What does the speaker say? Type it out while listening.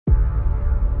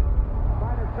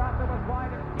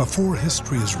Before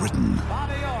history is written,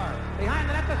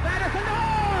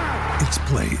 it's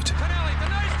played.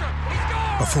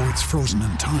 Before it's frozen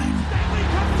in time,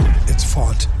 it's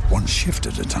fought one shift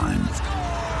at a time.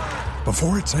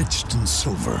 Before it's etched in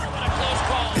silver,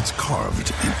 it's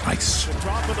carved in ice.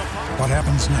 What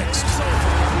happens next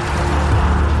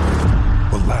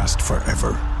will last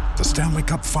forever. The Stanley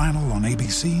Cup Final on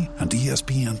ABC and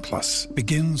ESPN Plus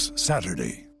begins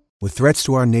Saturday. With threats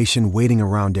to our nation waiting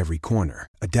around every corner,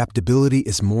 adaptability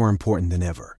is more important than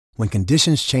ever. When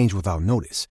conditions change without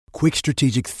notice, quick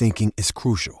strategic thinking is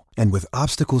crucial. And with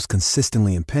obstacles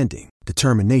consistently impending,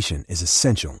 determination is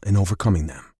essential in overcoming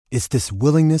them. It's this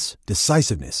willingness,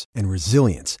 decisiveness, and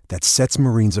resilience that sets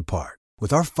Marines apart.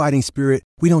 With our fighting spirit,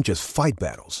 we don't just fight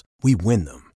battles, we win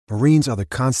them. Marines are the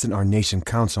constant our nation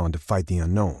counts on to fight the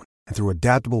unknown. And through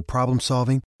adaptable problem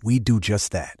solving, we do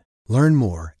just that. Learn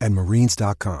more at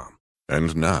marines.com.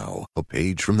 And now, a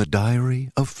page from the diary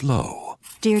of Flo.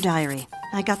 Dear Diary,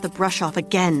 I got the brush off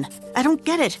again. I don't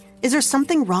get it. Is there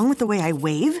something wrong with the way I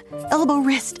wave? Elbow,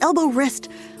 wrist, elbow, wrist.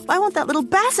 Why won't that little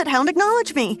basset hound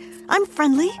acknowledge me? I'm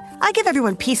friendly. I give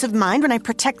everyone peace of mind when I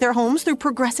protect their homes through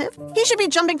Progressive. He should be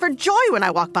jumping for joy when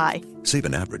I walk by. Save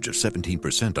an average of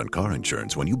 17% on car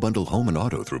insurance when you bundle home and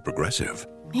auto through Progressive.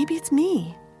 Maybe it's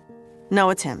me. No,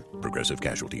 it's him. Progressive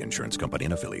Casualty Insurance Company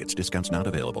and Affiliates. Discounts not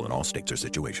available in all states or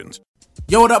situations.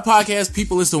 Yo, what up, podcast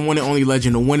people? It's the one and only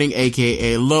legend of winning,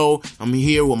 a.k.a. Low. I'm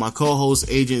here with my co-host,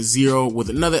 Agent Zero, with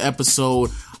another episode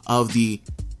of the...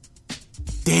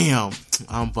 Damn,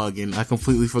 I'm bugging. I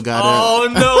completely forgot it. Oh,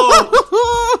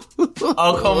 no!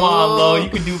 Oh, come on, Low. You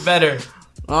can do better.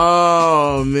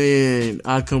 Oh, man.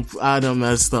 I done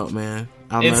messed up, man.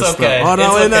 It's okay. Oh,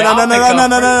 no, no.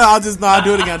 I'll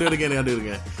do it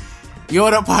again. Yo,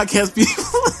 what up, podcast people?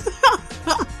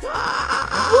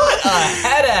 What a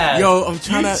head ass. Yo, I'm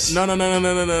trying to...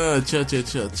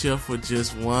 No. Chill for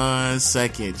just 1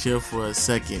 second. Chill for a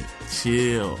second.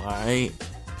 Chill, alright?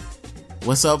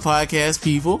 What's up, podcast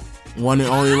people? One and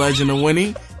only legend of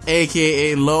winning,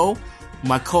 a.k.a. Low.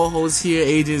 My co-host here,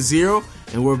 Agent Zero.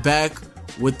 And we're back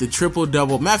with the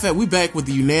triple-double. Matter of fact, we back with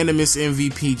the unanimous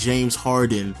MVP James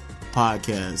Harden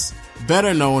podcast.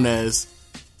 Better known as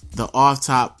the Off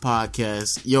Top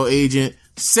Podcast. Yo, Agent,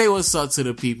 say what's up to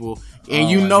the people. And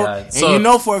you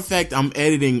know for a fact I'm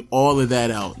editing all of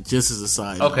that out, just as a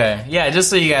side. Okay, yeah, just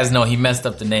so you guys know, he messed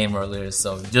up the name earlier.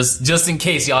 So just in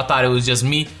case y'all thought it was just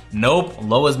me, nope,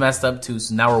 Low is messed up too.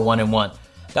 So now we're 1-1.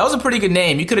 That was a pretty good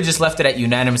name. You could have just left it at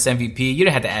unanimous MVP. You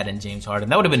didn't have to add in James Harden.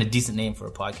 That would have been a decent name for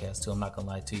a podcast too. I'm not gonna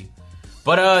lie to you.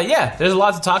 But yeah, there's a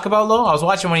lot to talk about, Low. I was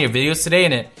watching one of your videos today,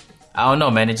 and I don't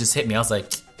know, man, it just hit me. I was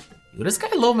like, yo, this guy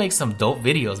Low makes some dope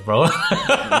videos, bro.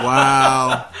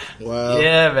 Wow.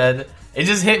 Yeah, man. It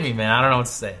just hit me, man. I don't know what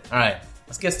to say. All right,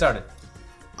 let's get started.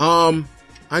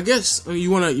 I guess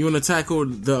you wanna tackle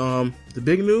the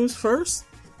big news first.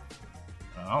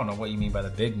 I don't know what you mean by the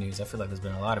big news. I feel like there's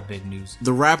been a lot of big news.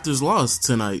 The Raptors lost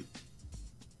tonight.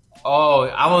 Oh,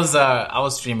 I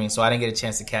was streaming, so I didn't get a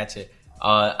chance to catch it.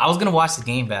 I was gonna watch the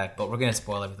game back, but we're gonna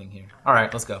spoil everything here. All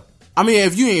right, let's go. I mean,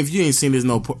 if you ain't seen, there's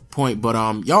no point. But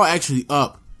y'all actually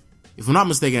up. If I'm not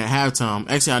mistaken, at halftime.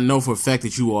 Actually, I know for a fact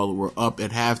that you all were up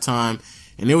at halftime,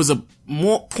 and there was a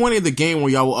point of the game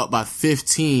where y'all were up by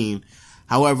 15.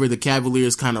 However, the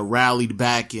Cavaliers kind of rallied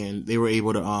back and they were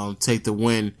able to take the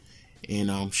win.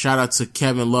 And shout out to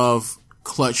Kevin Love,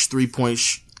 clutch 3-point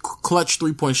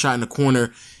shot in the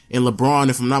corner. And LeBron,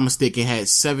 if I'm not mistaken, had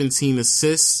 17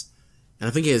 assists, and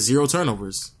I think he had 0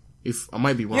 turnovers. If I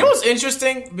might be wrong. You know what's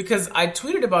interesting? Because I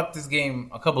tweeted about this game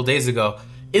a couple days ago.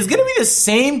 It's going to be the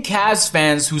same Cavs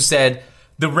fans who said,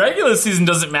 the regular season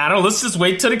doesn't matter. Let's just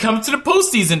wait till it comes to the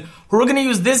postseason. Who are going to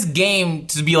use this game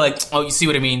to be like, oh, you see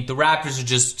what I mean? The Raptors are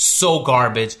just so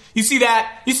garbage. You see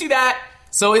that? You see that?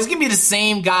 So it's going to be the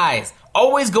same guys.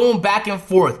 Always going back and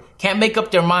forth. Can't make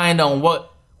up their mind on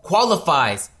what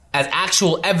qualifies as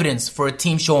actual evidence for a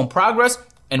team showing progress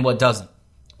and what doesn't.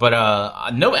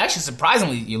 But no, actually,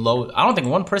 surprisingly, Low, I don't think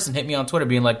one person hit me on Twitter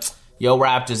being like, yo,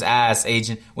 Raptors ass,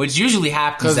 Agent, which usually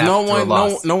happens after a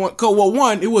loss. No one. Well,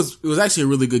 one, it was actually a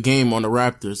really good game on the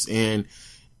Raptors, and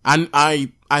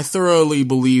I thoroughly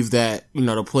believe that, you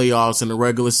know, the playoffs and the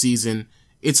regular season,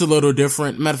 it's a little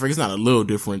different. Matter of fact, it's not a little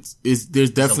different. There's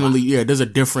definitely there's a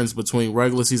difference between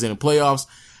regular season and playoffs.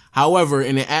 However,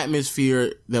 in the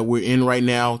atmosphere that we're in right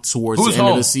now, towards the end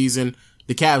of the season,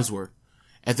 the Cavs were.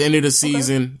 At the end of the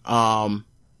season, all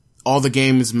the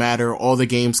games matter, all the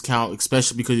games count,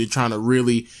 especially because you're trying to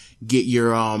really get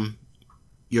your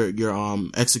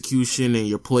execution and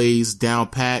your plays down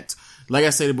packed. Like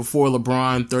I said before,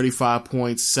 LeBron, 35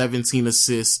 points, 17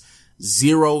 assists,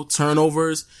 0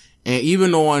 turnovers. And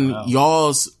even on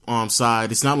y'all's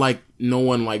side, it's not like no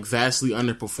one like vastly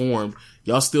underperformed.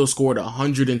 Y'all still scored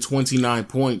 129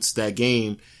 points that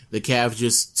game. The Cavs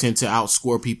just tend to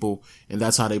outscore people, and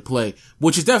that's how they play,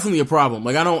 which is definitely a problem.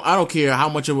 Like, I don't care how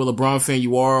much of a LeBron fan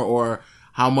you are or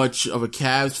how much of a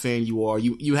Cavs fan you are.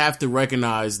 You have to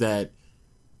recognize that,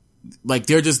 like,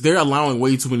 they're allowing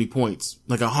way too many points,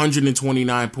 like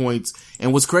 129 points.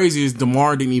 And what's crazy is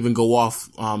DeMar didn't even go off,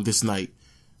 this night.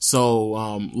 So,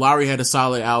 Lowry had a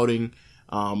solid outing.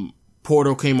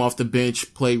 Porter came off the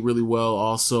bench, played really well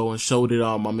also, and showed it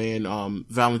on my man,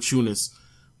 Valanciunas.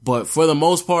 But for the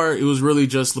most part, it was really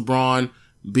just LeBron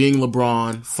being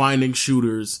LeBron, finding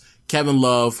shooters. Kevin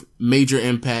Love, major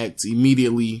impact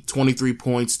immediately, 23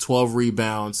 points, 12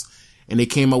 rebounds, and they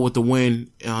came up with the win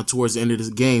towards the end of this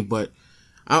game. But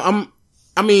I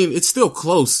mean, it's still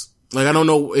close. Like, I don't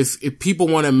know if people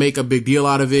want to make a big deal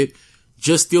out of it,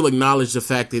 just still acknowledge the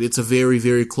fact that it's a very,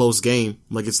 very close game.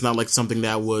 Like, it's not like something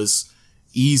that was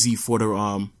easy for the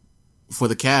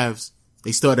Cavs.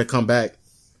 They still had to come back,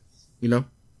 you know?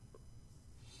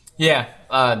 Yeah,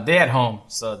 they at home,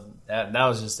 so that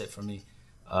was just it for me.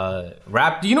 You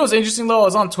know what's interesting though? I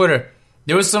was on Twitter.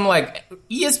 There was some like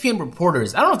ESPN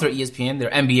reporters. I don't know if they're ESPN,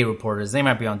 they're NBA reporters. They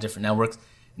might be on different networks.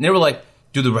 And they were like,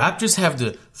 do the Raptors have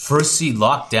the first seed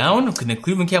locked down? Can the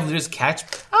Cleveland Cavaliers catch?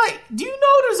 I'm like, do you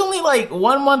know there's only like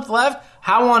 1 month left?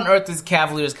 How on earth is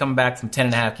Cavaliers coming back from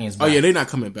 10.5 games back? Oh, yeah, they're not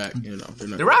coming back. You know,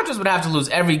 the Raptors would have to lose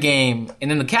every game, and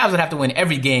then the Cavs would have to win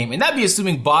every game. And that'd be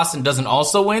assuming Boston doesn't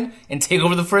also win and take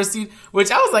over the first seed,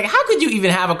 which I was like, how could you even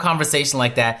have a conversation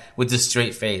like that with a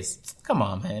straight face? Come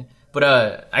on, man. But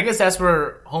I guess that's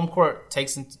where home court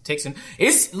takes in.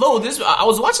 It's low. I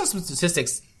was watching some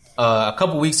statistics a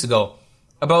couple weeks ago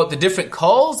about the different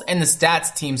calls and the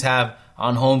stats teams have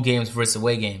on home games versus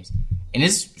away games. And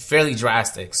it's fairly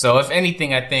drastic. So if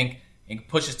anything, I think it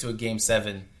pushes to a Game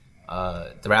 7.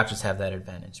 The Raptors have that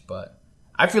advantage. But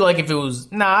I feel like if it was...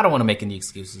 I don't want to make any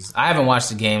excuses. I haven't watched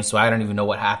the game, so I don't even know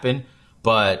what happened.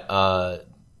 But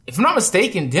if I'm not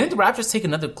mistaken, didn't the Raptors take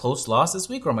another close loss this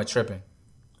week, or am I tripping?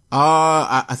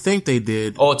 I think they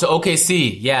did. Oh, to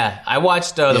OKC. Yeah. I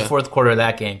watched the fourth quarter of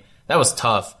that game. That was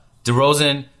tough.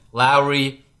 DeRozan,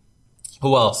 Lowry,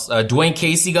 who else? Dwayne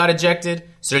Casey got ejected.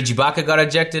 Serge Ibaka got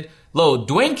ejected.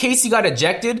 Dwayne Casey got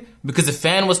ejected because a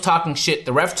fan was talking shit.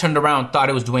 The ref turned around, thought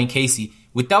it was Dwayne Casey,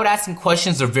 without asking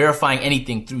questions or verifying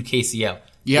anything, threw Casey out.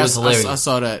 Yeah, it was hilarious. I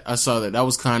saw that. That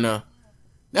was kind of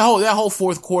that whole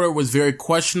fourth quarter was very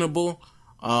questionable.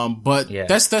 But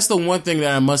that's the one thing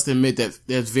that I must admit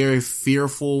that's very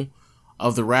fearful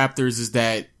of the Raptors is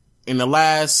that in the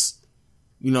last,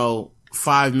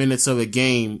 5 minutes of a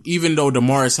game, even though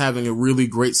DeMar is having a really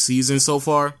great season so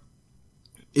far,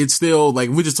 it's still like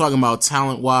we're just talking about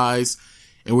talent wise,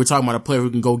 and we're talking about a player who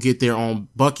can go get their own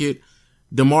bucket.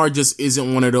 DeMar just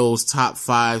isn't one of those top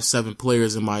 5, 7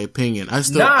 players in my opinion. I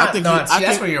think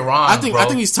that's where you're wrong. I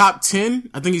think he's top 10.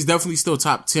 I think he's definitely still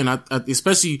top 10.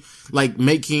 Especially like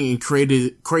making and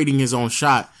creating his own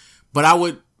shot.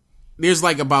 But there's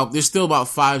still about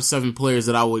 5, 7 players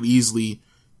that I would easily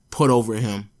put over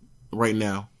him right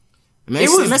now.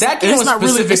 That game was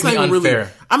specifically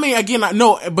unfair. I mean, again,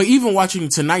 no, but even watching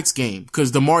tonight's game,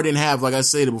 because DeMar didn't have, like I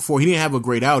said before, he didn't have a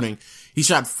great outing. He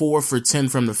shot 4 for 10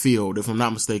 from the field, if I'm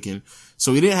not mistaken.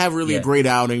 So he didn't have really a great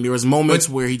outing. There was moments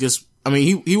where he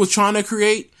was trying to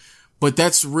create, but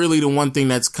that's really the one thing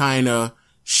that's kind of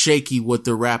shaky with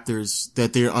the Raptors,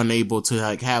 that they're unable to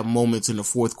like have moments in the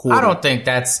fourth quarter. I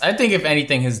think if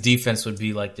anything, his defense would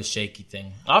be like the shaky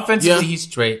thing. Offensively, he's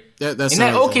straight. That's in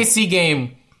that OKC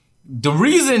game, the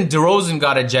reason DeRozan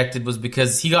got ejected was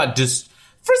because he got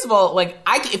first of all, like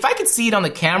if I could see it on the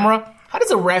camera, how does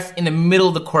a ref in the middle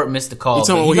of the court miss the call?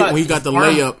 When he got the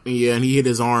layup, and he hit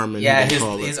his arm. And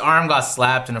his arm got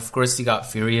slapped, and of course he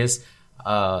got furious.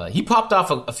 He popped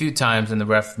off a few times, and the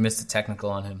ref missed a technical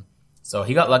on him. So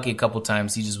he got lucky a couple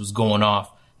times. He just was going off,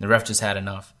 and the ref just had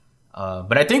enough.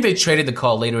 But I think they traded the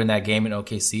call later in that game in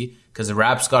OKC because the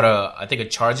Raps got a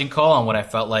charging call on what I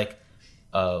felt like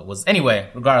was anyway.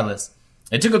 Regardless,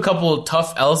 they took a couple of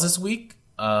tough L's this week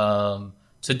to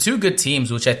 2 good teams,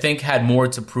 which I think had more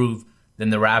to prove than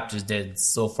the Raptors did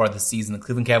so far this season. The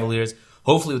Cleveland Cavaliers,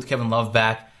 hopefully with Kevin Love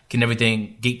back, can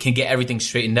get everything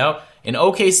straightened out. And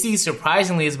OKC,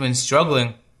 surprisingly, has been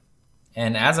struggling,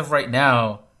 and as of right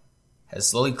now, has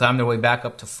slowly climbed their way back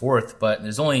up to 4th. But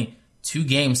there's only 2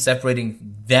 games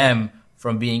separating them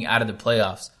from being out of the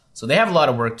playoffs, so they have a lot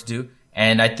of work to do.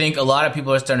 And I think a lot of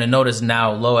people are starting to notice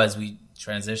now, as we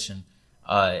transition.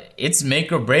 It's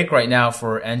make or break right now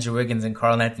for Andrew Wiggins and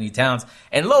Karl Anthony Towns.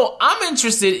 And I'm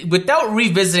interested, without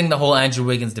revisiting the whole Andrew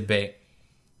Wiggins debate,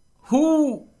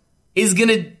 who is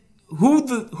gonna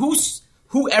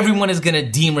who everyone is gonna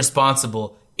deem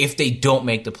responsible if they don't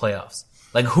make the playoffs.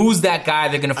 Like, who's that guy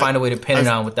they're gonna find a way to pin it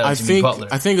on without Jimmy Butler?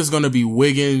 I think it's gonna be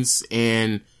Wiggins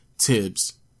and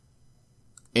Tibbs.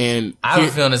 And I have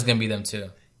a feeling it's gonna be them too.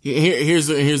 Here's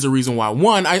the reason why.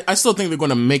 One, I still think they're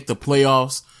gonna make the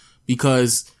playoffs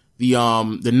because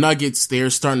the Nuggets, they're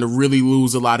starting to really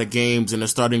lose a lot of games and they're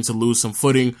starting to lose some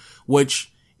footing,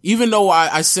 which even though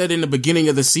I said in the beginning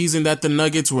of the season that the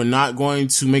Nuggets were not going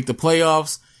to make the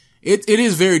playoffs, it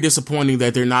is very disappointing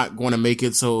that they're not going to make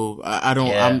it. So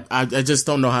I just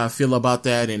don't know how I feel about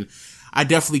that. And I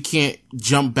definitely can't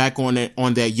jump back on that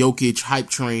Jokic hype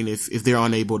train if they're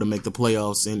unable to make the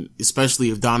playoffs. And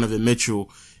especially if Donovan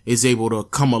Mitchell is able to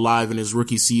come alive in his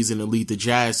rookie season and lead the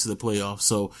Jazz to the playoffs.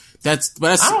 So that's,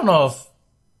 I don't know if,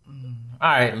 all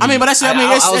right.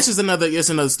 That's just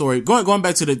another story. Going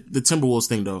back to the Timberwolves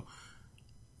thing though.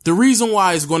 The reason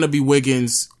why it's going to be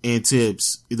Wiggins and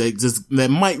Tibbs that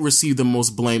might receive the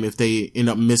most blame if they end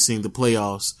up missing the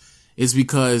playoffs is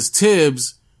because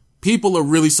Tibbs, people are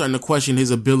really starting to question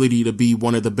his ability to be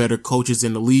one of the better coaches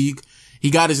in the league. He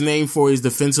got his name for his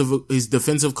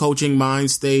defensive coaching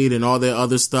mind state and all that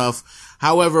other stuff.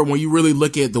 However, when you really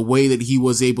look at the way that he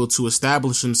was able to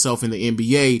establish himself in the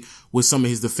NBA with some of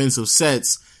his defensive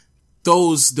sets,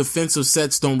 those defensive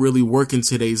sets don't really work in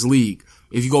today's league.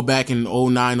 If you go back in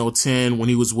 09, 010, when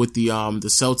he was with the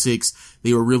Celtics,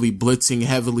 they were really blitzing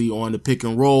heavily on the pick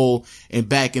and roll. And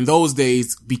back in those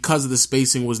days, because of the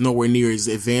spacing was nowhere near as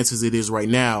advanced as it is right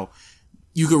now,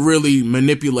 you could really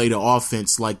manipulate an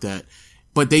offense like that.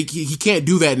 But he can't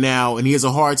do that now, and he has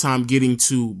a hard time getting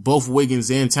to both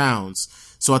Wiggins and Towns.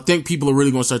 So I think people are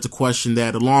really going to start to question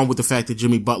that, along with the fact that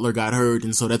Jimmy Butler got hurt,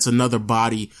 and so that's another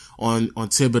body on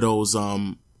Thibodeau's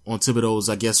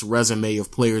I guess, resume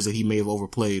of players that he may have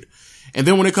overplayed. And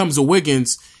then when it comes to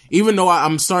Wiggins, even though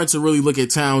I'm starting to really look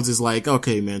at Towns as like,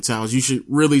 okay, man, Towns, you should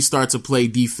really start to play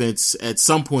defense at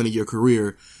some point in your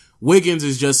career. Wiggins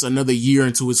is just another year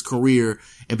into his career,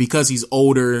 and because he's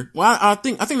older, well, I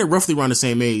think they're roughly around the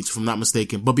same age, if I'm not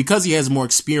mistaken, but because he has more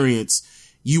experience,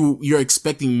 you're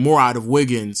expecting more out of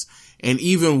Wiggins. And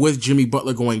even with Jimmy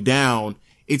Butler going down,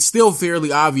 it's still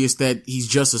fairly obvious that he's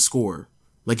just a scorer.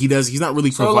 Like he's not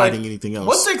really providing anything else.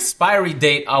 What's the expiry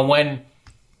date on when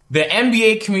the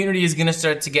NBA community is going to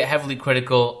start to get heavily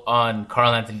critical on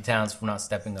Karl Anthony Towns for not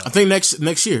stepping up? I think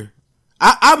next year.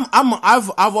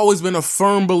 I've always been a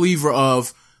firm believer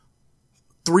of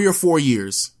 3 or 4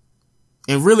 years.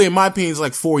 And really, in my opinion, it's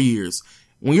like 4 years.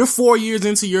 When you're 4 years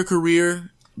into your career,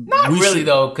 not really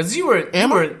though, because you were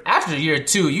after year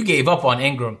 2, you gave up on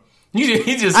Ingram. He's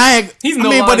no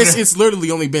longer. But it's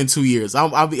literally only been 2 years.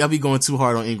 I'll be going too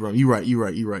hard on Ingram. You're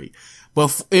right. But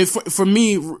for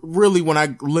me, really, when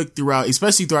I look throughout,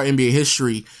 especially throughout NBA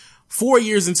history, 4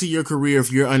 years into your career,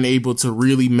 if you're unable to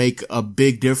really make a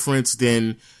big difference,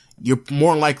 then you're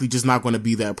more likely just not going to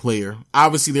be that player.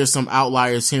 Obviously, there's some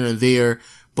outliers here and there,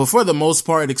 but for the most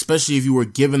part, especially if you were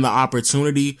given the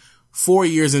opportunity, 4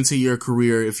 years into your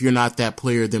career, if you're not that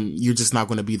player, then you're just not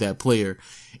going to be that player.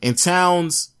 And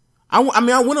Towns, I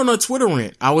went on a Twitter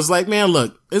rant. I was like, man,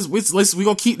 look, we're going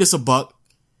to keep this a buck.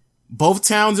 Both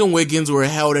Towns and Wiggins were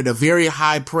held at a very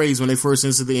high praise when they first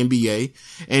entered the NBA.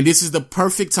 And this is the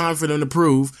perfect time for them to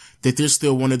prove that they're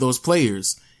still one of those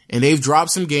players. And they've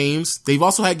dropped some games. They've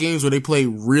also had games where they play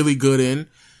really good in,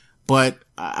 but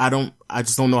I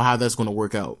just don't know how that's going to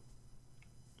work out.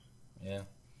 Yeah.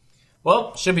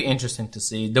 Well, should be interesting to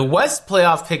see. The West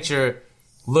playoff picture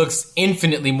looks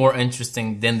infinitely more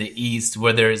interesting than the East,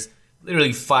 where there's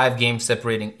literally 5 games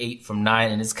separating 8 from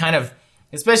 9. And it's kind of,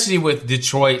 especially with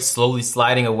Detroit slowly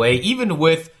sliding away, even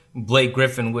with Blake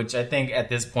Griffin, which I think at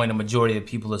this point a majority of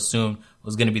people assumed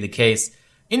was going to be the case.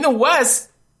 In the West,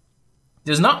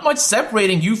 there's not much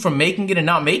separating you from making it and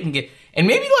not making it. And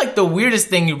maybe like the weirdest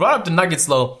thing, you brought up the Nuggets,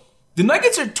 though. The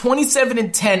Nuggets are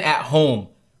 27-10 at home,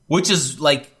 which is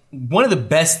like one of the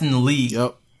best in the league.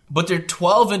 Yep. But they're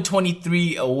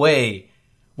 12-23 away,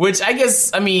 which I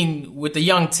guess, I mean, with the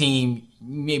young team,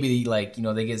 maybe like, you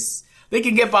know, they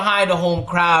can get behind a home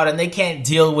crowd and they can't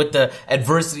deal with the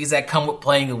adversities that come with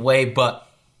playing away. But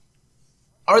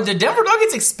are the Denver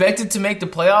Nuggets expected to make the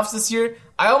playoffs this year?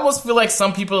 I almost feel like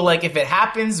some people are like, if it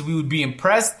happens, we would be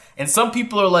impressed. And some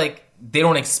people are like, they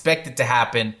don't expect it to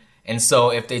happen. And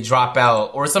so if they drop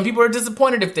out, or some people are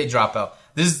disappointed if they drop out.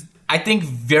 There's, I think,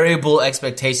 variable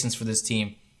expectations for this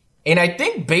team. And I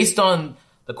think based on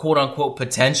the quote-unquote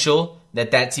potential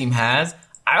that team has,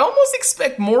 I almost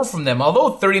expect more from them.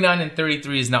 Although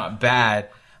 39-33 is not bad,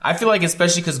 I feel like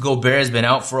especially because Gobert has been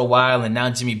out for a while, and now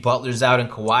Jimmy Butler's out, and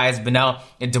Kawhi has been out,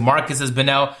 and DeMarcus has been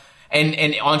out.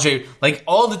 And Andre, like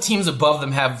all the teams above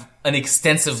them have an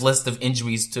extensive list of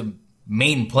injuries to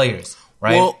main players,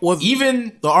 right? Well,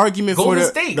 even the argument Golden for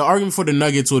State. the argument for the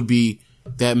Nuggets would be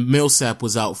that Millsap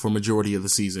was out for majority of the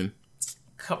season.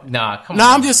 Come on.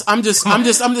 I'm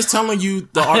just telling you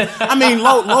I mean,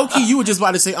 low key, you were just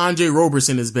about to say Andre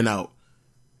Roberson has been out.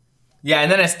 Yeah,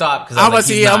 and then I stopped because I was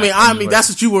like, I mean, that's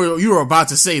what you were about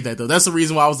to say that though. That's the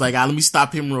reason why I was like, let me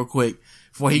stop him real quick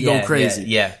before he go crazy.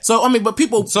 Yeah. So I mean, but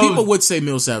people would say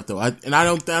Millsap though, and I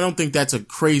don't think that's a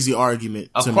crazy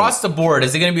argument. Across the board,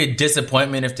 is it going to be a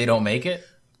disappointment if they don't make it?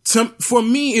 For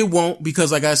me, it won't,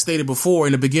 because like I stated before,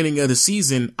 in the beginning of the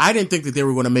season, I didn't think that they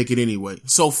were going to make it anyway.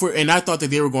 And I thought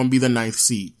that they were going to be the 9th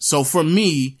seed. So for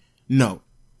me, no,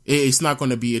 it's not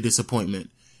going to be a disappointment.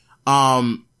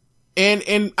 And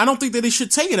I don't think that they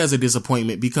should take it as a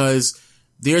disappointment, because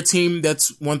their team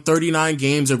that's won 39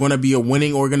 games are going to be a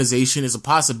winning organization. It's a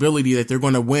possibility that they're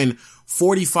going to win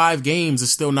 45 games and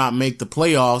still not make the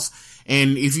playoffs.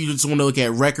 And if you just want to look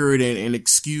at record and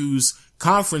excuse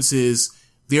conferences,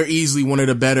 they're easily one of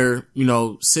the better,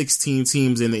 16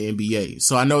 teams in the NBA.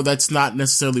 So I know that's not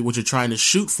necessarily what you're trying to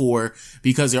shoot for,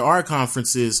 because there are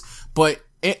conferences, but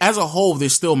as a whole, they're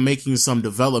still making some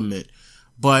development.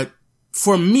 But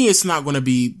for me, it's not going to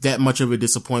be that much of a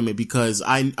disappointment, because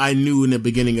I knew in the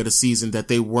beginning of the season that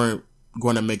they weren't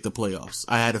going to make the playoffs.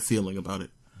 I had a feeling about it.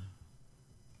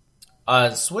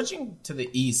 Switching to the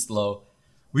East, Lo,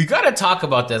 we got to talk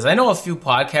about this. I know a few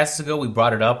podcasts ago we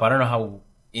brought it up. I don't know how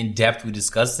in depth we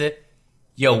discussed it.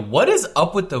 Yo, what is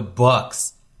up with the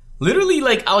Bucks? Literally,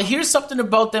 like, I'll hear something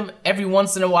about them every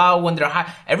once in a while when they're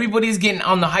high. Everybody's getting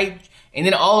on the hype, and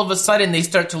then all of a sudden they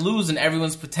start to lose, and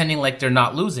everyone's pretending like they're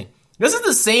not losing. This is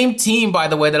the same team, by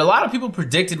the way, that a lot of people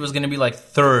predicted was going to be like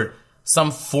 3rd, some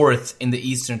 4th in the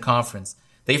Eastern Conference.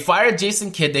 They fired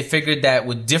Jason Kidd. They figured that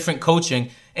with different coaching,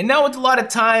 and now with a lot of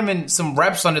time and some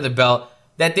reps under the belt,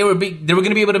 that they were going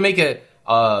to be able to make a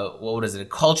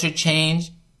culture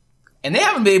change. And they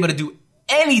haven't been able to do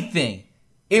anything.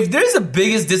 If there's the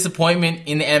biggest disappointment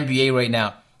in the NBA right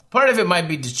now, part of it might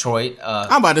be Detroit.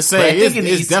 I'm about to say,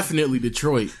 it's definitely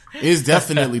Detroit. It's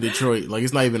definitely Detroit. Like,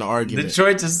 it's not even an argument.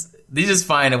 Detroit they just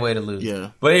find a way to lose.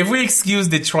 Yeah. But if we excuse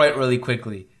Detroit really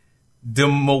quickly, the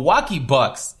Milwaukee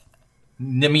Bucks, I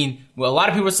mean, a lot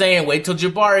of people are saying, wait till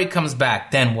Jabari comes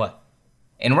back, then what?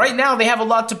 And right now, they have a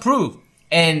lot to prove.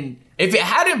 And if it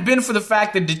hadn't been for the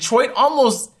fact that Detroit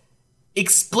almost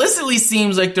explicitly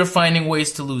seems like they're finding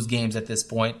ways to lose games at this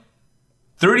point,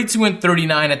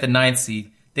 32-39 at the 9th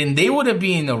seed, then they would have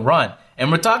been in the run. And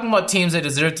we're talking about teams that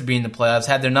deserve to be in the playoffs.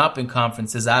 Had there not been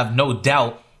conferences, I have no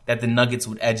doubt that the Nuggets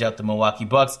would edge out the Milwaukee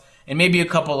Bucks and maybe a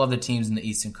couple other teams in the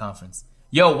Eastern Conference.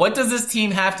 Yo, what does this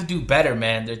team have to do better,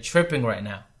 man? They're tripping right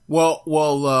now. Well,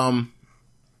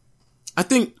 I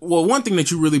think, one thing that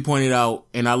you really pointed out,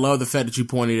 and I love the fact that you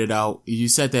pointed it out, you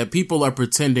said that people are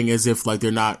pretending as if like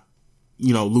they're not,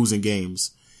 losing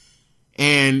games.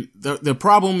 And the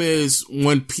problem is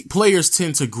when players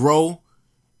tend to grow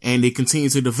and they continue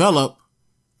to develop,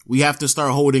 we have to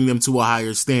start holding them to a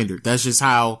higher standard. That's just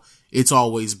how it's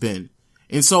always been.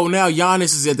 And so now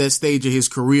Giannis is at that stage of his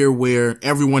career where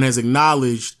everyone has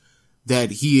acknowledged that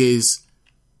he is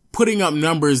putting up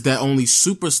numbers that only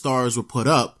superstars would put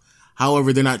up.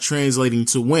 However, they're not translating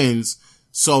to wins.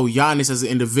 So Giannis as an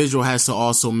individual has to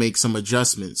also make some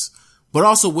adjustments. But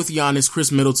also with Giannis,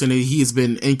 Chris Middleton, he has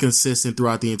been inconsistent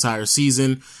throughout the entire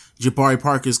season. Jabari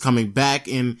Parker is coming back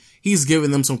and he's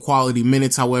giving them some quality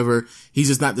minutes. However, he's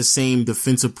just not the same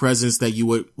defensive presence that you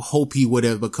would hope he would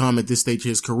have become at this stage of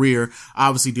his career.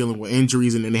 Obviously dealing with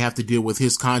injuries, and then they have to deal with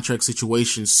his contract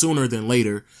situation sooner than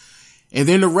later. And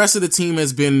then the rest of the team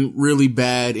has been really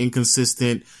bad,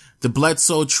 inconsistent. The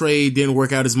Bledsoe trade didn't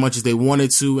work out as much as they wanted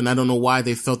to, and I don't know why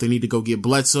they felt they need to go get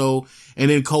Bledsoe.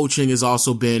 And then coaching has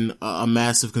also been a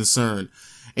massive concern.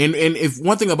 And if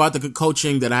one thing about the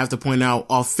coaching that I have to point out,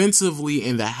 offensively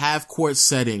in the half court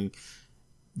setting,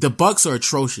 the Bucks are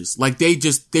atrocious. Like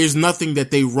there's nothing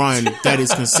that they run that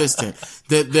is consistent.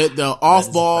 The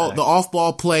off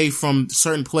ball play from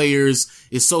certain players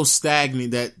is so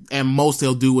stagnant that at most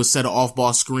they'll do is set an off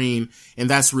ball screen, and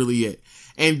that's really it.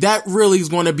 And that really is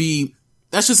going to be,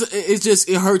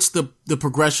 it hurts the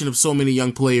progression of so many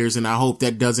young players. And I hope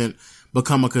that doesn't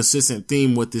become a consistent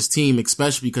theme with this team,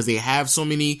 especially because they have so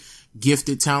many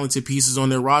gifted, talented pieces on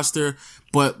their roster.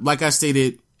 But like I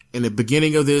stated in the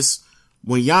beginning of this,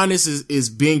 when Giannis is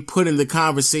being put in the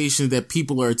conversation that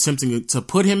people are attempting to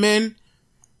put him in,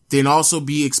 then also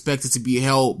be expected to be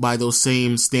held by those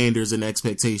same standards and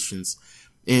expectations.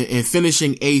 And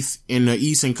finishing 8th in the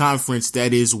Eastern Conference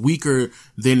that is weaker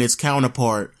than its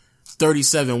counterpart,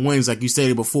 37 wins, like you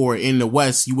stated before, in the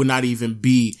West, you would not even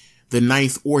be the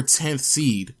 9th or 10th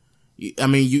seed. I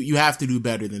mean, you have to do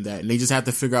better than that. And they just have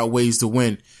to figure out ways to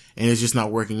win. And it's just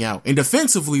not working out. And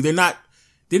defensively, they're not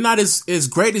as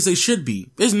great as they should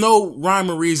be. There's no rhyme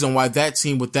or reason why that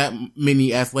team with that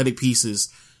many athletic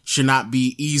pieces should not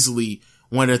be easily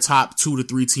one of the top 2 to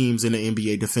 3 teams in the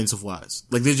NBA defensive wise.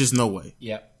 Like, there's just no way.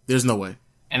 Yeah. There's no way.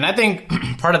 And I think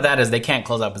part of that is they can't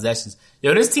close out possessions.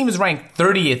 This team is ranked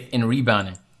 30th in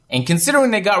rebounding. And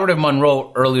considering they got rid of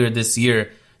Monroe earlier this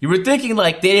year, you were thinking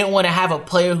like they didn't want to have a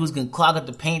player who's going to clog up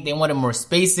the paint. They wanted more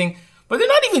spacing. But they're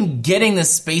not even getting the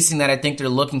spacing that I think they're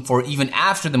looking for even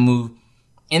after the move.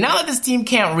 And now that this team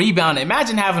can't rebound,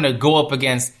 imagine having to go up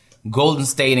against Golden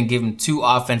State and give them 2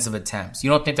 offensive attempts. You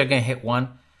don't think they're going to hit one?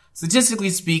 Statistically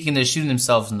speaking, they're shooting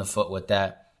themselves in the foot with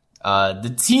that.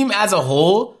 The team as a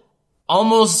whole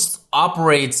almost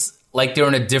operates like they're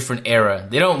in a different era.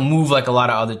 They don't move like a lot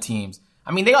of other teams.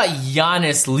 I mean, they got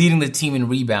Giannis leading the team in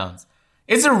rebounds.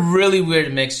 It's a really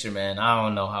weird mixture, man. I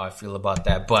don't know how I feel about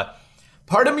that, but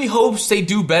part of me hopes they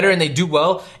do better and they do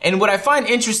well. And what I find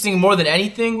interesting more than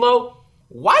anything, Lo,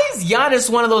 why is Giannis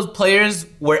one of those players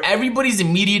where everybody's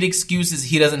immediate excuse is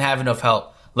he doesn't have enough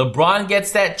help? LeBron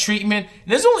gets that treatment.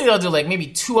 And there's only maybe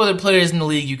 2 other players in the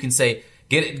league you can say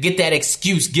get that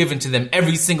excuse given to them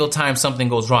every single time something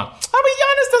goes wrong. I mean,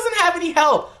 Giannis doesn't have any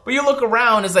help. But you look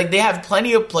around, it's like they have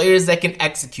plenty of players that can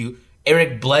execute.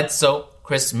 Eric Bledsoe,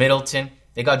 Chris Middleton.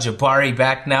 They got Jabari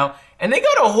back now. And they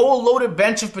got a whole loaded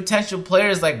bench of potential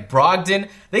players like Brogdon.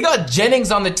 They got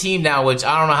Jennings on the team now, which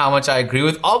I don't know how much I agree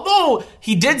with. Although,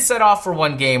 he did set off for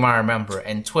one game, I remember.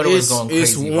 And Twitter was going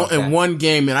crazy about that. In one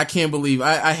game, and I can't believe,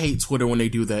 I hate Twitter when they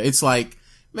do that. It's like,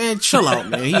 man, chill out,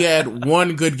 man. He had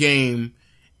one good game,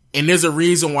 and there's a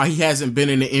reason why he hasn't been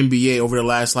in the NBA over the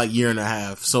last, year and a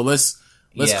half. So let's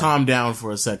calm down for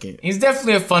a second. He's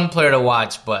definitely a fun player to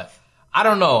watch, but I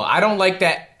don't know. I don't like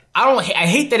that. I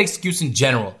hate that excuse in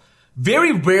general.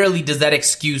 Very rarely does that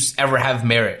excuse ever have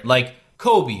merit. Like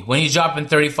Kobe, when he's dropping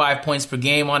 35 points per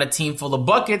game on a team full of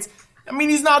buckets, I mean,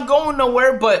 he's not going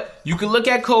nowhere, but you can look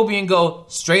at Kobe and go,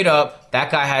 straight up, that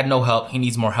guy had no help. He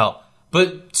needs more help.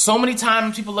 But so many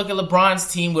times people look at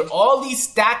LeBron's team with all these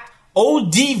stacked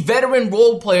OD veteran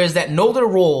role players that know their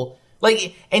role,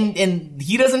 and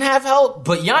he doesn't have help.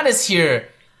 But Giannis here,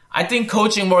 I think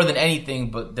coaching more than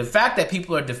anything, but the fact that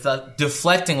people are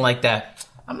deflecting like that,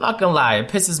 I'm not gonna lie, it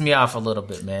pisses me off a little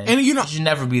bit, man. And it should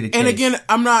never be the case. And again,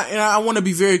 I want to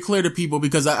be very clear to people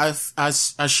because I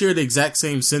share the exact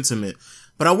same sentiment.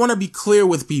 But I want to be clear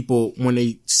with people when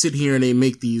they sit here and they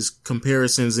make these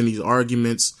comparisons and these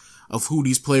arguments of who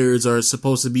these players are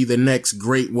supposed to be the next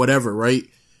great whatever, right?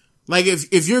 Like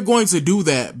if you're going to do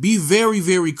that, be very,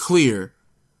 very clear.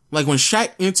 Like when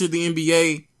Shaq entered the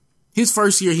NBA, his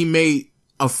first year he made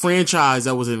a franchise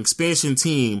that was an expansion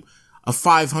team, a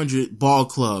 500 ball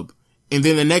club. And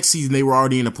then the next season they were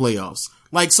already in the playoffs.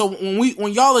 Like, so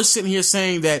when y'all are sitting here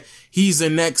saying that he's the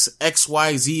next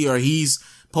XYZ or he's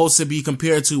supposed to be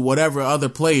compared to whatever other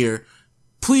player,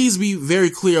 please be very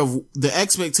clear of the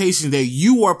expectation that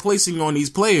you are placing on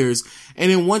these players. And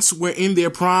then once we're in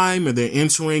their prime and they're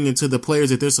entering into the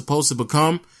players that they're supposed to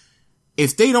become,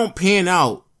 if they don't pan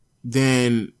out,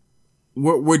 then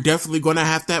we're definitely going to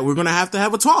have to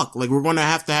have a talk. Like, we're going to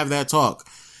have that talk.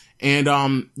 And,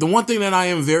 the one thing that I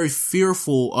am very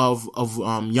fearful of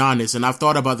Giannis, and I've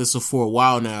thought about this for a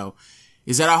while now,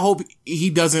 is that I hope he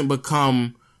doesn't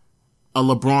become a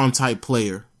LeBron type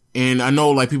player. And I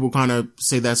know people kind of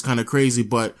say that's kind of crazy,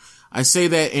 but I say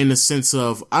that in the sense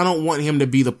of I don't want him to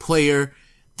be the player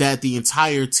that the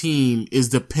entire team is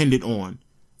dependent on.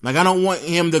 Like, I don't want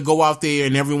him to go out there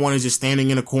and everyone is just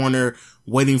standing in a corner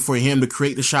waiting for him to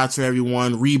create the shots for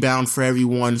everyone, rebound for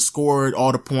everyone, score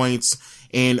all the points,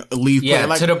 and leave.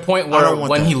 Yeah, to the point where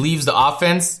when he leaves the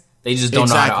offense, they just don't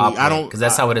know how to operate. Because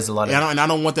that's how it is a lot of times. And I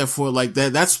don't want that for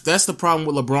that. That's the problem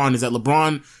with LeBron, is that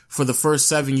LeBron, for the first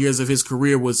 7 years of his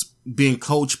career, was being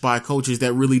coached by coaches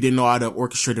that really didn't know how to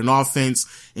orchestrate an offense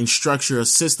and structure a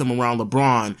system around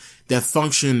LeBron that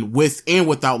functioned with and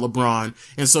without LeBron.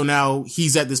 And so now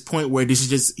he's at this point where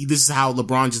this is how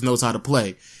LeBron just knows how to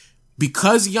play.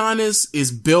 Because Giannis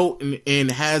is built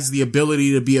and has the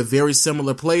ability to be a very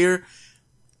similar player,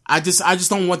 I just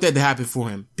don't want that to happen for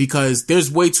him, because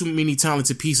there's way too many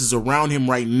talented pieces around him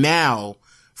right now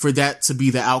for that to be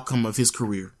the outcome of his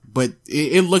career. But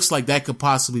it looks like that could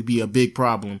possibly be a big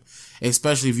problem,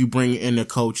 especially if you bring in a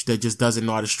coach that just doesn't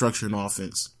know how to structure an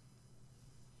offense.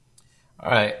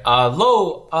 All right.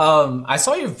 Lo, I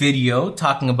saw your video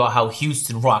talking about how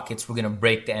Houston Rockets were going to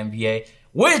break the NBA,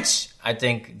 which I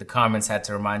think the comments had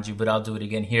to remind you, but I'll do it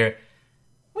again here.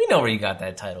 We We know where you got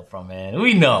that title from, man.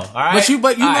 We know. All right.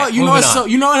 But you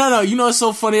know what's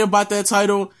so funny about that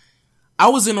title? I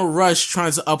was in a rush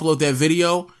trying to upload that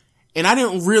video, and I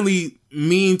didn't really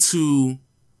mean to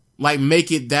like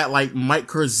make it that like Mike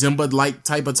Kurzimba like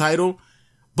type of title.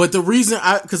 But the reason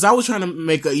cause I was trying to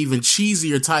make an even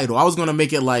cheesier title. I was going to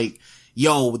make it like,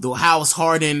 yo, the House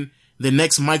Harden, the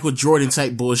next Michael Jordan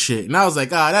type bullshit. And I was like,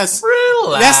 that's what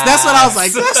I was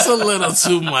like. That's a little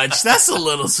too much. That's a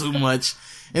little too much.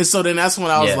 And so then that's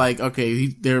when I was like, okay,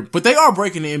 but they are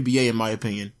breaking the NBA in my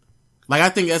opinion. Like I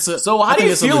think that's a, so how do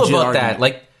you feel about argument. that?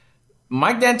 Like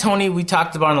Mike D'Antoni, we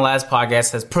talked about in the last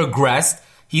podcast, has progressed.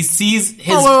 He sees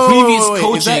his previous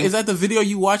coaching. Is that the video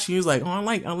you watched? And he was like, oh, I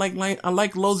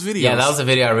like Lowe's videos. Yeah, that was the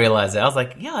video I realized. I was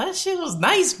like, yeah, that shit was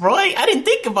nice, bro. I didn't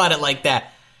think about it like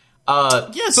that.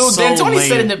 D'Antoni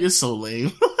said you're so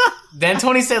lame.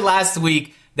 D'Antoni said last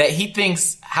week that he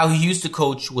thinks how he used to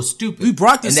coach was stupid. We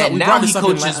brought this up. We brought this up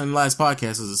in the last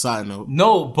podcast as a side note.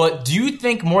 No, but do you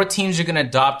think more teams are going to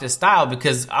adopt this style?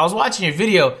 Because I was watching your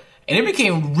video and it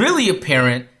became really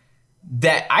apparent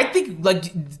that I think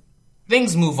like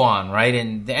things move on, right?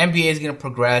 And the NBA is going to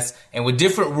progress, and with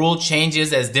different rule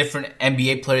changes as different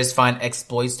NBA players find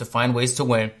exploits to find ways to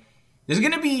win, there's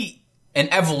going to be an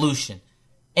evolution.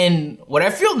 And what I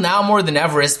feel now more than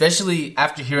ever, especially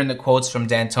after hearing the quotes from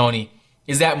D'Antoni,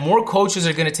 is that more coaches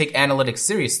are going to take analytics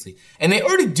seriously. And they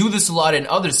already do this a lot in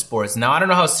other sports. Now, I don't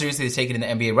know how seriously they take it in the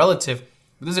NBA relative,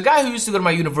 but there's a guy who used to go to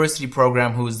my university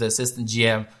program who was the assistant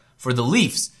GM for the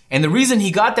Leafs. And the reason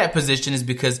he got that position is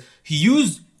because he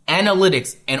used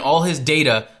analytics and all his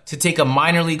data to take a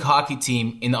minor league hockey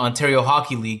team in the Ontario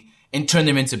Hockey League and turn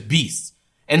them into beasts.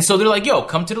 And so they're like, yo,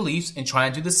 come to the Leafs and try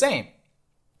and do the same.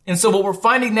 And so what we're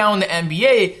finding now in the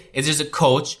NBA is there's a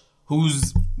coach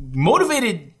who's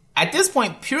motivated at this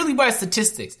point purely by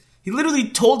statistics. He literally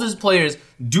told his players,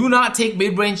 do not take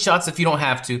mid-range shots if you don't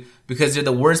have to, because they're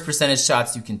the worst percentage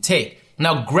shots you can take.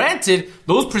 Now, granted,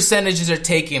 those percentages are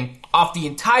taken off the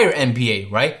entire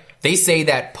NBA, right? They say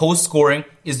that post scoring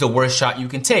is the worst shot you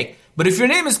can take. But if your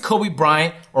name is Kobe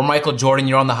Bryant or Michael Jordan,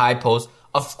 you're on the high post,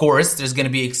 of course, there's going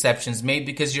to be exceptions made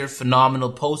because you're a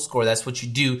phenomenal post scorer. That's what you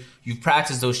do. You've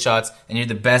practiced those shots, and you're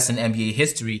the best in NBA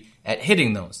history at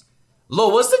hitting those. Lo,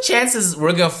 what's the chances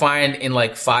we're going to find in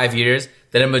like 5 years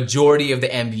that a majority of the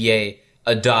NBA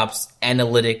adopts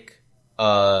analytic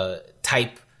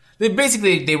type?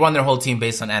 They run their whole team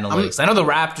based on analytics. I know the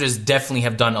Raptors definitely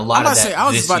have done a lot of that.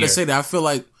 I was about to say that. I feel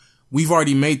like we've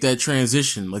already made that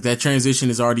transition. Like that transition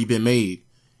has already been made.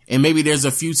 And maybe there's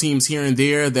a few teams here and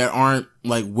there that aren't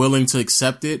like willing to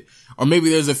accept it. Or maybe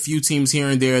there's a few teams here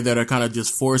and there that are kind of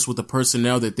just forced with the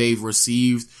personnel that they've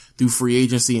received through free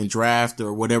agency and draft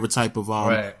or whatever type of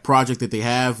project that they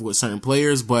have with certain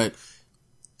players. But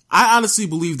I honestly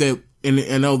believe that, and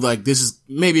I know like this is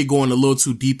maybe going a little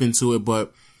too deep into it,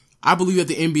 but I believe that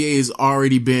the NBA has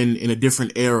already been in a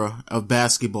different era of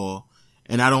basketball.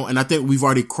 And I think we've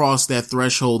already crossed that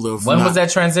threshold of when was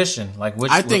that transition? Like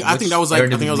I think that was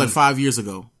like 5 years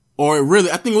ago. Or really,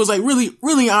 I think it was like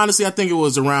really honestly, I think it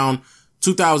was around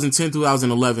 2010,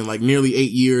 2011, like nearly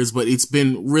 8 years, but it's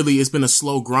been a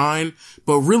slow grind.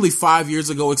 But really 5 years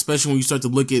ago, especially when you start to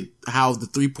look at how the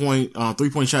three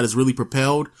point shot is really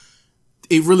propelled,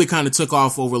 it really kind of took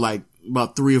off over like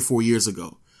about 3 or 4 years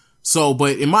ago. So,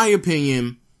 but in my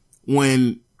opinion,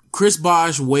 when Chris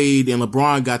Bosh, Wade, and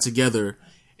LeBron got together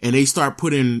and they start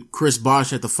putting Chris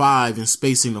Bosh at the 5 and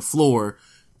spacing the floor,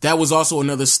 that was also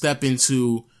another step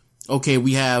into, okay,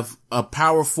 we have a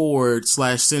power forward /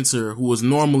 center who was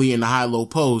normally in the high-low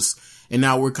post, and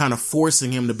now we're kind of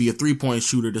forcing him to be a 3-point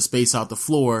shooter to space out the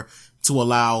floor to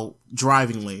allow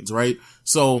driving lanes, right?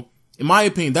 So, in my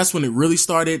opinion, that's when it really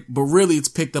started, but really it's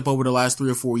picked up over the last 3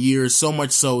 or 4 years, so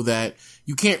much so that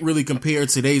you can't really compare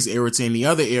today's era to any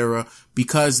other era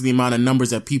because of the amount of numbers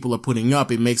that people are putting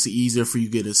up. It makes it easier for you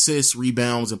to get assists,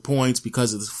 rebounds, and points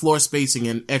because of the floor spacing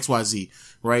and XYZ,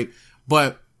 right?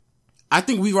 But I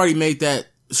think we've already made that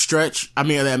stretch. I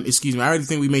already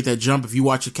think we made that jump. If you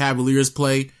watch the Cavaliers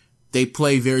play, they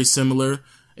play very similar.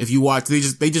 If you watch,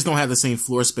 they just don't have the same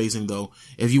floor spacing though.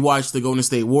 If you watch the Golden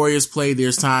State Warriors play,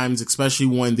 there's times, especially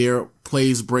when their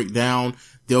plays break down,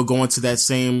 they'll go into that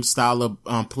same style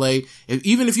of play.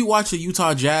 Even if you watch the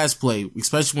Utah Jazz play,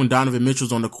 especially when Donovan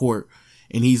Mitchell's on the court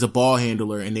and he's a ball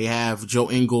handler and they have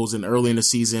Joe Ingles and early in the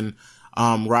season,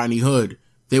 Rodney Hood,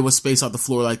 they will space out the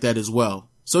floor like that as well.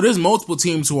 So there's multiple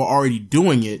teams who are already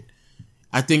doing it.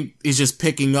 I think it's just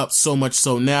picking up so much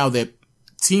so now that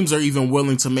teams are even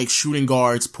willing to make shooting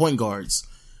guards point guards,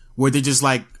 where they're just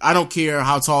like, I don't care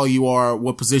how tall you are,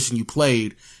 what position you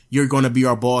played, you're going to be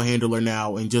our ball handler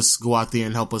now and just go out there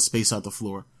and help us space out the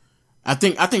floor. I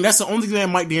think that's the only thing that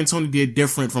Mike D'Antoni did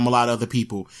different from a lot of other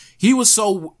people. He was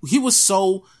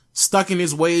so stuck in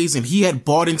his ways, and he had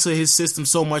bought into his system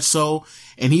so much so,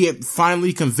 and he had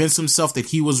finally convinced himself that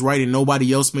he was right and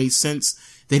nobody else made sense,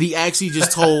 that he actually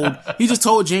just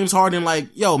told James Harden, like,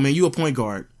 yo, man, you a point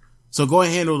guard, so go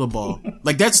and handle the ball.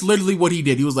 Like, that's literally what he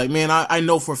did. He was like, man, I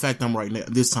know for a fact I'm right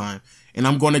this time, and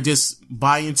I'm going to just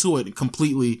buy into it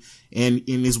completely, and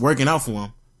it's working out for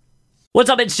him. What's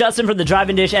up, it's Justin from the Drive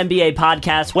and Dish NBA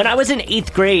podcast. When I was in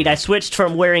 8th grade, I switched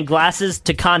from wearing glasses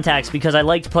to contacts because I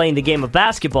liked playing the game of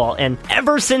basketball, and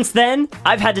ever since then,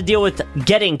 I've had to deal with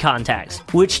getting contacts,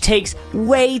 which takes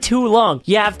way too long.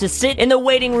 You have to sit in the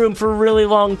waiting room for a really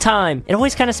long time. It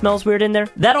always kind of smells weird in there.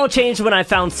 That all changed when I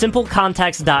found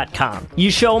SimpleContacts.com. You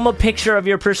show them a picture of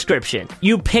your prescription.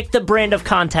 You pick the brand of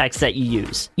contacts that you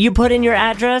use. You put in your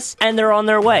address, and they're on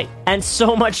their way. And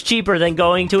so much cheaper than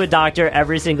going to a doctor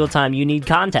every single time you need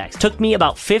contacts. Took me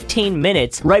about 15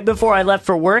 minutes right before I left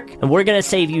for work, and we're going to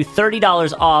save you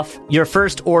 $30 off your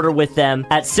first order with them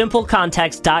at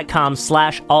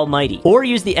simplecontacts.com/almighty, or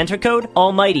use the enter code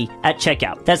almighty at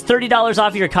checkout. That's $30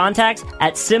 off your contacts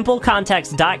at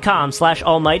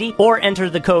simplecontacts.com/almighty, or enter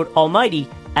the code almighty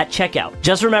at checkout.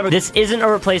 Just remember, this isn't a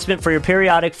replacement for your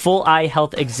periodic full eye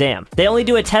health exam. They only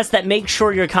do a test that makes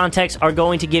sure your contacts are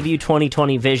going to give you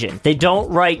 20/20 vision. They don't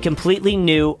write completely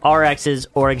new RXs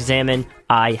or examine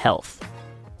eye health.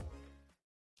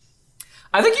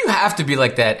 I think you have to be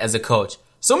like that as a coach.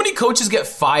 So many coaches get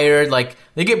fired, like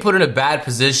they get put in a bad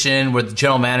position where the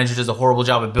general manager does a horrible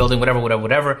job of building,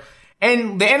 whatever,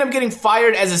 and they end up getting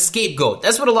fired as a scapegoat.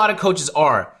 That's what a lot of coaches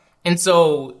are. And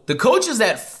so the coaches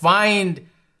that find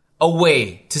a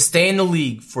way to stay in the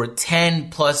league for 10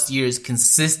 plus years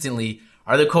consistently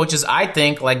are the coaches, I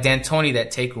think, like D'Antoni, that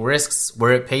take risks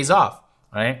where it pays off,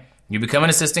 right? You become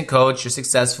an assistant coach, you're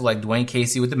successful like Dwayne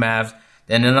Casey with the Mavs,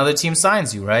 then another team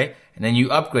signs you, right? And then you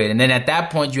upgrade. And then at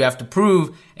that point, you have to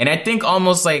prove. And I think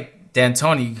almost like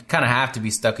D'Antoni, you kind of have to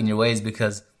be stuck in your ways,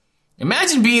 because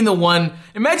imagine being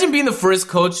the first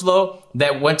coach, Lo,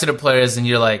 that went to the players and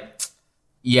you're like,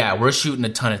 yeah, we're shooting a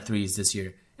ton of threes this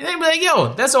year. And they'd be like,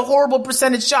 yo, that's a horrible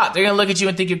percentage shot. They're going to look at you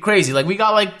and think you're crazy. Like, we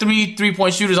got like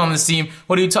 3-point shooters on this team.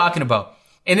 What are you talking about?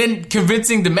 And then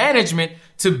convincing the management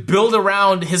to build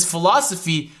around his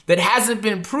philosophy that hasn't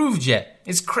been proved yet.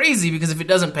 It's crazy, because if it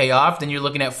doesn't pay off, then you're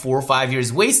looking at 4 or 5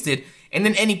 years wasted. And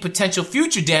then any potential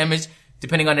future damage,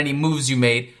 depending on any moves you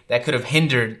made, that could have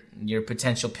hindered your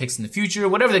potential picks in the future,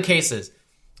 whatever the case is.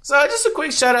 So just a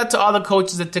quick shout out to all the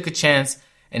coaches that took a chance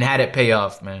and had it pay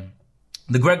off, man.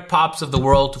 The Greg Pops of the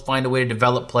world to find a way to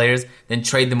develop players, then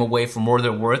trade them away for more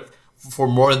than what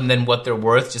they're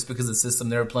worth, just because of the system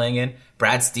they're playing in.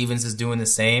 Brad Stevens is doing the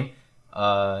same.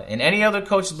 And any other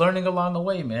coach learning along the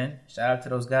way, man. Shout out to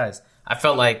those guys. I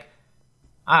felt like,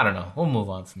 I don't know. We'll move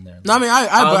on from there. No, I mean,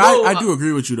 I do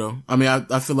agree with you though. I mean,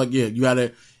 I feel like, yeah, you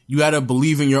gotta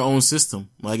believe in your own system.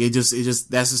 Like, that's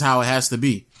just how it has to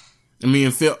be. I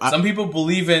mean, some people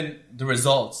believe in the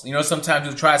results. You know, sometimes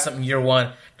you'll try something year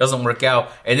one, doesn't work out,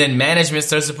 and then management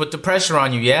starts to put the pressure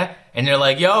on you, yeah? And they're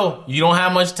like, yo, you don't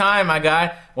have much time, my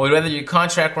guy. Well, whether your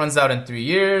contract runs out in 3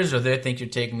 years or they think you're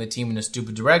taking the team in a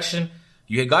stupid direction,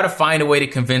 you got to find a way to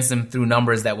convince them through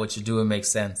numbers that what you're doing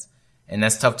makes sense. And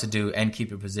that's tough to do and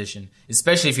keep your position,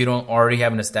 especially if you don't already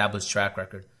have an established track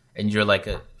record and you're like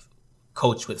a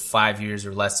coach with 5 years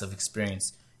or less of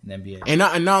experience in the NBA. And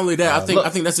not only that, I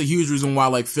think that's a huge reason why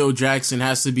like Phil Jackson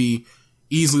has to be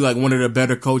easily like one of the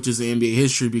better coaches in NBA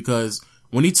history, because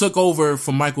when he took over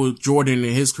from Michael Jordan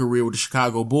in his career with the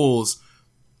Chicago Bulls,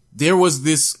 there was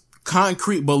this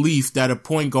concrete belief that a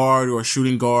point guard or a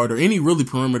shooting guard or any really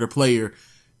perimeter player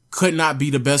could not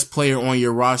be the best player on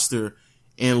your roster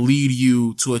and lead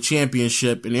you to a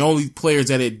championship. And the only players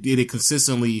that did it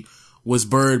consistently was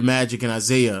Bird, Magic, and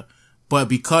Isaiah. But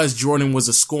because Jordan was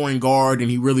a scoring guard and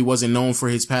he really wasn't known for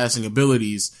his passing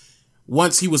abilities,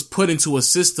 once he was put into a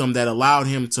system that allowed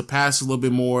him to pass a little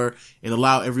bit more and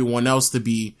allow everyone else to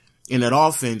be in that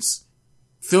offense,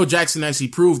 Phil Jackson actually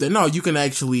proved that, no, you can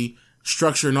actually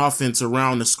structure an offense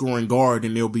around the scoring guard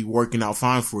and it'll be working out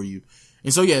fine for you.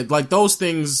 And so, yeah, like those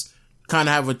things kind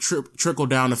of have a trickle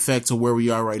down effect to where we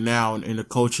are right now in the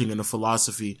coaching and the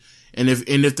philosophy. And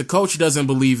if the coach doesn't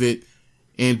believe it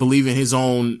and believe in his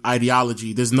own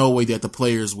ideology, there's no way that the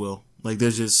players will. Like,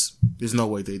 there's no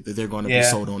way that they're going to be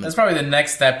sold on it. That's probably the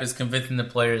next step, is convincing the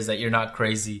players that you're not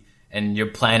crazy and your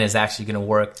plan is actually going to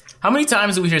work. How many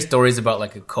times do we hear stories about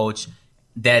like a coach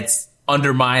that's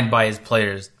undermined by his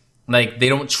players? Like, they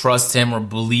don't trust him or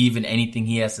believe in anything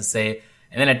he has to say.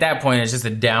 And then at that point, it's just a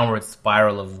downward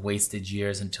spiral of wasted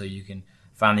years until you can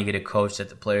finally get a coach that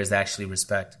the players actually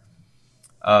respect.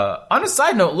 On a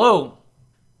side note, Lo,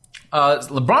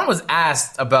 LeBron was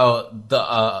asked about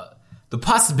the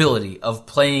possibility of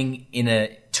playing in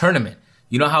a tournament.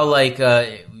 You know how like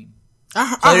I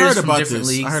heard about this.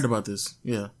 Leagues, I heard about this.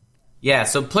 Yeah. Yeah,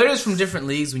 so players from different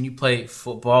leagues, when you play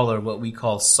football or what we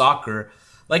call soccer,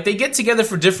 like they get together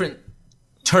for different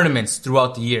tournaments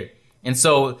throughout the year. And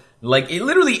so like it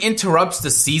literally interrupts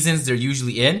the seasons they're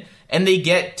usually in, and they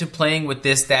get to playing with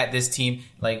this team.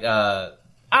 Like I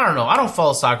don't know, I don't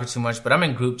follow soccer too much, but I'm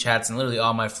in group chats and literally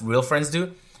all my real friends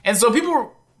do. And so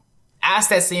people ask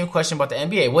that same question about the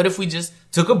NBA. What if we just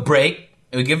took a break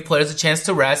and we give players a chance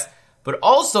to rest, but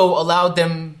also allowed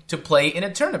them to play in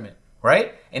a tournament,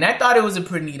 right? And I thought it was a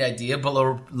pretty neat idea, but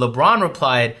LeBron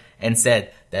replied and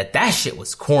said that shit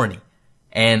was corny.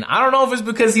 And I don't know if it's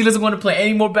because he doesn't want to play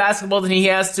any more basketball than he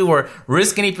has to, or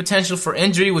risk any potential for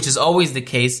injury, which is always the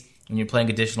case when you're playing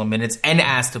additional minutes and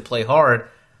asked to play hard.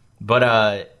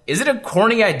 But is it a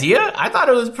corny idea? I thought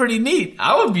it was pretty neat.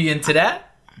 I would be into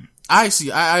that. I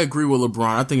agree with LeBron.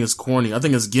 I think it's corny. I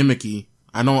think it's gimmicky.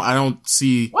 I don't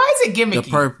see. Why is it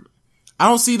gimmicky? I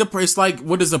don't see it's like,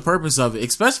 what is the purpose of it?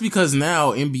 Especially because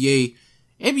now NBA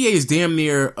is damn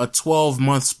near a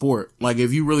 12-month sport. Like,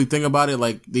 if you really think about it,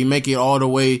 like, they make it all the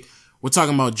way. We're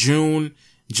talking about June,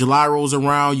 July rolls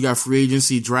around, you got free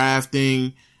agency,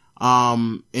 drafting,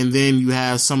 and then you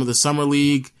have some of the summer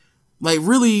league. Like,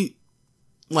 really,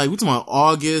 like, we're talking about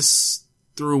August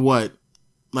through what?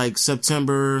 Like,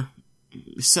 September,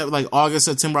 like August,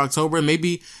 September, October.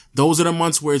 Maybe those are the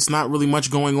months where it's not really much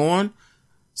going on.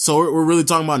 So we're really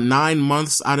talking about 9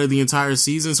 months out of the entire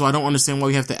season. So I don't understand why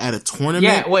we have to add a tournament.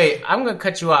 Yeah, wait, I'm going to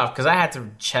cut you off because I had to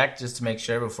check just to make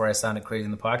sure before I sounded crazy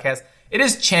in the podcast. It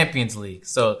is Champions League.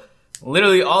 So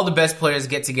literally all the best players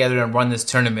get together and run this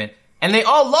tournament. And they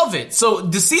all love it. So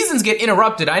the seasons get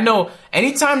interrupted. I know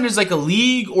anytime there's like a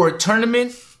league or a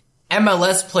tournament,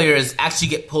 MLS players actually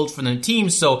get pulled from their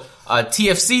teams. So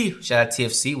TFC, shout out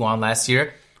TFC, won last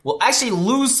year, will actually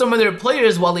lose some of their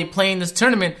players while they play in this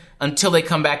tournament until they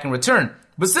come back and return.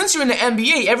 But since you're in the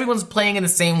NBA, everyone's playing in the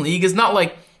same league. It's not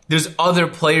like there's other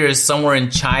players somewhere in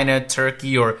China,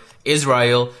 Turkey, or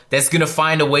Israel that's going to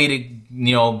find a way to,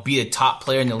 you know, be a top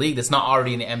player in the league that's not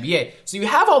already in the NBA. So you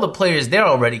have all the players there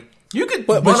already. You could,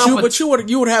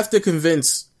 you would have to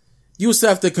convince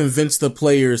the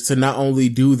players to not only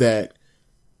do that,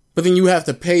 but then you have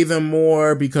to pay them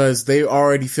more because they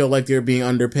already feel like they're being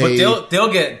underpaid. But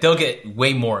they'll get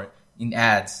way more in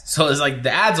ads. So it's like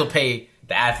the ads will pay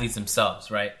the athletes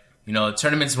themselves, right? You know,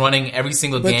 tournaments running every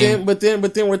single game. But then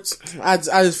I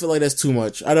just feel like that's too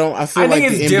much. I feel I like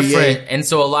think it's the NBA, different, and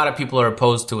so a lot of people are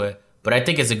opposed to it. But I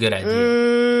think it's a good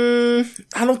idea.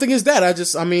 I don't think it's that. I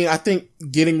think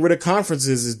getting rid of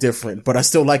conferences is different, but I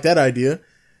still like that idea.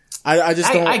 I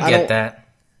get that.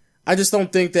 I just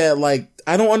don't think that, like,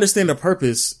 I don't understand the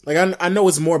purpose. Like, I know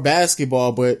it's more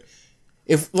basketball, but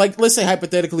if, like, let's say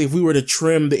hypothetically, if we were to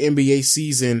trim the NBA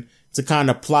season to kind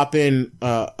of plop in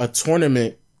a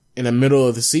tournament in the middle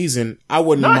of the season, I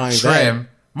wouldn't mind that.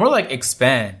 More like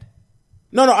expand.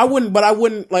 No, I wouldn't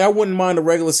mind the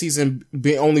regular season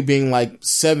only being like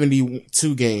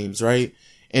 72 games, right?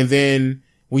 And then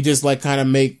we just like kind of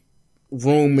make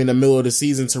room in the middle of the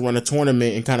season to run a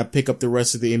tournament and kind of pick up the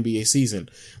rest of the NBA season.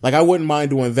 Like, I wouldn't mind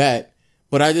doing that,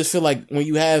 but I just feel like when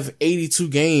you have 82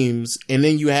 games and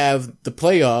then you have the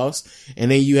playoffs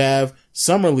and then you have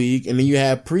summer league and then you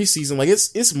have preseason, like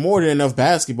it's more than enough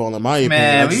basketball in my opinion.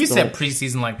 Man, when you said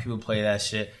preseason, like people play that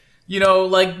shit. You know,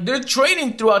 like, they're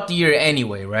training throughout the year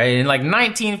anyway, right? In, like,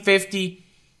 1950,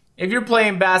 if you're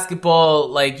playing basketball,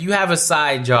 like, you have a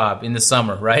side job in the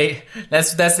summer, right?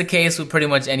 That's the case with pretty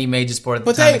much any major sport at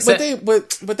the time.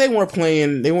 But they weren't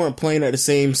playing at the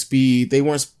same speed. They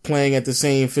weren't playing at the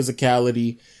same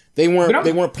physicality. They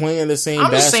weren't playing the same basketball.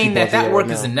 I'm just saying that work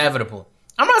is inevitable.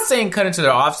 I'm not saying cut into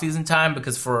their off-season time,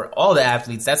 because for all the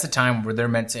athletes, that's a time where they're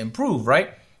meant to improve,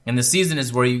 right? And the season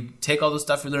is where you take all the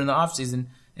stuff you learn in the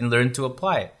off-season and learn to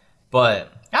apply it.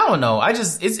 But I don't know.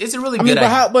 It's a really good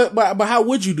idea. But how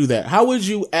would you do that? How would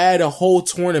you add a whole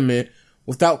tournament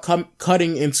without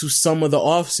cutting into some of the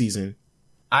off season?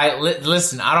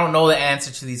 Listen, I don't know the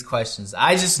answer to these questions.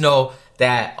 I just know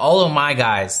that all of my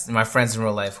guys, my friends in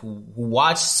real life who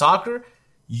watch soccer,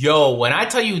 when I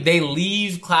tell you they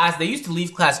leave class, they used to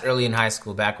leave class early in high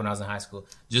school, back when I was in high school,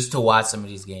 just to watch some of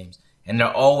these games. And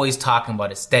they're always talking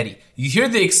about it steady. You hear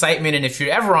the excitement, and if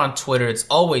you're ever on Twitter, it's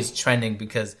always trending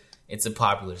because it's a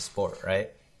popular sport, right?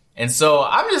 And so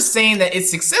I'm just saying that it's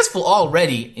successful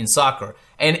already in soccer.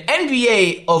 And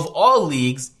NBA, of all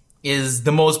leagues, is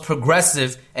the most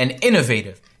progressive and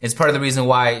innovative. It's part of the reason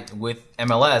why with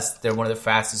MLS, they're one of the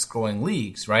fastest growing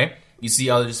leagues, right? You see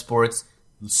other sports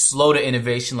slow to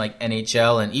innovation like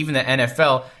NHL and even the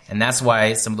NFL, and that's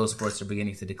why some of those sports are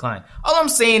beginning to decline. All I'm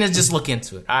saying is just look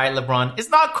into it. All right, LeBron. It's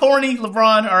not corny,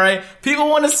 LeBron, all right? People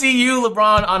want to see you,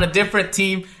 LeBron, on a different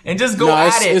team, and just go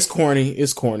at it. It's corny.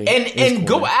 It's corny. And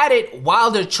go at it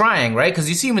while they're trying, right? Because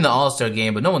you see them in the All-Star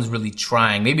game, but no one's really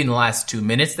trying. Maybe in the last 2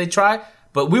 minutes they try,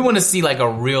 but we want to see like a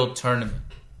real tournament.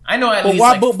 I know at least.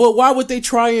 But why would they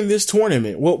try in this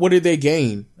tournament? What did they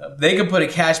gain? They could put a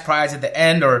cash prize at the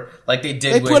end, or like they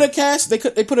did. They put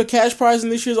a cash prize in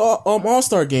this year's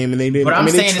All-Star game, and they didn't. But I'm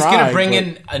saying it's going to bring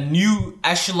in a new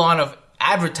echelon of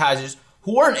advertisers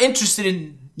who aren't interested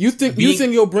in. You think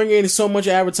you'll bring in so much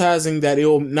advertising that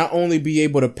it'll not only be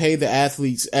able to pay the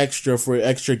athletes extra for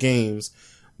extra games,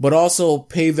 but also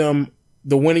pay them,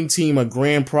 the winning team, a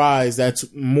grand prize that's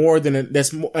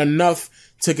enough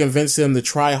to convince them to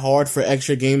try hard for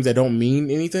extra games that don't mean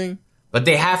anything? But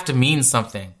they have to mean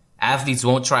something. Athletes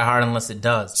won't try hard unless it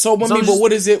does. But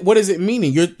what is it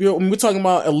meaning? We're talking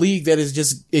about a league that has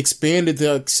just expanded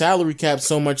the salary cap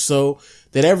so much so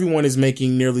that everyone is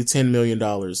making nearly $10 million.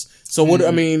 So what, I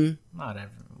mean... Not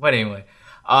everyone. But anyway...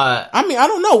 I mean, I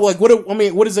don't know. Like,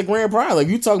 what is a grand prize? Like,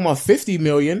 you talking about $50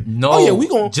 million? No. Oh yeah, we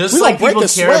gonna people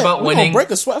care about winning. We gonna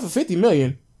break a sweat for $50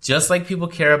 million. Just like people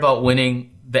care about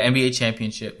winning the NBA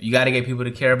championship, you got to get people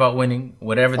to care about winning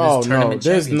whatever this tournament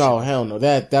championship. Hell no.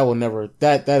 That will never.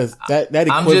 That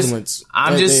equivalence.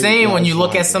 I'm just saying, when you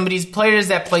look at some of these players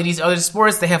that play these other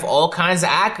sports, they have all kinds of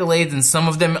accolades, and some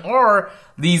of them are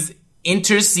these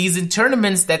inter-season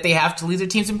tournaments that they have to lead their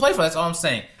teams and play for. That's all I'm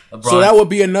saying. LeBron. So that would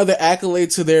be another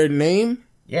accolade to their name?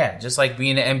 Yeah, just like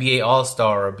being an NBA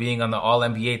All-Star or being on the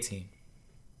All-NBA team.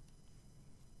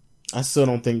 I still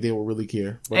don't think they will really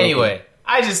care. Anyway, okay.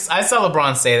 I saw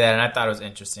LeBron say that, and I thought it was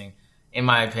interesting. In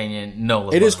my opinion, no,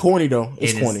 LeBron. It is corny, though.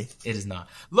 It's corny. It is not.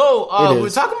 We're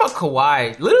talking about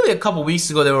Kawhi. Literally a couple weeks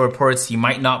ago, there were reports he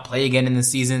might not play again in the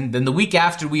season. Then the week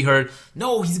after, we heard,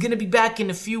 no, he's going to be back in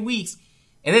a few weeks.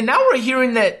 And then now we're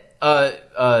hearing that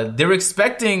they're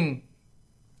expecting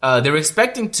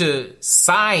to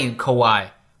sign Kawhi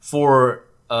for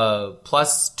a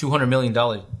plus $200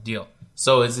 million deal.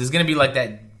 So it's going to be like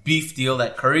that beef deal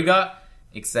that Curry got,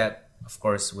 except, of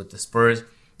course, with the Spurs. And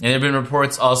there have been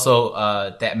reports also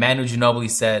that Manu Ginobili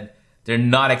said they're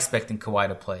not expecting Kawhi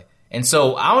to play. And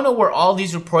so I don't know where all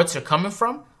these reports are coming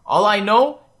from. All I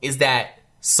know is that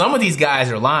some of these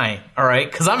guys are lying, all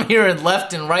right? Because I'm hearing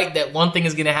left and right that one thing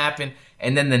is going to happen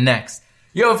and then the next.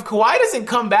 Yo, if Kawhi doesn't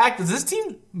come back, does this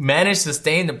team manage to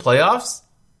stay in the playoffs?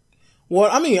 Well,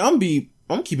 I mean, I'm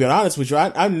keeping it honest with you.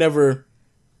 I never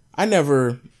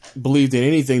believed in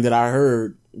anything that I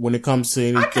heard when it comes to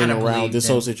anything around this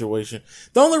whole situation.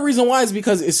 The only reason why is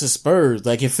because it's the Spurs.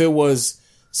 Like, if it was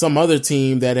some other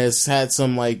team that has had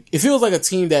some, like, if it was like a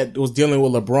team that was dealing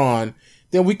with LeBron,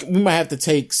 then we might have to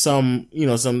take some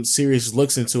serious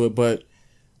looks into it. But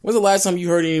when's the last time you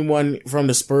heard anyone from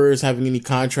the Spurs having any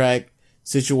contract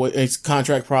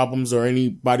problems or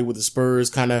anybody with the Spurs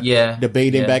kind of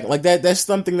debating back like that? That's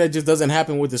something that just doesn't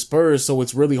happen with the Spurs. So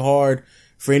it's really hard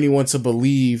for anyone to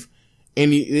believe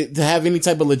to have any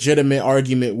type of legitimate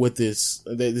argument with this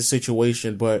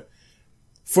situation. But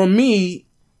for me,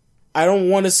 I don't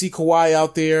want to see Kawhi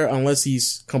out there unless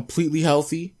he's completely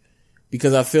healthy,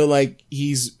 because I feel like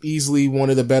he's easily one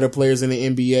of the better players in the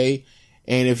NBA.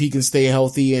 And if he can stay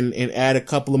healthy and add a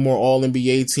couple of more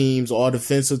All-NBA teams,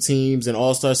 All-Defensive teams, and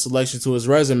All-Star selection to his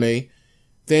resume,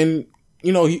 then,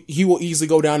 he will easily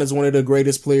go down as one of the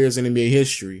greatest players in NBA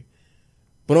history.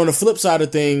 But on the flip side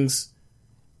of things,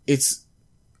 it's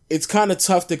kind of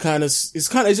tough to it's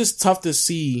just tough to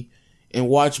see and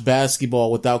watch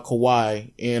basketball without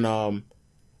Kawhi. And,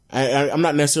 I'm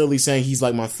not necessarily saying he's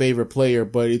like my favorite player,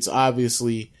 but it's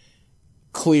obviously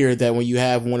clear that when you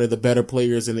have one of the better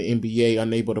players in the NBA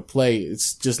unable to play,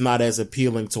 it's just not as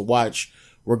appealing to watch,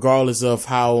 regardless of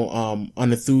how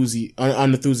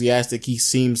unenthusiastic he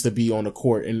seems to be on the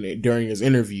court and during his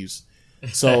interviews.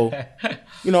 So,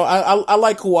 I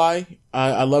like Kawhi.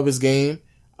 I love his game.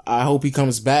 I hope he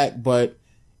comes back, but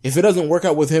if it doesn't work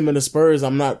out with him and the Spurs,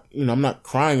 I'm not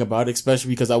crying about it, especially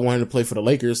because I want him to play for the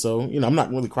Lakers. So, I'm not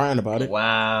really crying about it.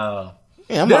 Wow.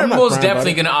 Yeah, They're most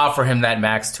definitely going to offer him that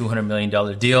max $200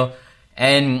 million deal.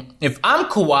 And if I'm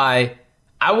Kawhi,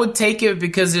 I would take it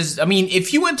because if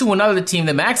he went to another team,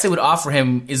 the max they would offer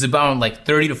him is about like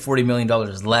 $30 to $40 million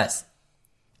less.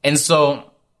 And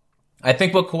so I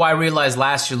think what Kawhi realized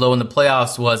last year, in the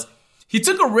playoffs was he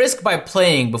took a risk by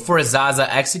playing before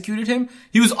Zaza executed him.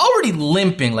 He was already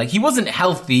limping. Like, he wasn't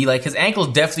healthy. Like, his ankle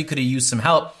definitely could have used some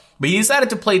help. But he decided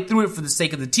to play through it for the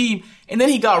sake of the team. And then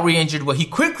he got re-injured. What he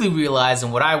quickly realized,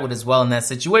 and what I would as well in that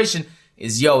situation,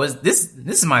 is, this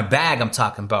is my bag I'm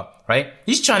talking about, right?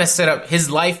 He's trying to set up his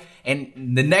life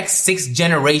and the next 6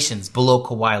 generations below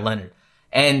Kawhi Leonard.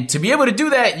 And to be able to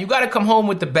do that, you got to come home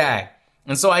with the bag.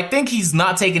 And so I think he's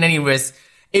not taking any risks.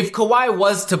 If Kawhi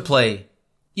was to play,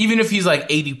 even if he's like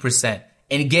 80%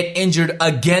 and get injured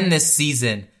again this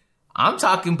season, I'm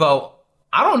talking about,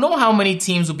 I don't know how many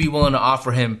teams will be willing to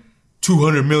offer him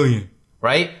 $200 million,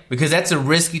 right? Because that's a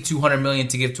risky $200 million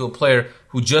to give to a player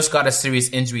who just got a serious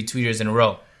injury 2 years in a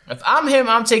row. If I'm him,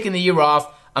 I'm taking the year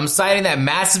off. I'm signing that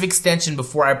massive extension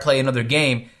before I play another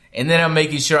game. And then I'm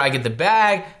making sure I get the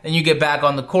bag. Then you get back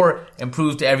on the court and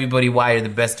prove to everybody why you're the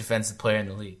best defensive player in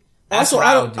the league. That's what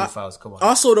I would do if I was Kawhi.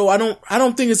 Also, though, I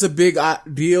don't think it's a big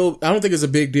deal. I don't think it's a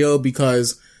big deal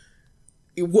because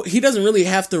he doesn't really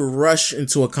have to rush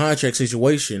into a contract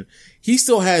situation. He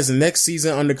still has the next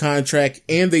season under contract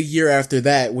and the year after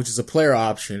that, which is a player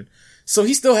option. So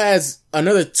he still has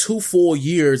another 2 full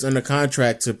years under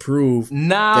contract to prove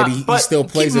that he still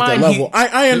plays at that level.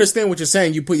 I understand what you're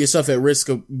saying. You put yourself at risk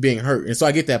of being hurt. And so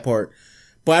I get that part.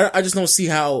 But I just don't see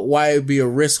why it would be a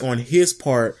risk on his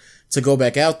part to go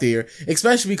back out there,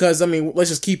 especially because, I mean, let's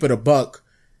just keep it a buck.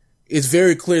 It's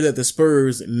very clear that the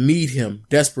Spurs need him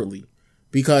desperately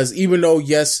because even though,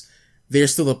 yes, they're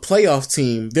still a playoff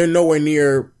team, they're nowhere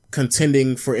near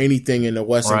contending for anything in the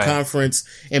Western Conference.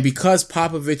 And because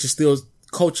Popovich is still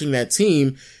coaching that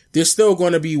team, they're still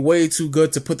going to be way too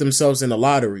good to put themselves in the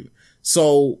lottery.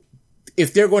 So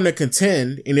if they're going to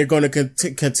contend and they're going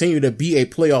to continue to be a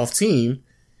playoff team,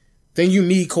 then you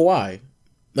need Kawhi.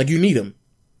 Like, you need him.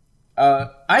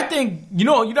 I think, you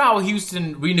know how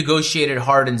Houston renegotiated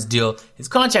Harden's deal? His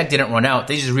contract didn't run out.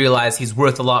 They just realized he's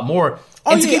worth a lot more.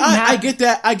 Oh, yeah, I get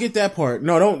that. I get that part.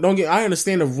 No, don't get, I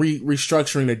understand of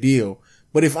restructuring the deal.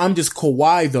 But if I'm just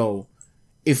Kawhi though,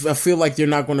 if I feel like they're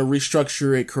not going to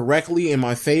restructure it correctly in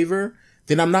my favor,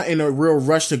 then I'm not in a real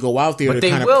rush to go out there to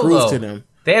kind of prove to them.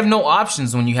 They have no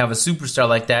options when you have a superstar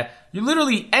like that. You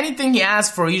literally, anything he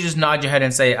asks for, you just nod your head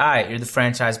and say, all right, you're the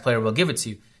franchise player, we'll give it to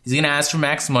you. He's going to ask for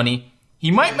max money. He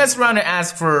might mess around and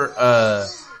ask for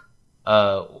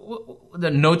the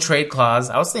no trade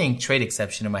clause. I was saying trade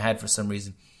exception in my head for some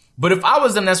reason. But if I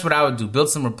was them, that's what I would do. Build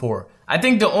some rapport. I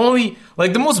think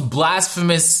the most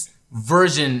blasphemous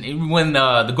version when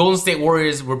the Golden State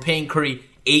Warriors were paying Curry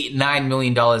 $8-9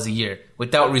 million a year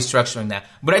without restructuring that.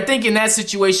 But I think in that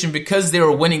situation, because they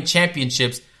were winning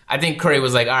championships, I think Curry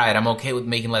was like, all right, I'm okay with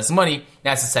making less money.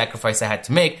 That's a sacrifice I had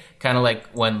to make. Kind of like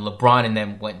when LeBron and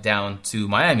them went down to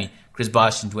Miami. Chris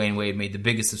Bosh and Dwayne Wade made the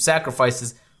biggest of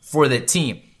sacrifices for that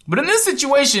team. But in this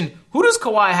situation, who does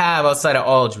Kawhi have outside of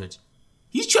Aldridge?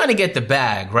 He's trying to get the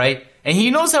bag, right? And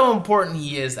he knows how important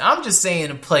he is. I'm just saying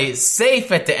to play it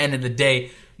safe at the end of the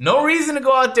day. No reason to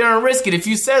go out there and risk it. If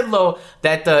you said, Lo,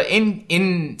 that the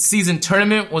in-season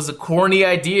tournament was a corny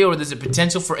idea or there's a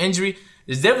potential for injury,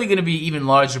 there's definitely going to be even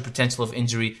larger potential of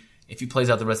injury if he plays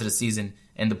out the rest of the season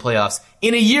and the playoffs.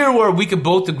 In a year where we could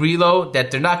both agree, Lo,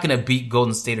 that they're not going to beat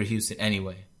Golden State or Houston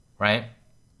anyway, right?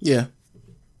 Yeah.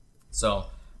 So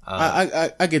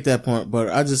I get that point, but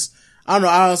I don't know.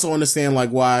 I also understand like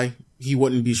why he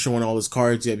wouldn't be showing all his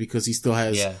cards yet because he still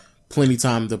has plenty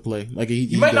time to play. Like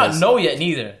he might not know yet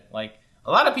neither. Like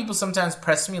a lot of people sometimes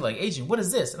press me like, Agent, what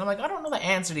is this? And I'm like, I don't know the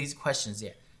answer to these questions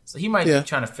yet. So he might be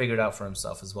trying to figure it out for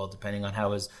himself as well, depending on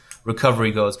how his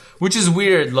recovery goes. Which is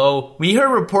weird, Lo. We heard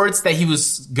reports that he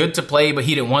was good to play, but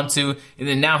he didn't want to, and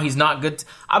then now he's not good.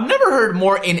 I've never heard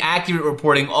more inaccurate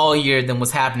reporting all year than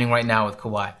what's happening right now with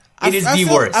Kawhi. It is the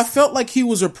worst. I felt like he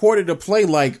was reported to play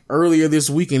like earlier this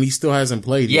week, and he still hasn't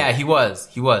played yet. Yeah, he was.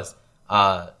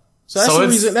 So that's the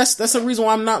reason. That's the reason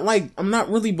why I'm not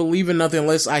really believing nothing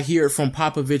unless I hear it from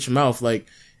Popovich's mouth. Like,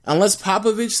 unless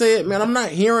Popovich say it, man, I'm not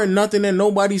hearing nothing that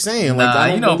nobody's saying. Like,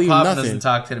 I don't believe Pop nothing. Doesn't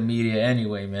talk to the media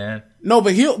anyway, man. No,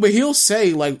 but he'll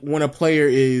say like when a player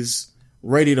is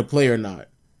ready to play or not.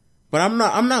 But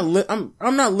I'm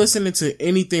not listening to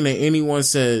anything that anyone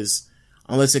says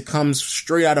unless it comes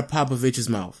straight out of Popovich's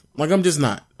mouth. Like, I'm just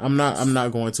not. I'm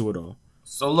not going to at all.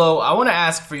 So, Lo, I want to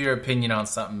ask for your opinion on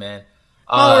something, man.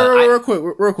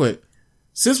 Real quick.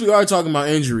 Since we are talking about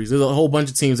injuries, there's a whole bunch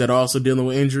of teams that are also dealing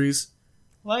with injuries.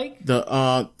 Like?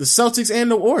 The Celtics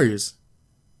and the Warriors.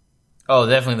 Oh,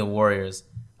 definitely the Warriors.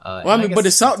 But the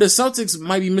Celtics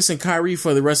might be missing Kyrie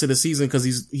for the rest of the season because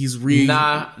he's keep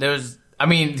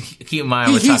in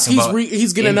mind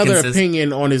he's getting another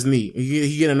opinion on his knee.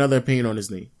 He get another opinion on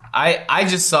his knee. I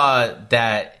just saw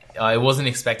that it wasn't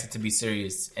expected to be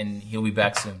serious, and he'll be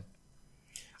back soon.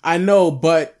 I know,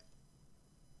 but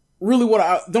really,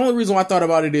 the only reason why I thought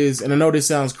about it is, and I know this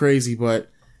sounds crazy,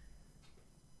 but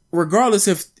regardless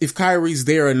if Kyrie's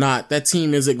there or not, that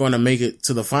team isn't going to make it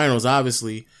to the finals,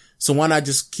 obviously. So why not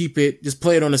just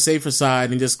play it on the safer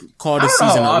side and just call this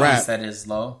season a wrap? That is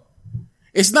low.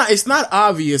 It's not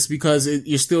obvious because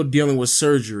you're still dealing with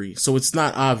surgery, so it's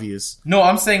not obvious. No,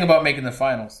 I'm saying about making the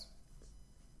finals.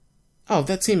 Oh,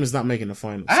 that team is not making the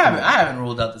finals. I haven't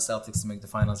ruled out the Celtics to make the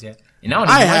finals yet. And I don't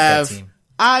even like that team.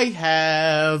 I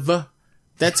have.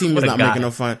 That team is not making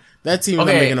the finals. That team is not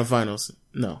making the finals.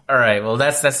 No. All right. Well,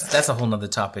 that's a whole nother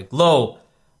topic. Lo,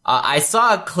 I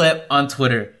saw a clip on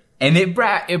Twitter, and it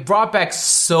brought back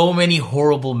so many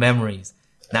horrible memories.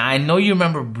 Now I know you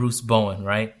remember Bruce Bowen,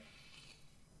 right?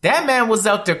 That man was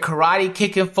out there karate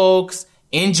kicking folks,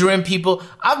 injuring people.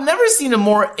 I've never seen a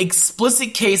more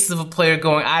explicit case of a player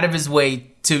going out of his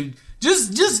way to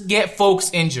just get folks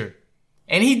injured.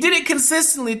 And he did it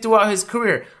consistently throughout his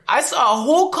career. I saw a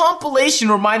whole compilation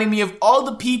reminding me of all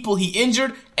the people he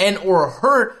injured and or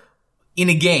hurt in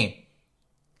a game.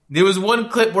 There was one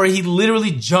clip where he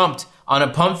literally jumped on a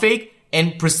pump fake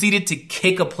and proceeded to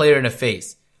kick a player in the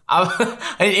face.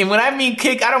 And when I mean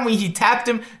kick, I don't mean he tapped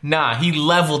him. Nah, he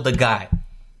leveled the guy.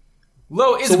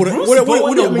 Lo, is Bruce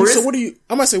Bowen the worst? So what are you?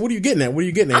 I might say, what are you getting at? What are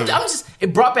you getting at?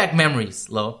 It brought back memories,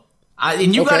 Lo.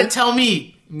 And you got to tell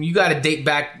me, you got to date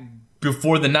back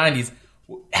before the 90s.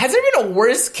 Has there been a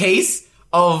worse case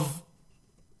of?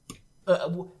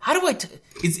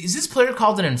 Is this player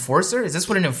called an enforcer? Is this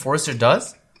what an enforcer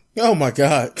does? Oh my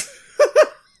God!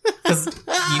 Because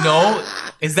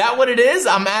is that what it is?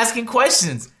 I'm asking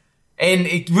questions.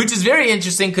 Which is very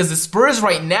interesting because the Spurs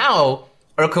right now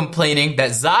are complaining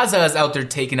that Zaza is out there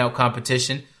taking out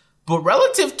competition. But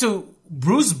relative to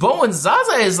Bruce Bowen,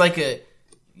 Zaza is like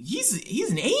he's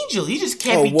an angel. He just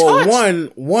can't be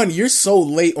touched. One, you're so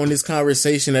late on this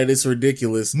conversation that it's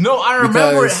ridiculous. No, I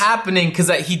remember it happening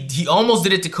because he almost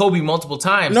did it to Kobe multiple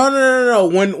times. No.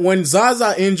 When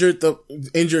Zaza injured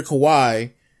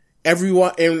Kawhi,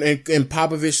 everyone and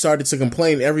Popovich started to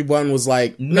complain. Everyone was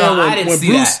like, "No, I didn't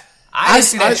see that." I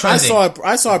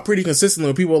saw it pretty consistently.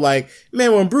 When people were like,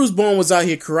 man, when Bruce Bowen was out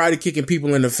here karate kicking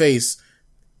people in the face,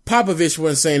 Popovich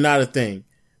wasn't saying not a thing.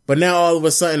 But now all of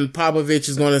a sudden, Popovich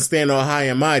is going to stand all high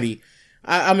and mighty.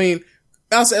 I mean,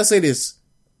 I'll say this: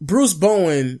 Bruce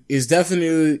Bowen is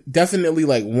definitely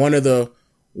like one of the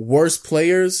worst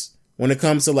players when it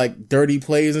comes to like dirty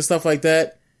plays and stuff like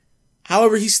that.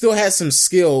 However, he still has some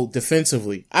skill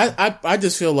defensively. I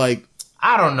just feel like.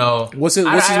 I don't know. What's his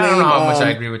name? I don't know how much I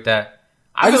agree with that.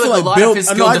 I feel like a lot of his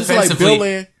skill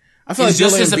defensively. I feel like Bill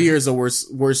Laimbeer is the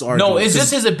worst argument. No, it's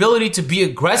just his ability to be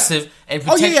aggressive and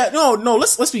protect. No.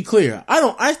 Let's be clear.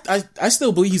 I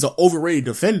still believe he's an overrated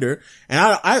defender, and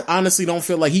I honestly don't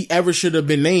feel like he ever should have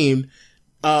been named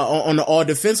on the all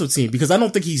defensive team because I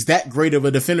don't think he's that great of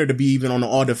a defender to be even on the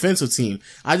all defensive team.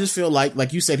 I just feel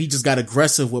like you said, he just got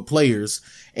aggressive with players,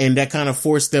 and that kind of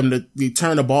forced them to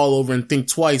turn the ball over and think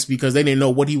twice because they didn't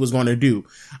know what he was going to do.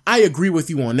 I agree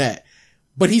with you on that,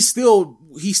 but he still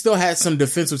had some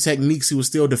defensive techniques. He was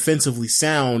still defensively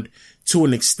sound to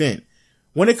an extent.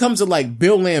 When it comes to like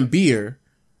Bill Laimbeer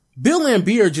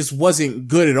just wasn't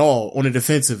good at all on the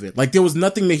defensive end. Like there was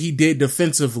nothing that he did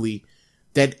defensively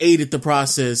that aided the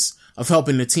process of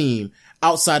helping the team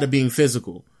outside of being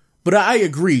physical. But I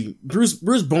agree. Bruce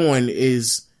Bowen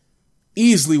is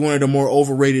easily one of the more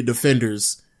overrated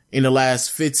defenders in the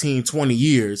last 15, 20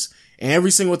 years. And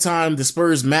every single time the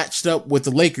Spurs matched up with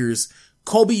the Lakers,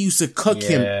 Kobe used to cook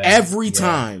him every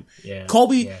time. Yeah,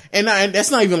 Kobe, and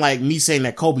that's not even like me saying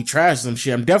that Kobe trashed some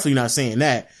shit. I'm definitely not saying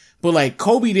that. But like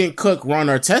Kobe didn't cook Ron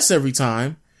Artest every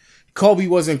time. Kobe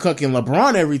wasn't cooking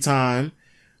LeBron every time.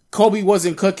 Kobe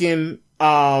wasn't cooking,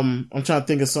 I'm trying to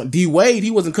think of something. D-Wade,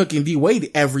 he wasn't cooking D-Wade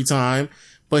every time,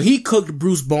 but he cooked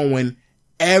Bruce Bowen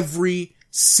every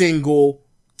single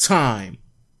time.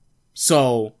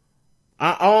 So,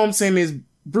 all I'm saying is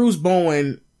Bruce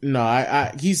Bowen,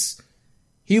 he's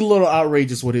a little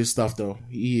outrageous with his stuff though.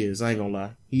 He is, I ain't gonna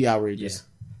lie. He outrageous.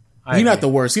 Yeah, he's not the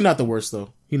worst. He's not the worst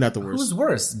though. He's not the worst. Who's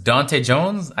worse? Dante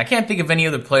Jones? I can't think of any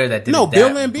other player that did Bill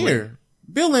Laimbeer.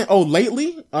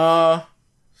 Lately?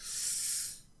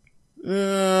 The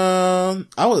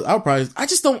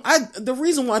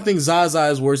reason why I think Zaza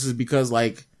is worse is because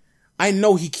like I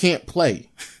know he can't play.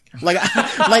 I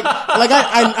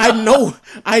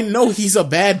know he's a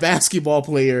bad basketball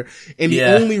player, and the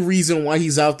only reason why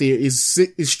he's out there is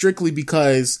strictly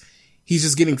because he's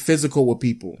just getting physical with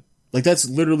people. Like that's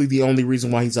literally the only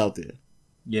reason why he's out there.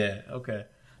 Yeah. Okay.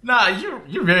 Nah,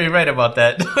 you're very right about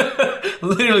that.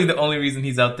 Literally, the only reason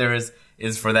he's out there is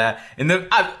for that. And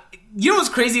you know what's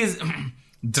crazy is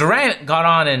Durant got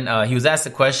on and he was asked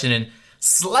a question and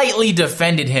slightly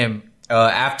defended him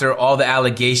after all the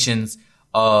allegations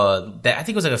that I think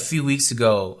it was like a few weeks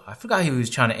ago. I forgot he was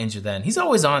trying to injure then. He's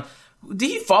always on. Did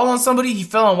he fall on somebody? He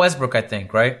fell on Westbrook, I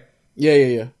think, right?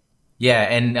 Yeah. Yeah,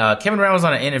 and Kevin Durant was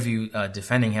on an interview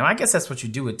defending him. I guess that's what you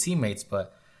do with teammates,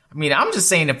 but I mean, I'm just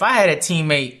saying if I had a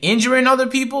teammate injuring other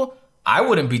people, I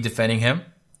wouldn't be defending him.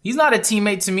 He's not a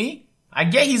teammate to me. I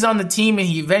get he's on the team and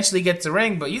he eventually gets a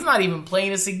ring, but he's not even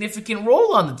playing a significant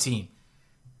role on the team,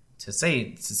 to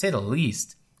say the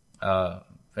least. But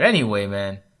anyway,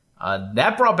 man,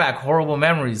 that brought back horrible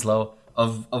memories, Lo,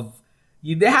 of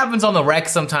that happens on the rec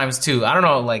sometimes too. I don't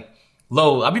know, like,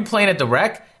 Lo, I'll be playing at the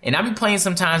rec, and I'll be playing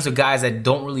sometimes with guys that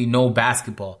don't really know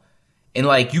basketball. And,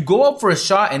 like, you go up for a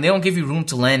shot, and they don't give you room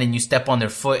to land, and you step on their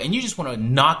foot, and you just want to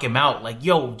knock him out. Like,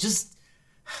 yo, just...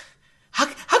 How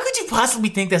could you possibly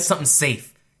think that's something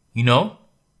safe? You know?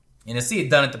 And to see it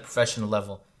done at the professional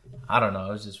level, I don't know.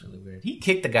 It was just really weird. He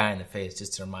kicked the guy in the face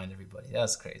just to remind everybody. That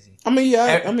was crazy. I mean,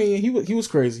 yeah. He was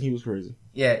crazy. He was crazy.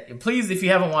 Yeah. Please, if you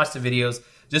haven't watched the videos,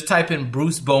 just type in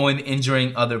Bruce Bowen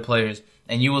injuring other players,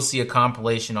 and you will see a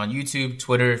compilation on YouTube,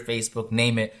 Twitter, Facebook,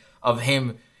 name it, of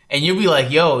him. And you'll be like,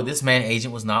 yo, this man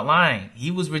agent was not lying. He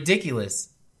was ridiculous.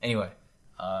 Anyway,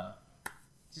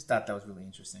 just thought that was really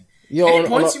interesting. Yo,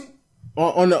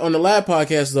 on the lab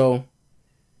podcast, though,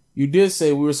 you did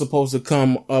say we were supposed to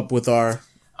come up with our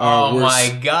oh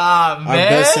worst, my God, man. Our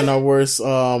best and our worst.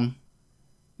 No,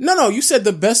 you said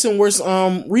the best and worst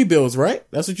rebuilds, right?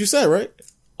 That's what you said, right?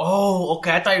 Oh,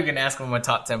 okay. I thought you were going to ask me my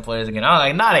top 10 players again. I was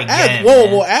like, not again.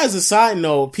 Well, as a side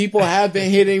note, people have been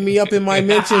hitting me up in my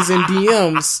mentions and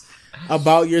DMs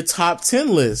about your top 10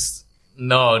 list.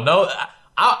 No.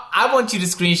 I want you to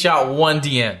screenshot one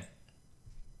DM.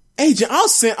 Agent, I'll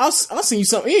send you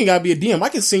something. It ain't gotta be a DM. I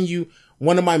can send you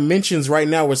one of my mentions right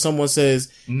now where someone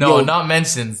says, no, not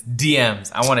mentions,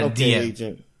 DMs. I want a DM.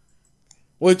 Agent.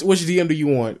 Which DM do you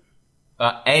want?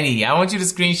 Any. I want you to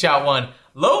screenshot one.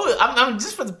 Lo, I'm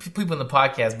just for the people in the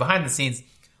podcast, behind the scenes,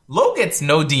 Lo gets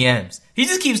no DMs. He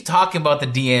just keeps talking about the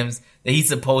DMs that he's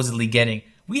supposedly getting.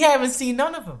 We haven't seen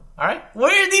none of them. All right,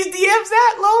 where are these DMs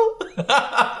at,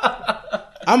 Lo?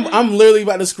 I'm literally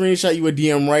about to screenshot you a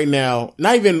DM right now.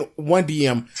 Not even one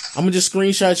DM. I'm gonna just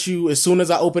screenshot you as soon as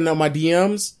I open up my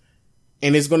DMs,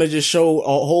 and it's gonna just show a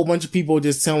whole bunch of people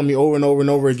just telling me over and over and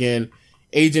over again,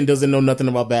 Agent doesn't know nothing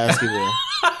about basketball.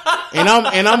 And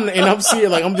I'm serious.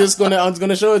 Like, I'm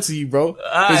gonna show it to you, bro.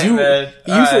 Cause you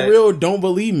for real don't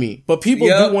believe me. But people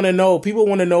do want to know. People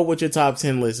want to know what your top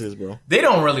 10 list is, bro. They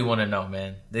don't really want to know,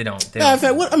 man. They don't. In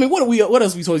fact, what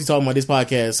else we supposed to be talking about this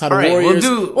podcast? How the Warriors?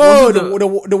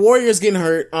 The Warriors getting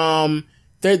hurt.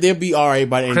 They'll be all right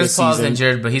by the end of the season. Chris Paul's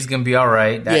injured, but he's gonna be all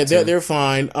right. They're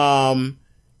fine.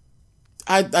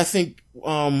 I think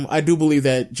I do believe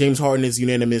that James Harden is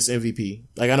unanimous MVP.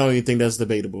 Like, I don't even think that's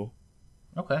debatable.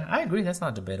 Okay, I agree. That's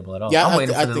not debatable at all. Yeah, I'm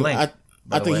waiting for the link.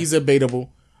 I think he's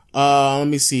debatable. Let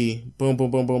me see. Boom,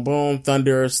 boom, boom, boom, boom.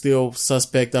 Thunder still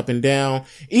suspect up and down.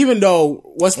 Even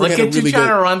though Westbrook had a really good... Look at you trying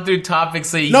to run through topics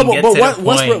so you can get to the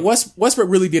point. Westbrook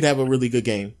really did have a really good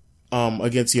game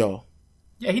against y'all.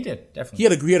 Yeah, he did. Definitely. He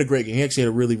had a great game. He actually had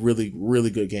a really, really, really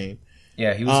good game.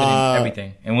 Yeah, he was hitting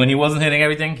everything. And when he wasn't hitting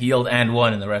everything, he yelled and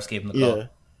one, and the refs gave him the call. Yeah.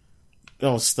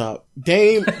 Don't stop.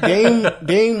 Dame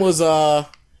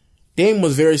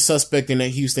was very suspect in that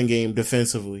Houston game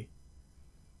defensively.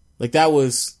 Like, that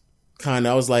was kind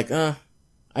of, I was like,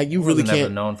 you really can't. Never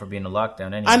known for being a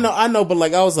lockdown anyway. I know, but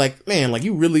like, I was like, man, like,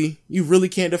 you really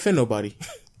can't defend nobody.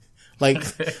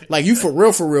 like you for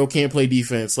real can't play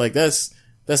defense. Like, that's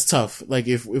tough. Like,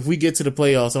 if we get to the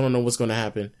playoffs, I don't know what's going to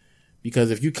happen,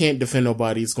 because if you can't defend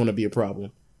nobody, it's going to be a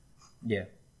problem. Yeah.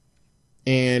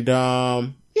 And,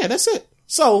 yeah, that's it.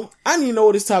 So, I don't even know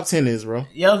what his top 10 is, bro.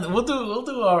 Yeah, we'll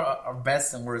do our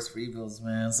best and worst rebuilds,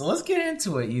 man. So let's get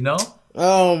into it, you know?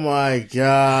 Oh my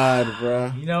God,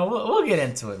 bro. You know, we'll get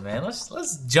into it, man.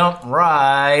 Let's jump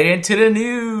right into the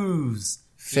news.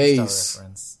 Face.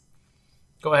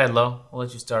 Go ahead, Lo. I'll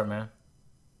let you start, man.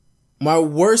 My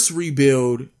worst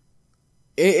rebuild,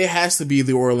 it has to be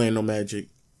the Orlando Magic.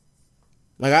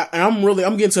 Like, I'm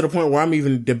getting to the point where I'm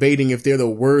even debating if they're the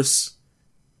worst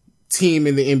team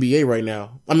in the NBA right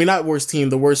now. I mean, not worst team,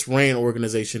 the worst ran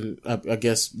organization. I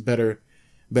guess better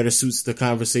suits the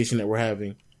conversation that we're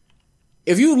having.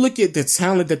 If you look at the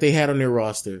talent that they had on their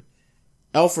roster,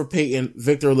 Elfrid Payton,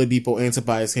 Victor Oladipo, and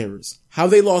Tobias Harris, how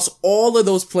they lost all of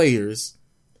those players,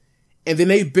 and then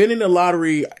they've been in the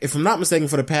lottery, if I'm not mistaken,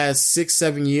 for the past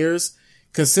 6-7 years,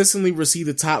 consistently received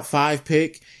the top 5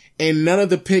 pick, and none of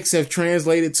the picks have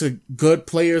translated to good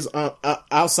players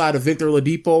outside of Victor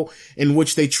Oladipo, in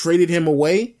which they traded him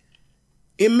away.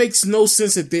 It makes no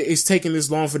sense that it's taking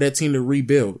this long for that team to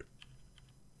rebuild.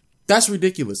 That's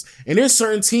ridiculous. And there's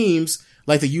certain teams,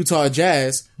 like the Utah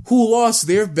Jazz, who lost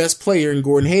their best player in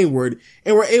Gordon Hayward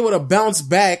and were able to bounce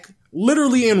back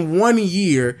literally in 1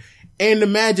 year, and the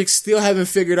Magic still haven't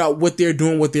figured out what they're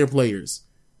doing with their players.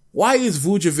 Why is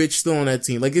Vucevic still on that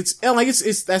team?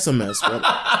 That's a mess, bro.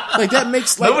 Like, that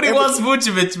makes, like, nobody wants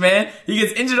Vucevic, man. He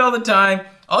gets injured all the time.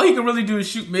 All he can really do is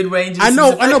shoot mid-range. I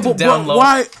know,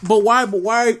 but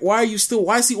why are you still,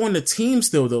 why is he on the team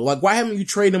still, though? Like, why haven't you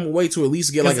traded him away to at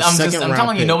least get, like, a second round pick? I'm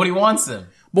telling you, nobody wants him.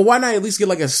 But why not at least get,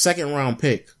 like, a second round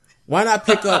pick? Why not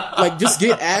pick up, like, just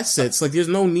get assets? Like, there's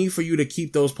no need for you to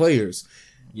keep those players.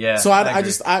 Yeah. So I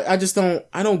just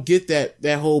don't get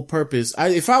that whole purpose.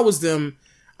 If I was them,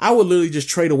 I would literally just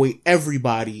trade away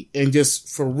everybody and just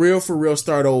for real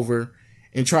start over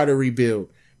and try to rebuild.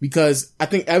 Because I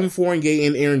think Evan Fournier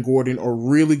and Aaron Gordon are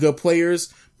really good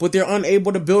players, but they're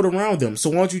unable to build around them. So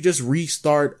why don't you just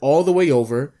restart all the way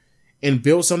over and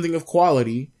build something of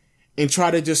quality and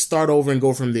try to just start over and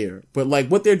go from there. But like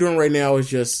what they're doing right now is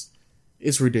just,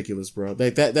 it's ridiculous, bro.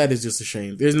 That is just a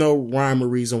shame. There's no rhyme or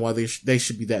reason why they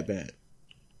should be that bad.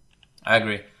 I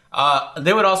agree.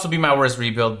 They would also be my worst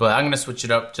rebuild, but I'm going to switch it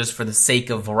up just for the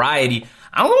sake of variety.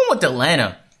 I'm going with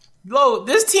Atlanta. Lo,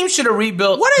 this team should have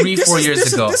rebuilt 3-4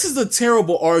 years ago. This is a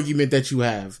terrible argument that you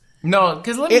have. No,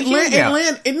 because let me hear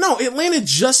you. Atlanta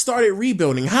just started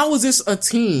rebuilding. How is this a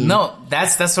team? No,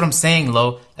 that's what I'm saying,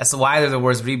 Lo. That's why they're the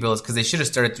worst rebuilds, because they should have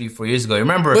started 3-4 years ago.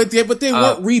 Remember? But they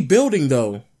weren't rebuilding,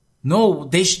 though. No,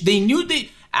 they knew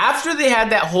after they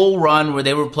had that whole run where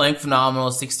they were playing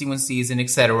phenomenal, 61 season,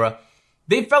 etc.,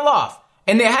 they fell off.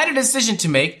 And they had a decision to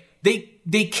make.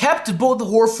 They kept both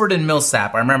Horford and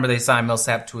Millsap. I remember they signed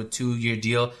Millsap to a 2-year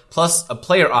deal plus a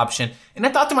player option. And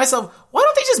I thought to myself, why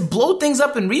don't they just blow things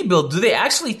up and rebuild? Do they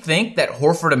actually think that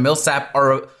Horford and Millsap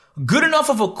are good enough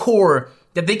of a core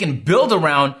that they can build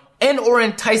around and or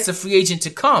entice a free agent to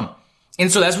come?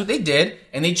 And so that's what they did.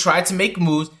 And they tried to make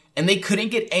moves and they couldn't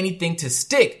get anything to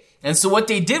stick. And so what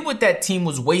they did with that team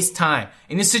was waste time.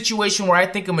 In a situation where I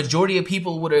think a majority of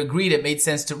people would have agreed it made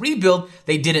sense to rebuild,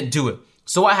 they didn't do it.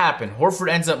 So what happened? Horford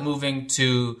ends up moving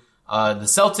to the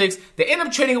Celtics. They end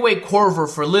up trading away Korver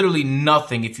for literally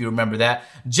nothing, if you remember that.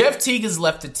 Jeff Teague has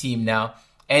left the team now.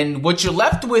 And what you're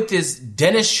left with is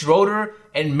Dennis Schroeder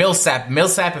and Millsap.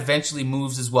 Millsap eventually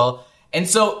moves as well. And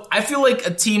so I feel like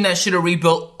a team that should have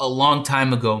rebuilt a long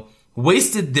time ago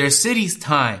wasted their city's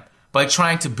time by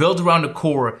trying to build around a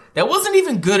core that wasn't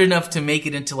even good enough to make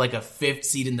it into like a 5th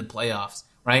seed in the playoffs,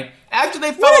 right? After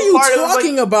they fell apart. What are you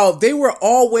talking about? They were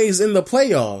always in the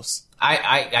playoffs.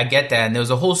 I get that. And there was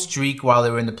a whole streak while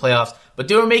they were in the playoffs, but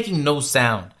they were making no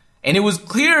sound. And it was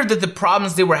clear that the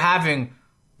problems they were having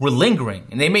were lingering.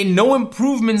 And they made no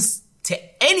improvements to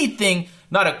anything,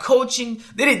 not a coaching.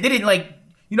 They didn't like,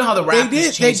 you know how the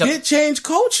Raptors changed up. They did change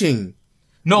coaching.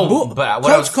 No, but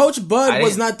Coach Bud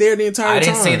was not there the entire time. I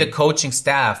didn't say the coaching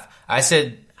staff. I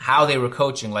said how they were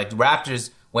coaching. Like the Raptors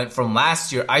went from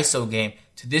last year ISO game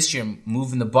to this year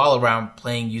moving the ball around,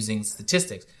 playing using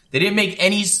statistics. They didn't make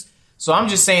any. So I'm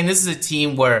just saying this is a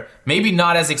team where maybe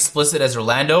not as explicit as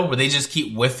Orlando, where they just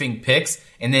keep whiffing picks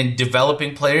and then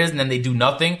developing players and then they do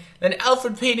nothing. Then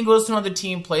Alfred Payton goes to another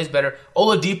team, plays better.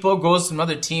 Oladipo goes to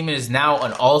another team and is now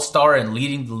an all-star and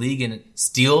leading the league in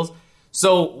steals.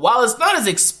 So while it's not as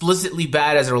explicitly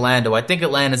bad as Orlando, I think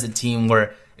Atlanta's a team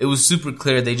where it was super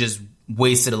clear they just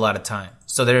wasted a lot of time.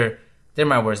 So they're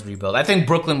my worst rebuild. I think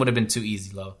Brooklyn would have been too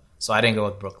easy, though. So I didn't go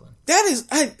with Brooklyn.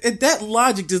 That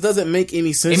logic just doesn't make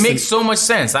any sense. It makes so much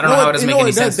sense. I don't know how it doesn't make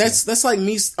any sense. That's like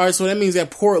me. All right, so that means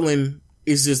that Portland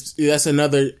is that's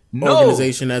another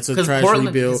organization that's a trash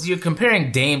rebuild. You're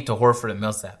comparing Dame to Horford and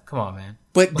Millsap. Come on, man.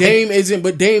 But Dame isn't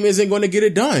going to get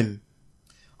it done.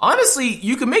 Honestly,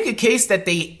 you can make a case that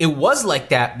it was like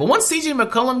that. But once CJ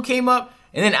McCollum came up,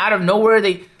 and then out of nowhere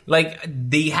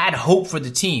they had hope for the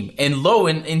team. And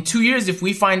in 2 years, if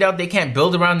we find out they can't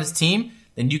build around this team,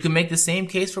 then you can make the same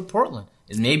case for Portland.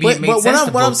 It made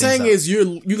sense. What I'm saying is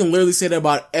you can literally say that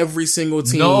about every single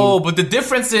team. No, but the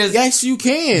difference is yes, you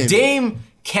can. Dame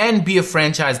can be a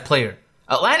franchise player.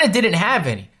 Atlanta didn't have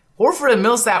any. Horford and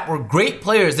Millsap were great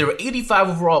players. They were 85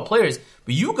 overall players.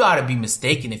 But you gotta be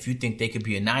mistaken if you think they could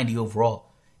be a 90 overall.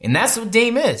 And that's what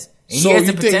Dame is. And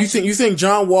so you think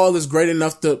John Wall is great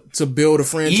enough to build a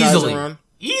franchise around?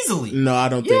 Easily. No, I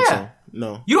don't think so.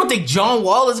 No. You don't think John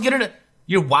Wall is good enough?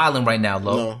 You're wilding right now,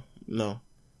 Lo. No.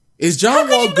 Is John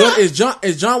Wall good? Is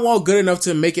John Wall good enough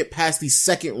to make it past the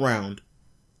second round?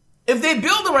 If they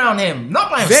build around him, not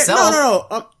by himself.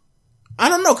 No. I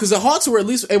don't know, because the Hawks were at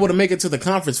least able to make it to the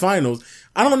conference finals.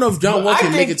 I don't know if John Wall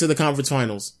can make it to the conference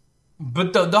finals.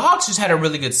 But the Hawks just had a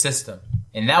really good system.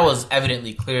 And that was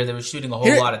evidently clear. They were shooting a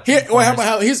whole lot of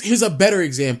here's a better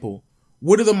example.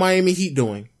 What are the Miami Heat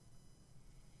doing?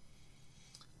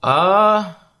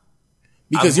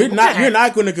 Because you're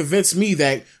not going to convince me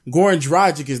that Goran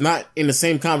Dragic is not in the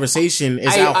same conversation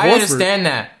as Al Horford. I understand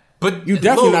that. But you're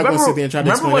definitely not going to sit there and try to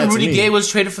explain that to me. Remember when Rudy Gay was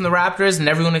traded from the Raptors and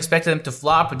everyone expected them to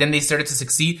flop, but then they started to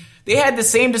succeed? They had the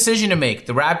same decision to make,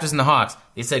 the Raptors and the Hawks.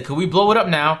 They said, could we blow it up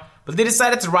now? But they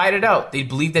decided to ride it out. They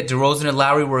believed that DeRozan and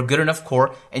Lowry were a good enough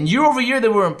core, and year over year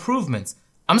there were improvements.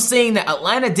 I'm saying that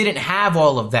Atlanta didn't have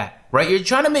all of that, right? You're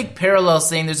trying to make parallels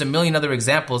saying there's a million other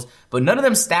examples, but none of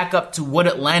them stack up to what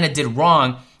Atlanta did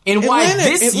wrong and why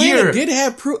this year... Atlanta did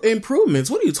have improvements.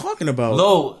 What are you talking about?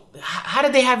 Lo, how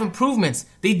did they have improvements?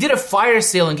 They did a fire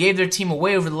sale and gave their team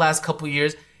away over the last couple of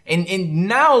years, and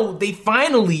now they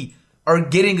finally are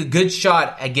getting a good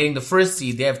shot at getting the first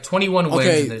seed. They have 21 wins.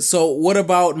 Okay, so what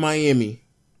about Miami?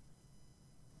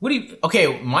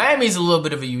 Miami's a little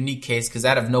bit of a unique case because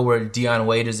out of nowhere, Dion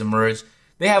Wade has emerged.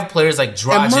 They have players like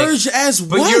Dragic. Emerge as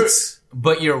what?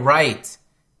 But you're right.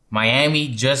 Miami,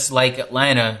 just like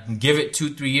Atlanta, give it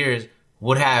 2-3 years,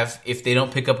 would have, if they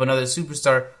don't pick up another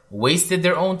superstar, wasted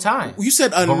their own time. You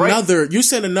said another. You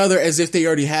said another as if they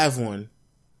already have one.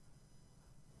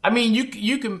 I mean,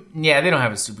 you can. Yeah, they don't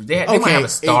have a super. They might have a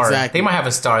star. Exactly. They might have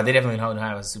a star. They definitely don't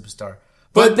have a superstar.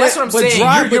 But that's what I'm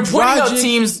saying. You're pointing out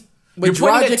teams. You're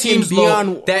pointing at teams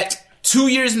that 2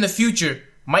 years in the future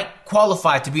might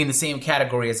qualify to be in the same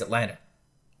category as Atlanta.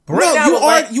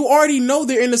 But you already know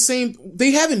they're in the same.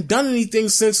 They haven't done anything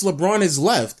since LeBron has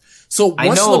left. So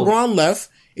once LeBron left,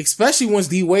 especially once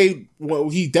D Wade,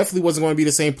 he definitely wasn't going to be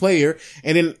the same player,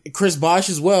 and then Chris Bosh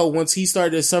as well. Once he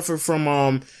started to suffer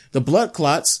from the blood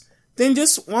clots, then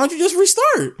why don't you just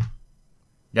restart?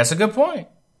 That's a good point.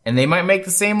 And they might make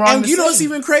the same wrong decision. And you know what's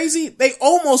even crazy? They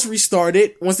almost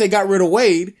restarted once they got rid of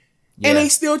Wade, and they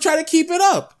still try to keep it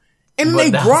up. And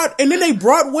then they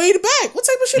brought Wade back. What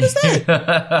type of shit is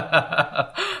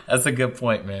that? That's a good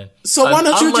point, man. So why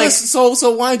don't you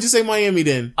so why don't you say Miami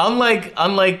then? Unlike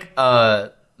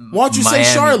why don't you say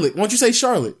Charlotte? Why don't you say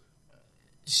Charlotte?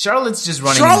 Charlotte's just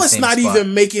running. Charlotte's in the same not spot.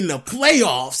 even making the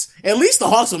playoffs. At least the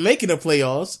Hawks are making the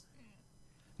playoffs.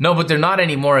 No, but they're not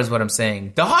anymore, is what I'm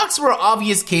saying. The Hawks were an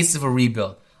obvious case of a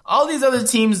rebuild. All these other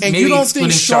teams, and maybe excluding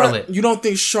Charlotte. You don't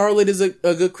think Charlotte is a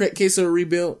good case of a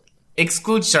rebuild?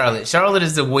 Exclude Charlotte. Charlotte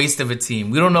is a waste of a team.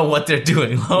 We don't know what they're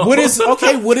doing. What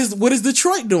is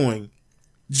Detroit doing?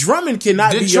 Drummond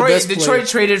cannot be your best player. Detroit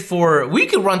traded for... We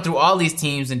could run through all these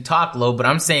teams and talk low, but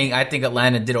I'm saying I think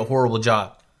Atlanta did a horrible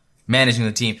job managing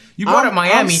the team. You brought up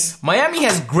Miami. Miami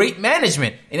has great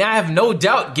management, and I have no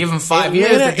doubt, given 5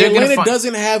 years, that they're going to Atlanta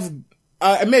doesn't have...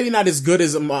 maybe not as good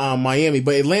as Miami,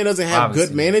 but Atlanta doesn't have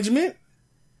good management?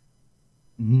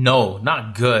 No,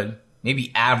 not good.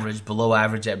 Maybe average, below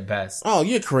average at best. Oh,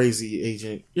 you're crazy,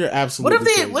 Agent. You're absolutely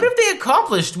crazy. What have they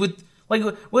accomplished with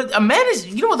a manager?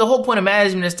 You know what the whole point of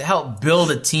management is? To help build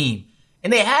a team.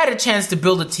 And they had a chance to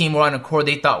build a team around a core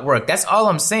they thought worked. That's all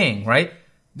I'm saying, right?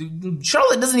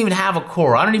 Charlotte doesn't even have a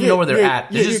core. I don't even know where they're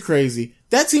at. You're crazy.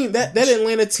 That team, that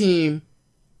Atlanta team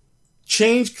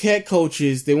changed head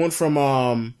coaches. They went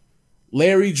from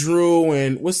Larry Drew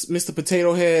and what's Mr.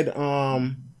 Potato Head?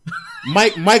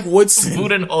 Mike Woodson.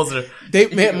 Budenholzer. They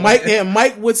had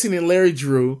Mike Woodson and Larry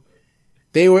Drew.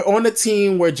 They were on the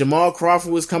team where Jamal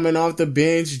Crawford was coming off the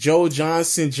bench, Joe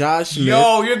Johnson, Josh Smith.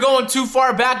 Yo, you're going too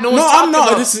far back. No one's talking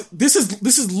about. This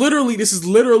is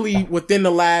literally within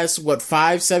the last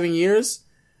 5-7 years,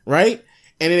 right?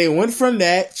 And then they went from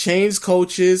that, changed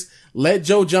coaches, let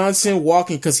Joe Johnson walk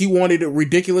in because he wanted a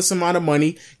ridiculous amount of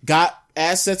money, got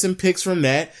assets and picks from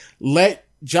that, let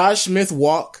Josh Smith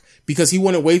walk because he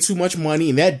wanted way too much money,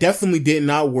 and that definitely did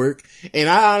not work. And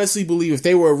I honestly believe if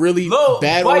they were a really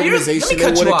bad organization,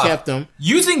 they would have kept them.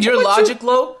 Using your logic,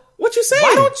 Lo, what you saying?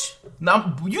 Why don't you?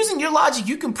 Now, using your logic,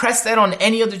 you can press that on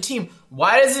any other team.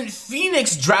 Why doesn't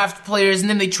Phoenix draft players and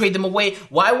then they trade them away?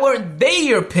 Why weren't they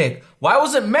your pick? Why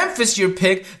wasn't Memphis your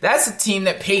pick? That's a team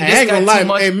that paid this guy too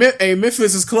much. Hey,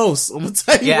 Memphis is close. I'm gonna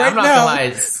tell you right now. I'm not gonna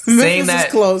lie. Saying Memphis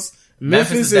is close.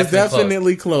 Memphis is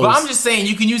definitely close. But I'm just saying,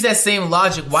 you can use that same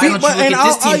logic. Why don't you look at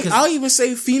this team? I'll even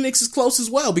say Phoenix is close as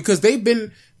well because they've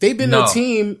been a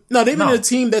team. No, they've been a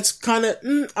team that's kind of.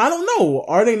 I don't know.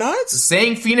 Are they not?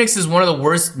 Saying Phoenix is one of the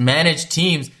worst managed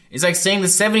teams is like saying the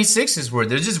 76ers were.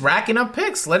 They're just racking up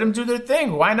picks. Let them do their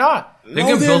thing. Why not? They're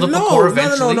going to build up a core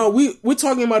eventually. No. We're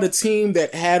talking about a team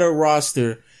that had a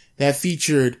roster that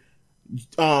featured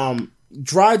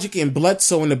Dragic and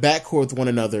Bledsoe in the backcourt with one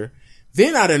another.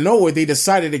 Then out of nowhere, they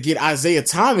decided to get Isaiah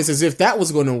Thomas as if that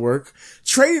was going to work.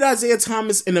 Traded Isaiah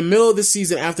Thomas in the middle of the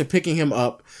season after picking him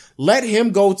up. Let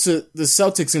him go to the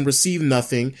Celtics and receive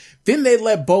nothing. Then they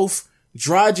let both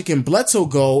Dragic and Bledsoe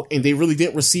go, and they really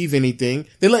didn't receive anything.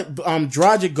 They let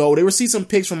Dragic go. They received some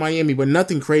picks from Miami, but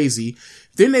nothing crazy.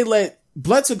 Then they let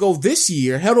Bledsoe go this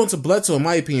year, held on to Bledsoe, in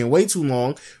my opinion, way too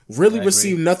long, really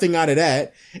received nothing out of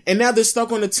that. And now they're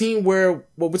stuck on a team where,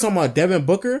 we're talking about Devin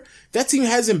Booker, that team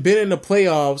hasn't been in the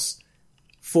playoffs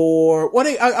for,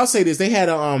 I'll say this, they had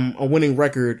a winning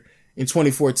record in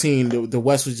 2014. The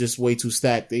West was just way too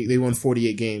stacked. They won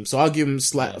 48 games. So I'll give them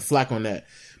flack on that.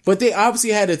 But they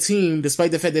obviously had a team,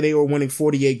 despite the fact that they were winning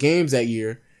 48 games that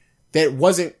year, that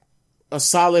wasn't a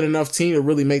solid enough team to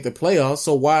really make the playoffs.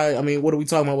 So why, what are we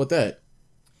talking about with that?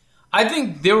 I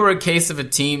think they were a case of a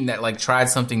team that tried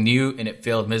something new and it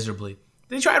failed miserably.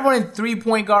 They tried running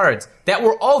 3-point guards that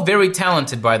were all very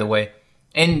talented, by the way.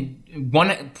 And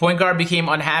one point guard became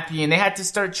unhappy and they had to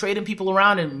start trading people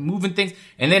around and moving things.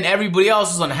 And then everybody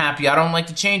else was unhappy. I don't like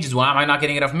the changes. Why am I not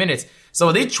getting enough minutes?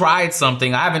 So they tried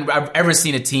something. I've ever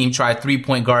seen a team try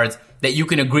 3-point guards that you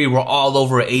can agree were all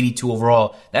over 82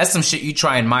 overall. That's some shit you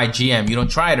try in my GM. You don't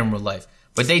try it in real life.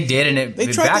 But they did, and it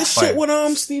tried backfired. this shit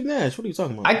with Steve Nash. What are you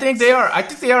talking about? I think they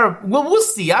are. Well, we'll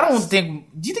see. Do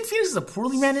you think Phoenix is a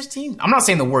poorly managed team? I'm not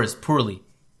saying the word is poorly.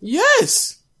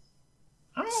 Yes.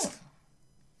 I don't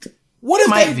know. What if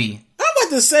might be? I'm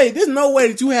about to say, there's no way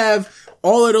that you have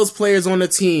all of those players on the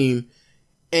team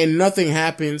and nothing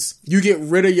happens. You get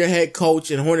rid of your head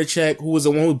coach and Hornacek, who was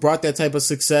the one who brought that type of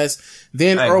success.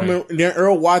 Then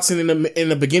Earl Watson in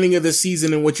the beginning of the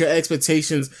season, in which your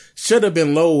expectations should have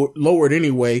been lowered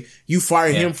anyway. You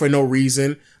fire him for no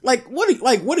reason. What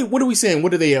are we saying?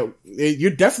 What are they?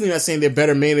 You're definitely not saying they're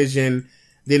better managed than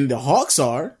the Hawks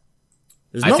are.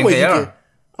 There's no way they are.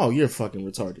 Oh, you're fucking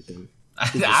retarded then.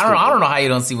 I don't know how you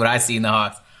don't see what I see in the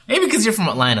Hawks. Maybe because you're from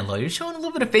Atlanta, Lo. You're showing a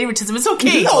little bit of favoritism. It's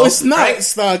okay. No, it's not. Right?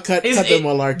 It's not. Cut the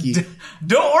malarkey.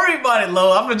 Don't worry about it,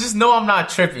 Lo. I'm not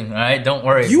tripping, all right? Don't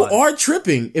worry about it. You are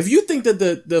tripping. If you think that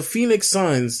the Phoenix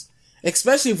Suns,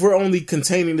 especially if we're only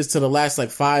containing this to the last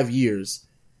 5 years,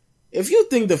 if you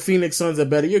think the Phoenix Suns are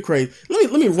better, you're crazy.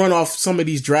 Let me run off some of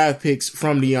these draft picks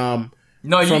from the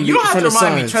No, you don't have to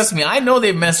remind me. Trust me, I know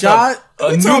they've messed up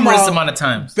numerous amount of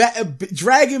times.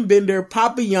 Dragon Bender,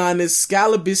 Papagiannis,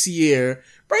 Scalabissiere.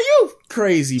 Bro, you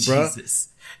crazy, bro.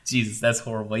 Jesus, that's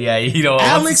horrible. Yeah,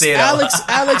 Alex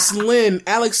Lynn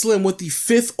with the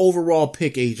 5th overall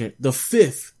pick, agent. The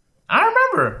 5th. I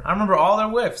remember all their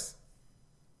whiffs.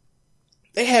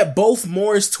 They had both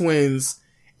Morris twins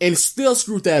and still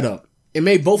screwed that up. It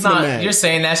made both of them mad. You're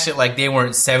saying that shit like they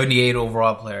weren't 78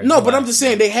 overall players. No, but I'm just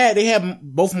saying they had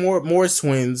both Morris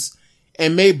twins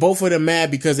and made both of them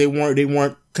mad because they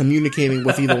weren't communicating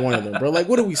with either one of them, bro.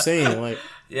 What are we saying?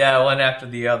 Yeah, one after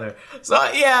the other. So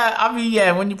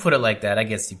when you put it like that, I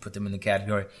guess you put them in the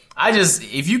category.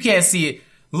 If you can't see it,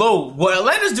 Lo, what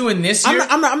Atlanta's doing this year,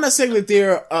 I'm not saying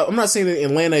that I'm not saying that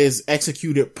Atlanta is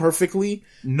executed perfectly.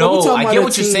 No, I get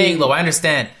what you're saying, Lo. I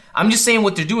understand. I'm just saying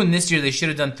what they're doing this year, they should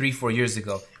have done 3-4 years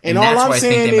ago. And all I'm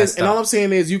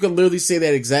saying is you can literally say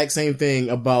that exact same thing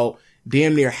about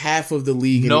damn near half of the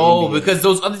league. No, because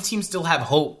those other teams still have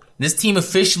hope. This team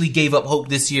officially gave up hope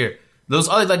this year. Those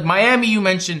other, Miami you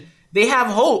mentioned, they have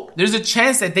hope. There's a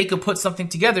chance that they could put something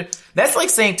together. That's like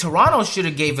saying Toronto should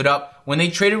have gave it up when they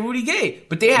traded Rudy Gay.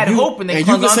 But they had hope and they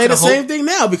clung on to the hope. And you can say the same thing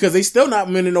now because they still not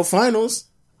winning no finals.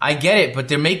 I get it, but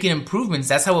they're making improvements.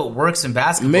 That's how it works in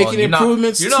basketball. Making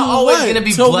improvements to what? You're not always going to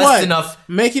be blessed enough.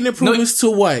 Making improvements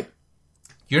to what?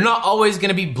 You're not always going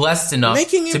to be blessed enough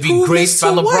to be graced by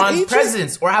LeBron's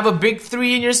presence or have a big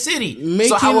 3 in your city.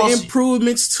 Making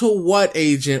improvements to what,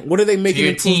 agent? What are they making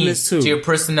improvements to? To your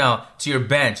personnel, to your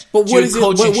bench, but what is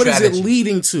it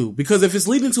leading to? Because if it's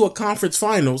leading to a conference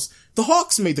finals, the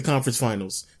Hawks made the conference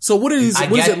finals. So what is it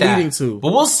leading to?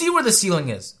 But we'll see where the ceiling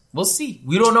is. We'll see.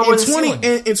 We don't know where the ceiling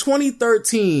is. In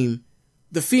 2013,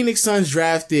 the Phoenix Suns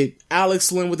drafted Alex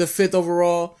Lynn with the 5th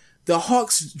overall. The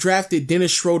Hawks drafted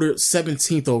Dennis Schroeder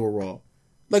 17th overall.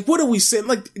 What are we saying?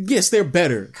 Yes, they're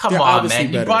better. Come on,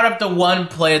 man. You brought up the one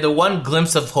player, the one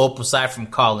glimpse of hope aside from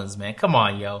Collins, man. Come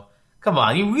on, yo. Come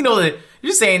on. We know that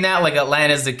you're saying that like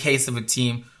Atlanta's the case of a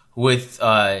team with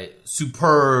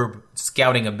superb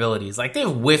scouting abilities. They've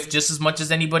whiffed just as much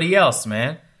as anybody else,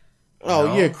 man.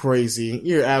 Oh, you're crazy.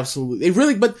 You're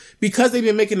absolutely... But because they've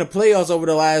been making the playoffs over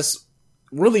the last...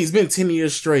 Really, it's been 10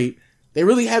 years straight. They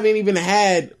really haven't even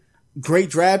had great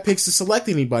draft picks to select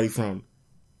anybody from.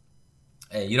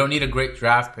 Hey, you don't need a great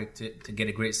draft pick to get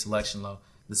a great selection, though.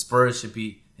 The Spurs should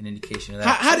be an indication of that.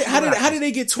 How did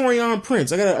they get Taurean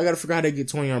Prince? I gotta figure out how they get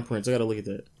Taurean Prince. I gotta look at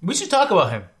that. We should talk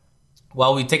about him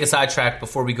while we take a sidetrack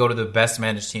before we go to the best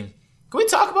managed team. Can we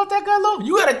talk about that guy, Lo?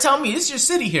 You gotta tell me. It's your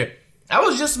city here. I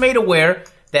was just made aware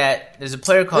that there's a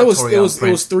player called Torian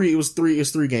Prince. It was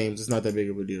 3 games. It's not that big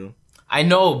of a deal. I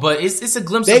know, but it's a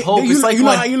glimpse of hope.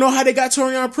 You know how they got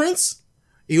Torian Prince?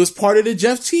 He was part of the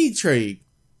Jeff Teague trade.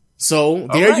 So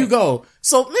there you go.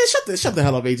 So man, shut the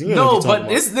hell up, agent. No, but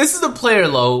this is a player,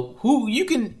 Lo, who you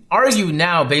can argue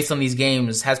now based on these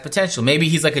games has potential. Maybe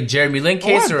he's like a Jeremy Lin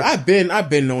case. I've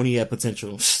been knowing he had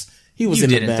potential. He was in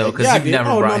the bag. Though, because you've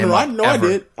never brought him up. I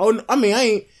did. Oh, I mean,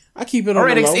 I keep it on. All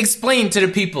right, the low. Explain to the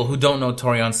people who don't know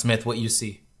Torian Smith what you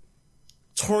see.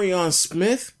 Torian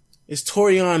Smith is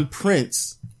Torian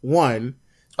Prince. 1.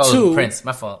 Oh, 2, Prince,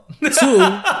 my fault. 2,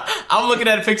 I'm looking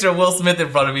at a picture of Will Smith in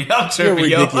front of me. I'm tripping,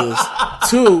 you're ridiculous.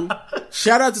 2,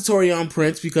 shout out to Torian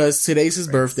Prince because today's his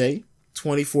birthday,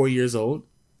 24 years old.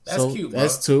 That's so cute, bro.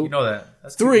 That's 2. You know that.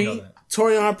 That's 3, cute, you know that.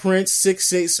 Torian Prince,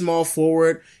 6'8", small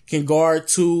forward, can guard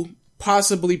 2,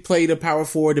 possibly play the power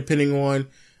forward depending on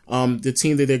the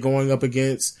team that they're going up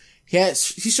against.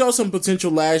 He showed some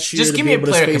potential last year. Just give me a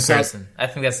player comparison. I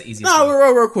think that's the easiest. No,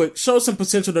 real quick. Showed some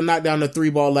potential to knock down the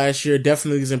 3-ball last year.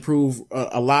 Definitely has improved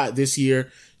a lot this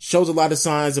year. Shows a lot of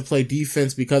signs to play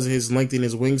defense because of his length and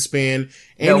his wingspan.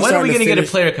 And when are we going to get a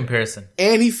player comparison?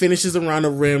 And he finishes around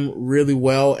the rim really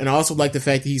well. And I also like the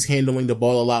fact that he's handling the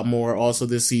ball a lot more also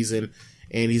this season.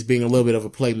 And he's being a little bit of a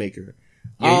playmaker.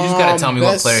 Yeah, you just got to tell me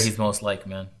what player he's most like,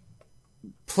 man.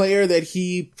 Player that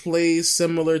he plays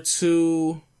similar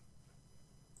to...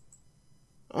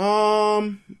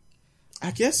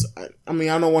 I guess, I mean,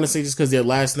 I don't want to say just because their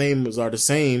last names are the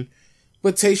same,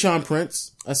 but Tayshaun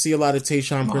Prince. I see a lot of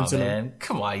Tayshaun Prince in him.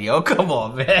 Come on, yo. Come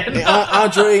on, man.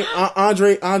 Andre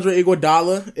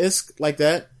Iguodala-esque like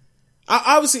that.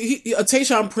 Obviously, a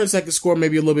Tayshaun Prince that could score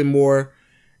maybe a little bit more.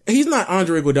 He's not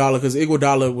Andre Iguodala because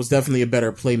Iguodala was definitely a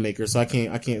better playmaker, so I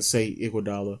can't say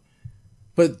Iguodala.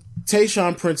 But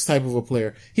Tayshaun Prince type of a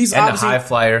player. He's and obviously a high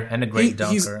flyer and a great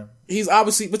dunker. He's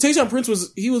obviously, but Tayshaun Prince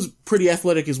was pretty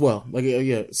athletic as well. Like,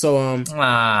 yeah. So, you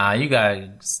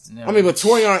guys. I mean, but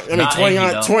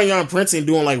Torian Prince ain't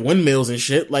doing like windmills and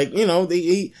shit. Like, you know,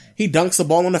 he dunks the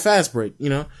ball on the fast break, you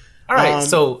know? All right.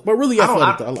 But really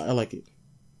athletic. I like it.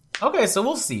 Okay. So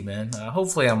we'll see, man.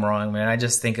 Hopefully I'm wrong, man. I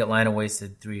just think Atlanta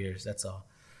wasted 3 years. That's all.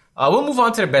 We'll move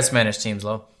on to the best managed teams,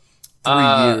 Lo.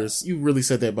 3 years. You really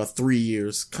said that about 3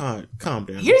 years. Calm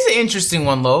down. Here's an interesting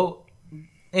one, Lo.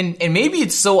 And maybe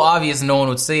it's so obvious no one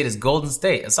would say it is Golden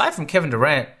State. Aside from Kevin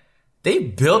Durant, they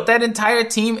built that entire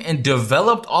team and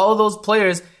developed all of those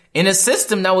players in a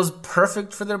system that was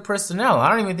perfect for their personnel. I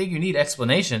don't even think you need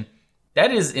explanation.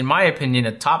 That is, in my opinion,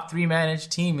 a top 3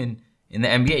 managed team in the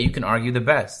NBA. You can argue the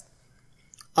best.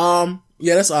 Yeah,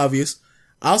 that's obvious.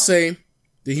 I'll say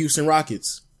the Houston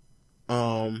Rockets.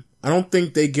 I don't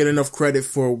think they get enough credit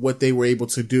for what they were able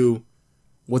to do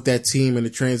with that team and the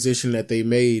transition that they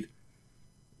made.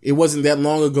 It wasn't that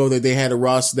long ago that they had a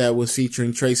roster that was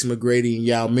featuring Tracy McGrady and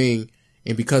Yao Ming,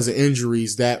 and because of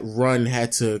injuries, that run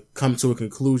had to come to a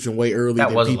conclusion way earlier than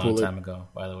people. That was a long time ago,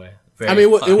 by the way.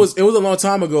 It was a long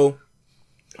time ago.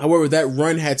 However, that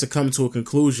run had to come to a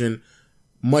conclusion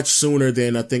much sooner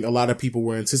than I think a lot of people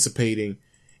were anticipating.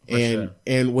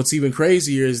 And what's even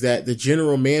crazier is that the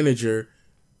general manager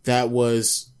that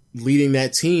was leading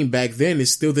that team back then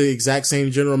is still the exact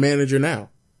same general manager now.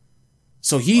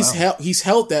 So he's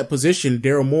held that position,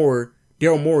 Daryl Morey,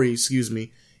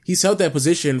 he's held that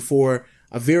position for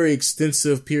a very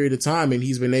extensive period of time, and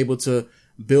he's been able to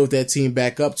build that team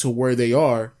back up to where they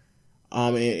are.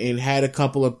 And had a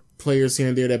couple of players here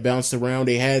and there that bounced around.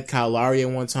 They had Kyle Lowry at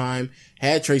one time,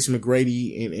 had Tracy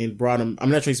McGrady and brought him,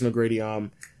 I'm not Tracy McGrady,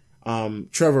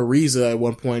 Trevor Ariza at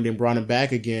one point and brought him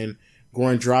back again.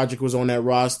 Goran Dragic was on that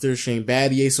roster, Shane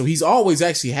Battier. So he's always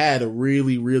actually had a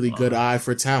really, really good eye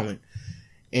for talent.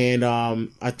 And,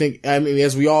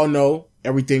 as we all know,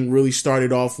 everything really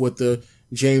started off with the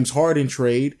James Harden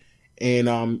trade.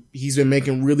 And, he's been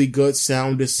making really good,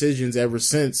 sound decisions ever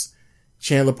since.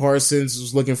 Chandler Parsons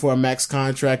was looking for a max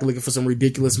contract, looking for some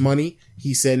ridiculous money.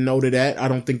 He said no to that. I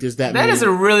don't think there's that many. That is a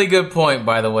really good point,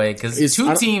 by the way, because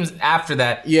two teams after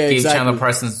that gave Chandler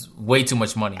Parsons way too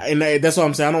much money. And that's what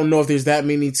I'm saying. I don't know if there's that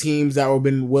many teams that have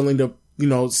been willing to,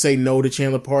 say no to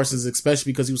Chandler Parsons,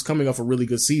 especially because he was coming off a really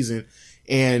good season.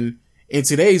 And in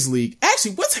today's league,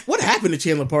 actually, what happened to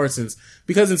Chandler Parsons?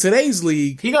 Because in today's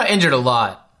league, he got injured a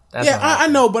lot. I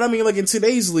know, but I mean, like in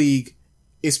today's league,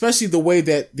 especially the way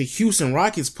that the Houston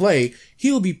Rockets play,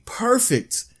 he'll be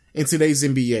perfect in today's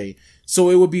NBA.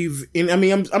 So it would be,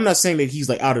 I'm not saying that he's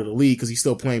like out of the league because he's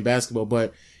still playing basketball,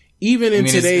 but even in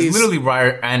today's, it's literally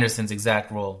Ryan Anderson's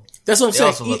exact role. That's what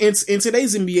I'm saying. In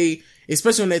today's NBA,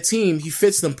 especially on that team, he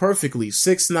fits them perfectly.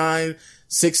 6'9",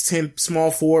 6'10",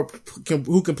 small forward,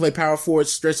 who can play power forward,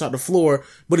 stretch out the floor,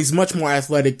 but he's much more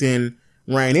athletic than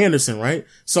Ryan Anderson, right?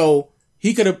 So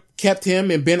he could have kept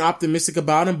him and been optimistic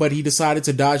about him, but he decided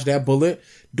to dodge that bullet.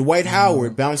 Dwight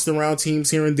Howard bounced around teams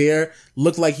here and there,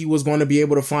 looked like he was going to be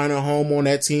able to find a home on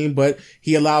that team, but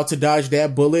he allowed to dodge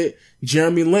that bullet.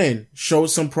 Jeremy Lin showed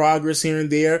some progress here and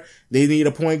there. They need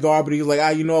a point guard, but he was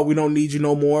like, you know what? We don't need you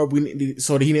no more.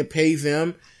 So he didn't pay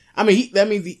them. I mean,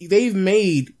 they've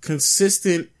made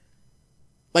consistent,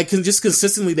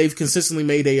 they've consistently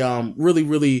made a, really,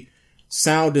 really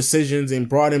sound decisions and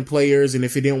brought in players. And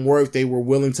if it didn't work, they were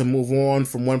willing to move on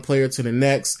from one player to the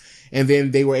next. And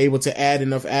then they were able to add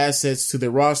enough assets to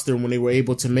their roster when they were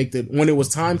able to when it was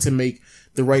time to make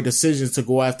the right decisions to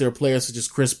go after a player such as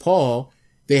Chris Paul,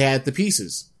 they had the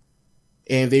pieces.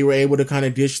 And they were able to kind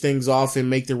of dish things off and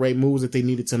make the right moves that they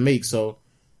needed to make. So,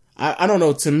 I don't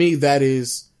know. To me,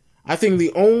 I think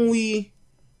the only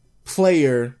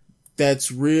player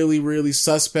that's really, really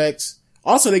suspect.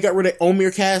 Also, they got rid of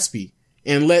Omir Caspi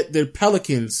and let the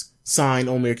Pelicans sign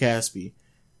Omir Caspi.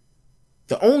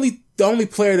 The only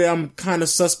player that I'm kind of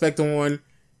suspect on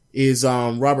is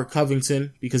Robert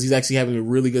Covington, because he's actually having a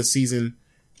really good season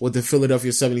with the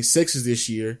Philadelphia 76ers this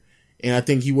year. And I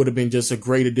think he would have been just a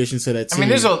great addition to that team. I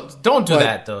mean, don't do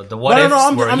that though. The what ifs.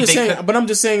 I'm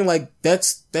just saying, like,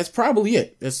 that's probably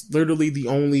it. That's literally the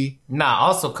only. Nah,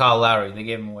 also Kyle Lowry. They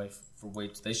gave him away for way.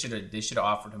 They should have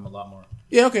offered him a lot more.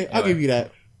 Yeah, okay, anyway. I'll give you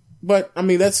that. But I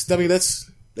mean, that's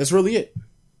really it.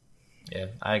 Yeah,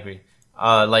 I agree.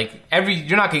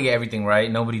 You're not gonna get everything right.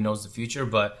 Nobody knows the future,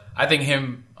 but I think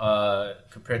him,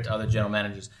 compared to other general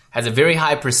managers, has a very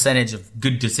high percentage of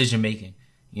good decision making.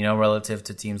 You know, relative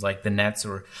to teams like the Nets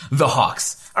or the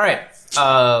Hawks. All right.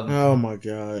 Oh my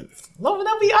God.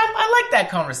 I like that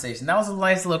conversation. That was a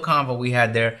nice little convo we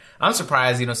had there. I'm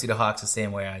surprised you don't see the Hawks the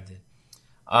same way I did.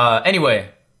 Anyway.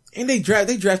 And they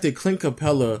drafted Clint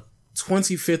Capella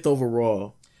 25th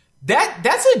overall.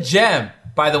 That's a gem,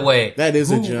 by the way. That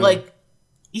is a gem. He might be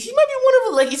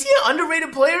one of is he an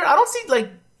underrated player? I don't see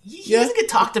he doesn't get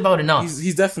talked about enough.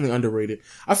 He's definitely underrated.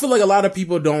 I feel like a lot of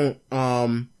people don't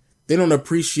they don't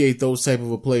appreciate those type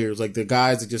of players, like the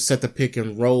guys that just set the pick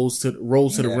and rolls to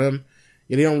the rim.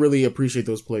 Yeah, they don't really appreciate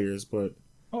those players, but.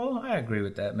 Oh, I agree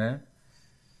with that, man.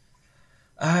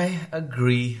 I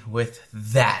agree with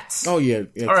that. Oh yeah.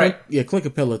 All right. Yeah, Clint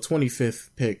Capella,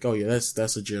 25th pick. Oh yeah,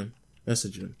 that's a gem. That's a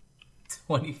gem.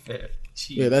 25th. Jeez.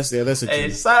 Yeah, that's a gem.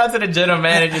 Hey, shout out to the general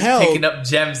managers picking up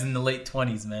gems in the late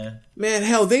 20s, man. Man,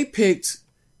 hell, they picked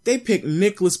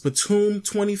Nicholas Batum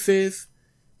 25th.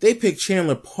 They picked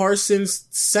Chandler Parsons,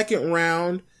 2nd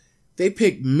round. They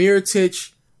picked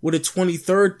Mirotic with a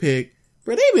 23rd pick.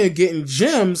 Bro, they've been getting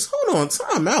gems. Hold on,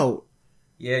 time out.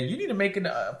 Yeah, you need to make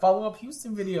a follow-up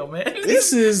Houston video, man.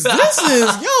 This is,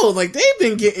 they've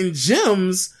been getting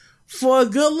gems for a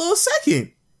good little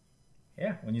second.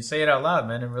 Yeah, when you say it out loud,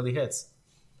 man, it really hits.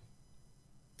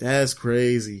 That's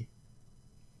crazy.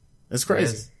 That's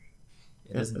crazy.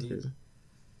 It is indeed. Crazy.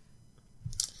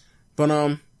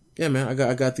 But, yeah, man, I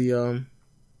got the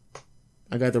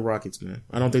Rockets, man.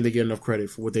 I don't think they get enough credit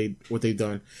for what they've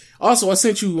done. Also, I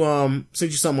sent you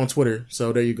something on Twitter,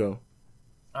 so there you go.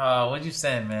 What'd you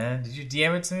send, man? Did you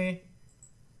DM it to me?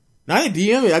 No, I didn't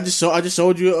DM it. I just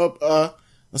showed you a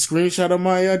screenshot of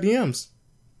my DMs.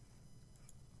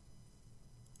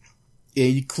 Yeah,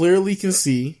 you clearly can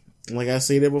see, like I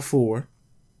said before,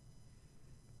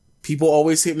 people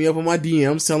always hit me up on my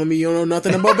DMs telling me you don't know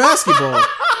nothing about basketball.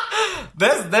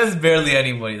 That's barely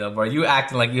anybody though, bro. You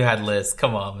acting like you had lists.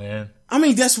 Come on, man. I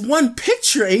mean, that's one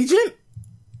picture, agent.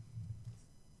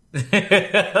 I'm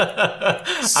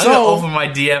gonna open my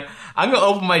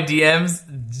DMs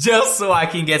just so I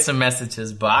can get some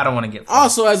messages, but I don't want to get.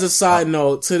 Also, as a side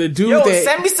note, to the dude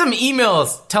send me some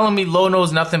emails telling me Lo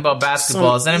knows nothing about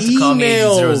basketball. Send him to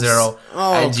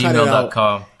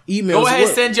callme800@gmail.com. Emails. Go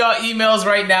ahead, send y'all emails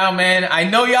right now, man. I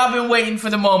know y'all been waiting for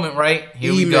the moment, right?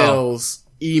 Here we go.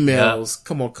 Emails. Yep.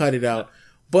 Come on, cut it out.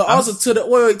 But also to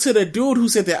the dude who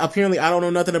said that apparently I don't know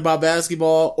nothing about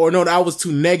basketball, or no, that I was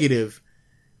too negative.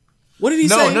 What did he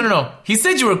say? No. He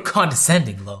said you were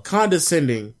condescending, Lo.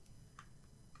 Condescending.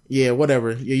 Yeah,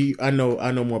 whatever. Yeah, I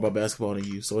know more about basketball than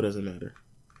you, so it doesn't matter.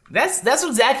 That's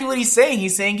exactly what he's saying.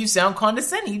 He's saying you sound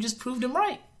condescending. You just proved him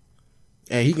right.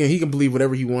 And he can believe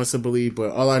whatever he wants to believe, but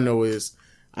all I know is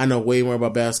I know way more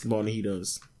about basketball than he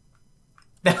does.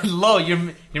 Lo,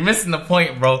 you're missing the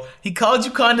point, bro. He called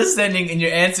you condescending, and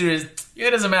your answer is, yeah,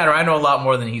 it doesn't matter. I know a lot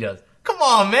more than he does. Come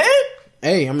on, man.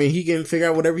 Hey, I mean, he can figure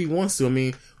out whatever he wants to. I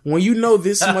mean, when you know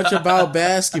this much about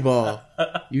basketball,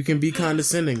 you can be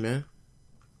condescending, man.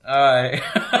 Alright.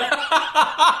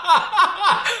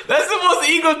 That's the most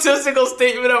egotistical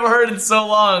statement I've heard in so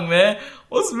long, man.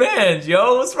 What's man,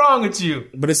 yo? What's wrong with you?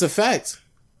 But it's a fact.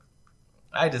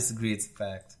 I disagree. It's a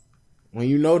fact. When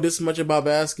you know this much about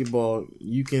basketball,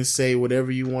 you can say whatever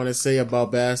you want to say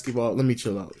about basketball. Let me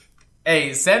chill out.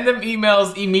 Hey, send them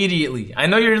emails immediately. I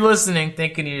know you're listening,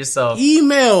 thinking to yourself,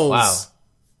 emails. Wow.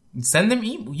 Send them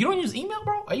email. You don't use email,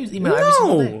 bro? I use email every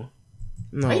single day.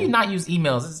 No. How do you not use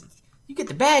emails? You get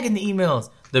the bag in the emails.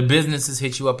 The businesses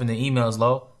hit you up in the emails,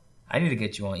 Lo. I need to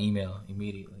get you on email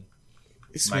immediately.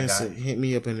 This man said, hit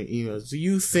me up in the emails. Do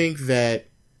you think that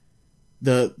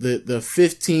the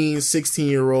 15,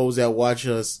 16-year-olds that watch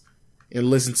us and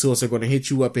listen to us are going to hit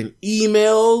you up in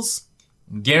emails?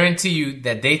 Guarantee you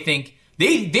that they think,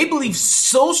 they believe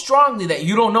so strongly that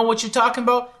you don't know what you're talking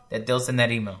about that they'll send that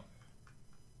email.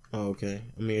 Oh, okay.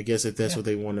 I mean, I guess if that's what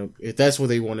they want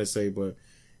to say, but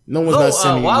no one's not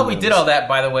sending while emails. we did all that,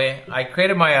 by the way, I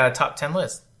created my top 10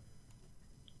 list.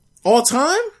 All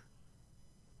time?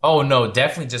 Oh, no,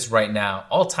 definitely just right now.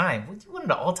 All time. What, you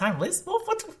wanted an all-time list? What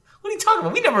are you talking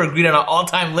about? We never agreed on an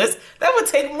all-time list. That would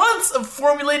take months of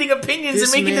formulating opinions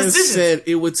and making decisions. This man said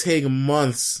it would take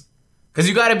months. Because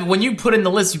you gotta, when you put in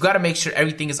the list, you gotta make sure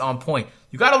everything is on point.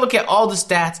 You gotta look at all the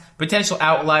stats, potential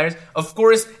outliers. Of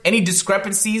course, any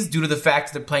discrepancies due to the fact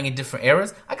that they're playing in different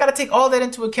eras. I gotta take all that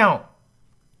into account.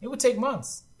 It would take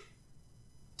months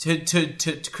to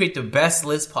create the best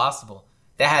list possible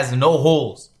that has no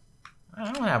holes. I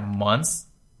don't have months.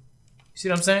 You see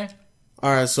what I'm saying?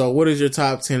 All right. So, what is your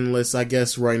top 10 list? I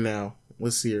guess right now.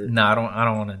 Let's hear it. No, I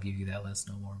don't want to give you that list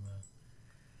no more, man.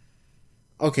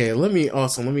 Okay. Let me.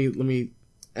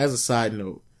 As a side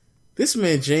note, this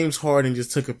man James Harden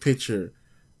just took a picture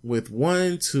with 5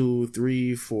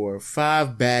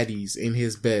 baddies in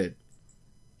his bed.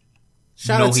 He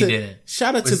didn't.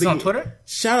 Shout out to the on Twitter.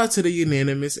 Shout out to the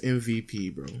unanimous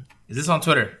MVP, bro. Is this on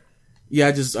Twitter? Yeah,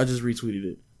 I just retweeted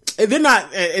it. And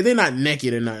they're not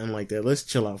naked or nothing like that. Let's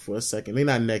chill out for a second. They're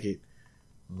not naked.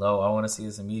 Lo, I want to see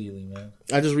this immediately, man.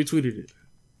 I just retweeted it.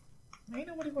 Ain't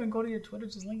nobody going to go to your Twitter.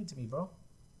 Just link it to me, bro.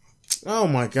 Oh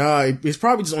my god, it's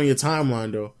probably just on your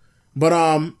timeline though. But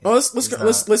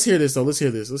let's hear this though. Let's hear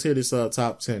this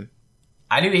top 10.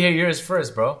 I need to hear yours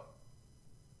first, bro.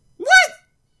 What?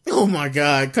 Oh my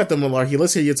god, cut the malarkey.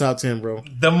 Let's hear your top 10, bro.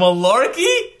 The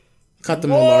malarkey? Cut the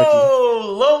malarkey.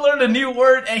 Whoa, Lo learned a new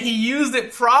word and he used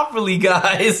it properly,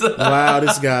 guys. Wow,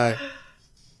 this guy.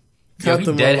 Cut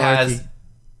the malarkey.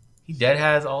 He dead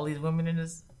has all these women in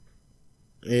his.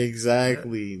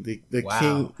 Exactly.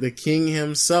 The king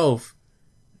himself.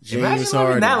 James Imagine Harden.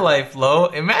 living that life, Lo.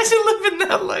 Imagine living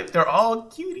that life. They're all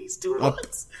cuties too at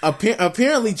once.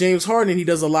 Apparently, James Harden, he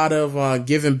does a lot of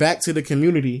giving back to the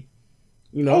community.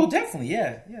 You know? Oh, definitely,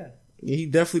 yeah. He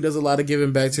definitely does a lot of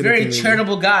giving back to the community. Very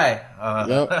charitable guy.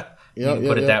 Yep.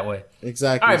 Put it that way.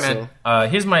 Exactly. All right, man.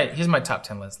 Here's my top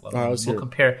 10 list. All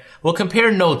right, we'll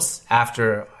compare notes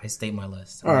after I state my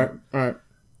list. All right.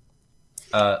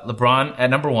 LeBron at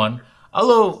number 1.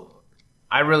 Although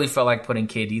I really felt like putting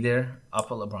KD there, I'll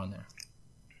put LeBron there.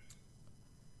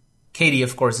 KD,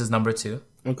 of course, is number 2.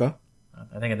 Okay.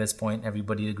 I think at this point,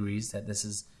 everybody agrees that this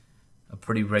is a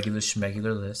pretty regular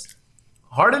schmegular list.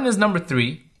 Harden is number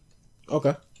 3.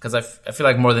 Okay. Because I feel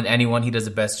like more than anyone, he does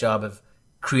the best job of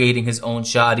creating his own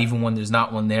shot, even when there's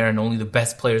not one there, and only the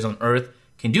best players on earth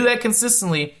can do that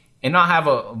consistently and not have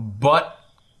a butt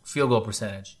field goal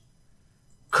percentage.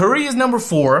 Curry is number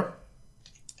 4,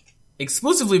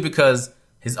 exclusively because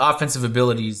his offensive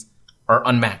abilities are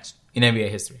unmatched in NBA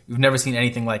history. We've never seen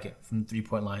anything like it from the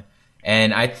three-point line.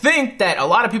 And I think that a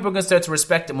lot of people are going to start to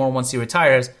respect it more once he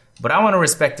retires, but I want to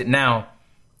respect it now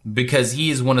because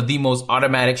he is one of the most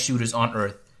automatic shooters on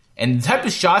earth. And the type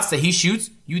of shots that he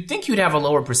shoots, you'd think he'd have a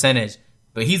lower percentage,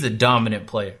 but he's a dominant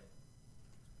player.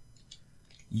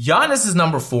 Giannis is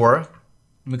number 4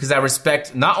 because I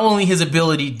respect not only his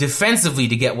ability defensively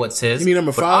to get what's his, you mean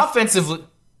number 5? Offensively.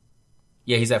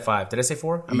 Yeah, he's at 5. Did I say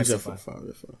 4? I meant to say 5.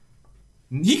 5.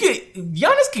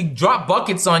 Giannis can drop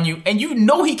buckets on you, and you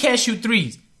know he can't shoot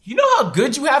threes. You know how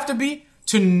good you have to be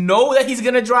to know that he's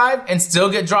going to drive and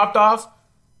still get dropped off?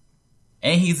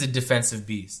 And he's a defensive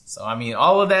beast. So, I mean,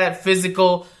 all of that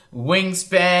physical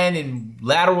wingspan and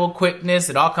lateral quickness,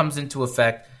 it all comes into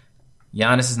effect.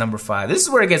 Giannis is number 5. This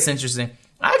is where it gets interesting.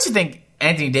 I actually think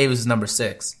Anthony Davis is number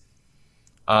 6.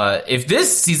 If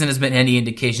this season has been any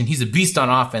indication, he's a beast on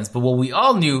offense. But what we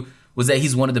all knew was that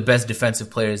he's one of the best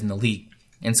defensive players in the league.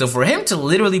 And so for him to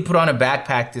literally put on a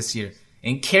backpack this year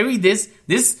and carry this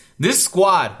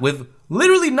squad with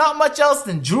literally not much else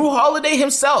than Drew Holiday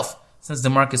himself since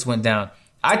DeMarcus went down,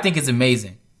 I think is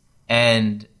amazing.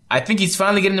 And I think he's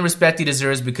finally getting the respect he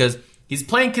deserves because he's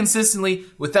playing consistently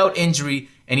without injury,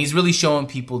 and he's really showing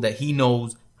people that he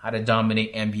knows how to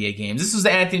dominate NBA games. This was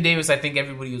the Anthony Davis I think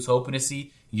everybody was hoping to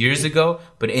see years ago,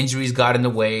 but injuries got in the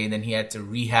way, and then he had to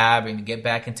rehab and get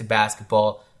back into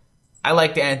basketball. I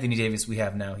like the Anthony Davis we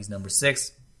have now. He's number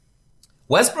 6.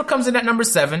 Westbrook comes in at number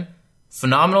 7.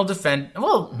 Phenomenal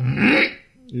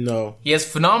No. He has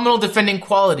phenomenal defending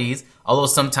qualities, although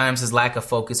sometimes his lack of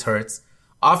focus hurts.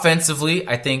 Offensively,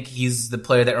 I think he's the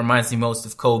player that reminds me most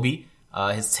of Kobe.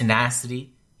 His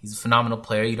tenacity. He's a phenomenal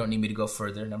player. You don't need me to go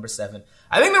further. Number 7.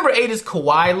 I think number 8 is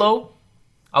Kawhi Low.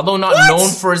 Although not known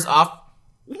for his off...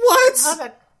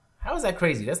 What? How is that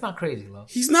crazy? That's not crazy, Lo.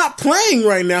 He's not playing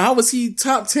right now. How was he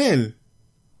top 10?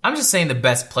 I'm just saying the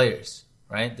best players,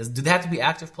 right? Do they have to be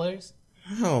active players?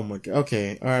 Oh my god.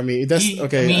 Okay. All right, I mean, that's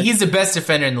okay. He's the best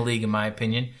defender in the league, in my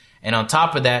opinion. And on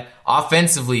top of that,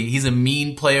 offensively, he's a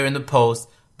mean player in the post.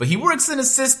 But he works in a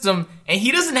system, and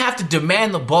he doesn't have to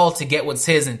demand the ball to get what's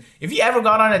his. And if he ever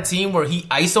got on a team where he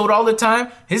ISO'd all the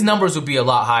time, his numbers would be a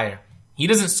lot higher. He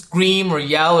doesn't scream or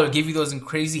yell or give you those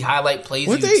crazy highlight plays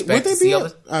you expect to see.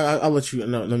 I'll let you.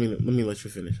 No, let me let you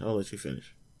finish. I'll let you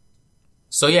finish.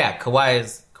 So yeah, Kawhi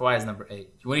is number 8.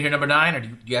 You want to hear number 9, or do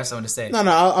you have something to say? No,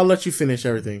 I'll let you finish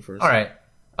everything first. All right.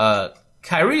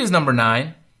 Kyrie is number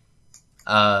 9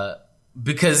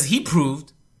 because he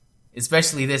proved,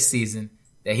 especially this season,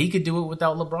 that he could do it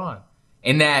without LeBron.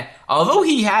 And that although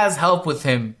he has help with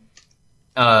him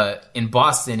in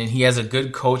Boston and he has a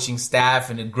good coaching staff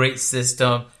and a great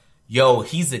system,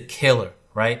 he's a killer,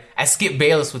 right? As Skip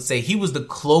Bayless would say, he was the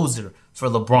closer for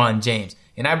LeBron James.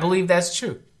 And I believe that's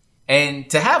true. And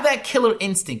to have that killer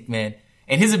instinct, man,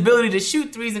 and his ability to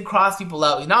shoot threes and cross people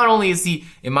out, not only is he,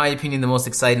 in my opinion, the most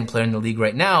exciting player in the league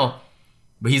right now,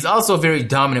 but he's also a very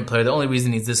dominant player. The only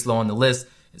reason he's this low on the list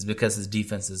is because his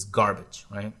defense is garbage,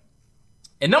 right?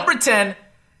 And number 10,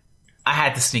 I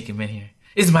had to sneak him in here,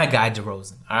 is my guy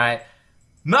DeRozan, all right?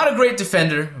 Not a great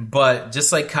defender, but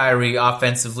just like Kyrie,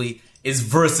 offensively, is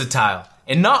versatile.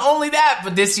 And not only that,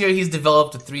 but this year he's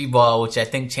developed a 3-ball, which I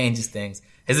think changes things.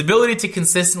 His ability to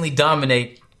consistently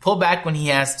dominate, pull back when he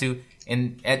has to,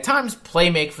 and at times play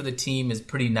make for the team is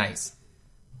pretty nice.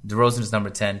 DeRozan is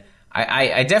number 10.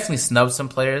 I definitely snubbed some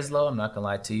players, though. I'm not going to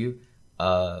lie to you.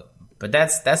 But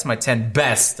that's my 10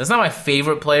 best. That's not my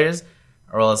favorite players,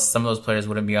 or else some of those players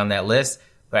wouldn't be on that list.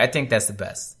 But I think that's the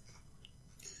best.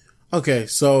 Okay,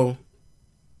 so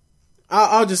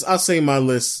I'll say my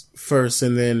list first,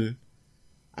 and then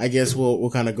I guess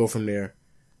we'll kind of go from there.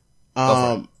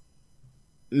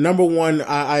 Number 1,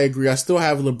 I agree. I still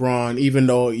have LeBron, even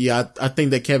though, I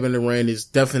think that Kevin Durant is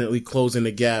definitely closing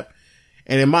the gap.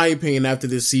 And in my opinion, after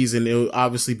this season, it will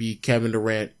obviously be Kevin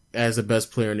Durant as the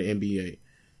best player in the NBA.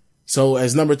 So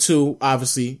as number 2,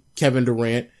 obviously, Kevin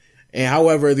Durant. And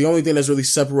however, the only thing that's really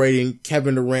separating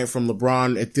Kevin Durant from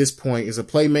LeBron at this point is a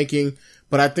playmaking.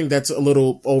 But I think that's a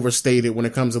little overstated when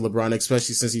it comes to LeBron,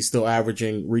 especially since he's still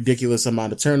averaging ridiculous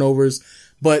amount of turnovers.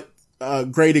 But a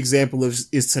great example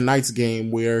is tonight's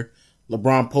game where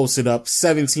LeBron posted up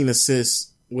 17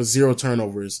 assists with 0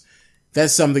 turnovers.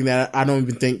 That's something that I don't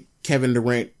even think Kevin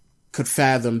Durant could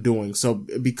fathom doing. So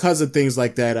because of things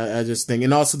like that, I just think,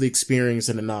 and also the experience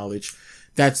and the knowledge,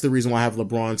 that's the reason why I have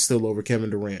LeBron still over Kevin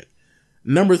Durant.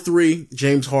 Number 3,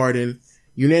 James Harden,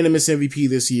 unanimous MVP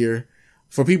this year.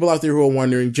 For people out there who are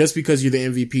wondering, just because you're the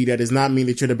MVP, that does not mean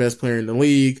that you're the best player in the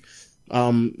league.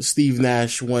 Steve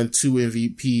Nash won 2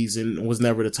 MVPs and was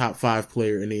never the top 5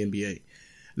 player in the NBA.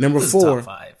 Number 4,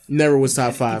 never was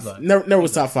top 5. Never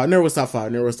was top 5. Never was top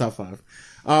 5. Never was top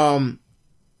 5.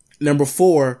 Number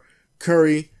 4,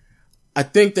 Curry. I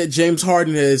think that James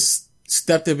Harden has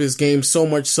stepped up his game so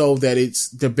much so that it's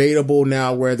debatable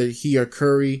now whether he or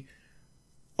Curry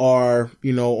are,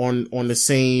 on the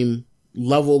same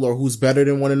level or who's better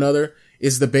than one another.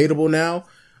 It's debatable now.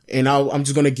 And I'm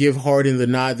just going to give Harden the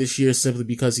nod this year simply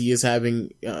because he is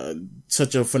having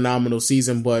such a phenomenal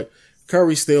season. But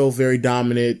Curry's still very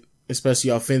dominant,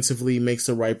 especially offensively, makes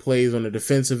the right plays on the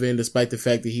defensive end, despite the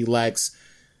fact that he lacks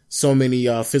so many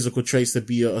physical traits to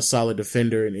be a solid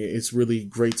defender. And it's really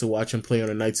great to watch him play on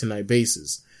a night-to-night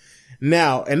basis.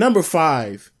 Now, at number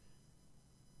 5,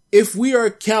 if we are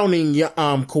counting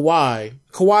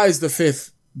Kawhi is the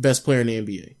 5th best player in the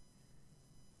NBA.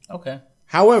 Okay.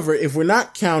 However, if we're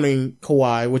not counting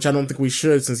Kawhi, which I don't think we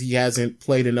should since he hasn't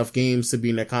played enough games to be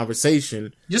in that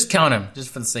conversation. Just count him, just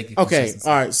for the sake of consistency. Okay,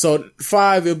 alright, so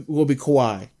 5 it will be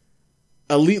Kawhi.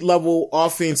 Elite level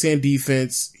offense and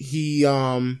defense. He,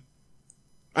 I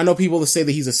know people that say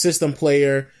that he's a system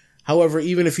player. However,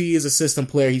 even if he is a system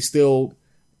player, he still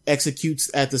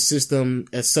executes at the system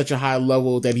at such a high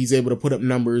level that he's able to put up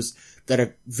numbers that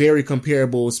are very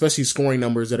comparable, especially scoring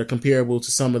numbers that are comparable to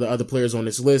some of the other players on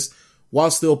this list, while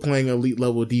still playing elite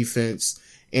level defense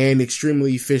and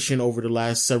extremely efficient over the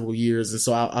last several years. And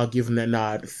so I'll give him that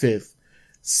nod. 5th.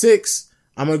 6th,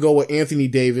 I'm going to go with Anthony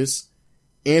Davis.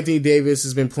 Anthony Davis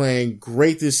has been playing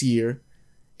great this year.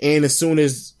 And as soon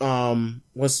as,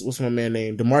 what's my man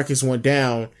name? DeMarcus went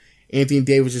down, Anthony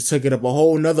Davis just took it up a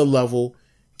whole nother level,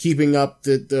 keeping up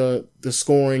the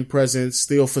scoring presence,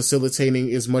 still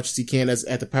facilitating as much as he can as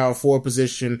at the power forward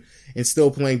position, and still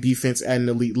playing defense at an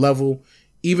elite level.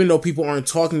 Even though people aren't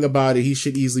talking about it, he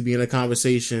should easily be in a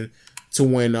conversation to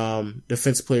win,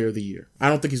 Defensive Player of the Year. I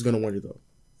don't think he's going to win it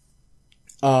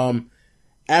though.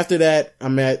 After that,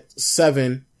 I'm at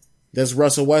 7. That's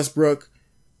Russell Westbrook.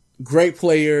 Great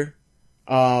player,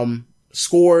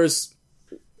 scores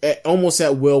almost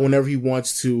at will whenever he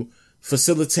wants to,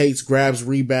 facilitates, grabs,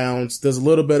 rebounds, does a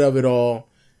little bit of it all.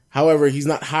 However, he's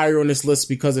not higher on this list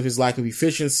because of his lack of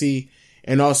efficiency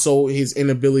and also his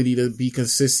inability to be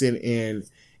consistent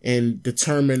and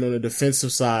determined on the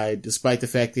defensive side, despite the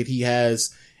fact that he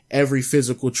has every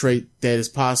physical trait that is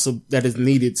possible, that is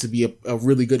needed to be a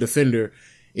really good defender.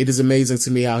 It is amazing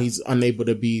to me how he's unable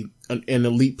to be an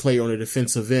elite player on the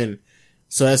defensive end.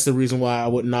 So that's the reason why I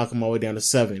wouldn't knock him all the way down to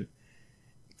 7.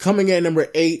 Coming at number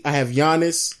 8, I have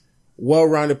Giannis.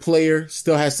 Well-rounded player,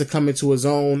 still has to come into his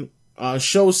own.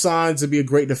 Shows signs to be a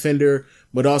great defender,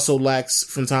 but also lacks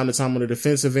from time to time on the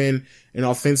defensive end. And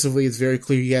offensively, it's very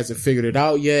clear he hasn't figured it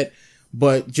out yet.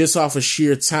 But just off of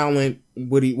sheer talent,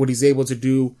 what he's able to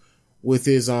do with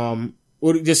his,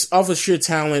 just off of sheer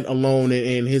talent alone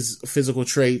and his physical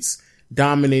traits,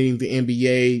 dominating the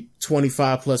NBA,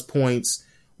 25 plus points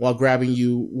while grabbing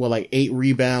you, 8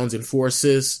 rebounds and 4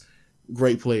 assists.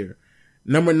 Great player.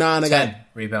 Number 9, 10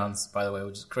 rebounds, by the way,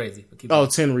 which is crazy.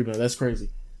 But 10 rebounds. That's crazy.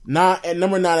 At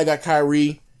number 9, I got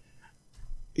Kyrie.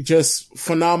 Just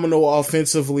phenomenal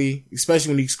offensively,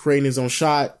 especially when he's creating his own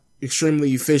shot.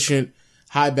 Extremely efficient,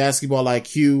 high basketball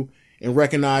IQ, and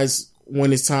recognize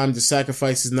when it's time to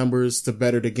sacrifice his numbers to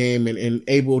better the game, and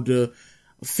able to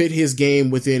fit his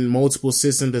game within multiple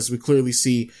systems. As we clearly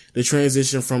see, the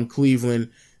transition from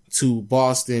Cleveland to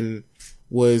Boston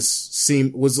was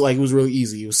really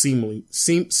easy. It was seamless.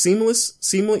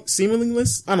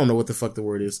 I don't know what the fuck the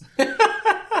word is.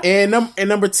 and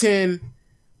number 10,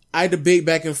 I debate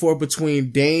back and forth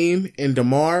between Dame and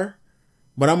DeMar,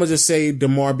 but I'm gonna just say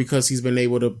DeMar because he's been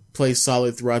able to play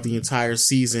solid throughout the entire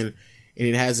season, and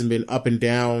it hasn't been up and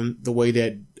down the way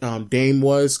that Dame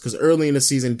was. Because early in the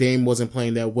season, Dame wasn't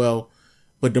playing that well,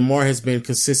 but DeMar has been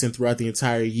consistent throughout the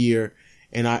entire year,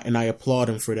 and I applaud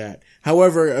him for that.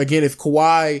 However, again, if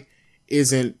Kawhi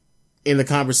isn't in the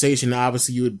conversation,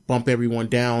 obviously you would bump everyone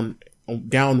down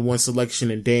one selection,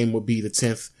 and Dame would be the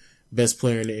 10th best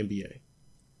player in the NBA.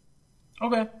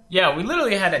 Okay. Yeah, we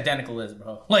literally had identical lists,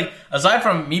 bro. Aside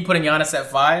from me putting Giannis at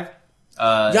 5,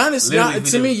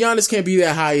 Giannis can't be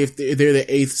that high if they're the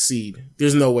 8th seed.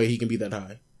 There's no way he can be that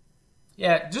high.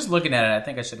 Yeah, just looking at it, I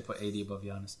think I should have put AD above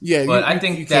Giannis. Yeah, but I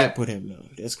think you can't put him. No,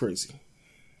 that's crazy.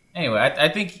 Anyway, I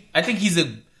think he's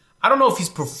I don't know if he's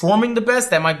performing the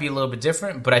best. That might be a little bit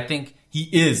different, but I think he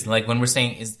is. When we're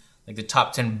saying is the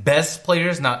top 10 best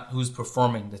players, not who's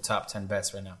performing the top 10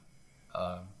 best right now.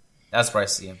 That's where I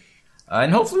see him.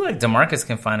 And hopefully, DeMarcus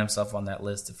can find himself on that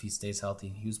list if he stays healthy.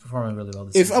 He was performing really well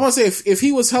this season. I'm gonna say, if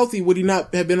he was healthy, would he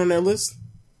not have been on that list?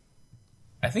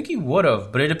 I think he would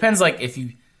have, but it depends. If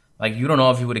you don't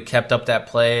know if he would have kept up that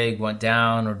play, went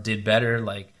down, or did better. I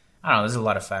don't know. There's a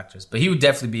lot of factors, but he would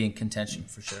definitely be in contention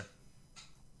for sure.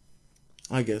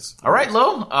 I guess. All right,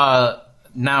 Lo.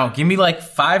 Now give me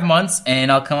 5 months,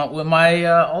 and I'll come up with my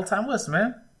all-time list,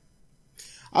 man.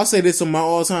 I'll say this on my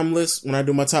all-time list when I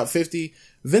do my top 50.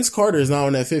 Vince Carter is not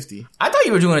on that 50. I thought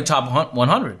you were doing a top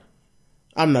 100.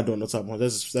 I'm not doing no top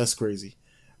 100. That's crazy.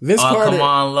 Vince Carter. Come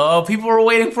on, Lo. People were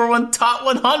waiting for one top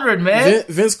 100, man.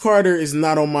 Vince Carter is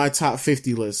not on my top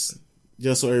 50 list.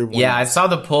 Just so everyone knows. I saw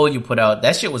the poll you put out.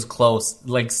 That shit was close.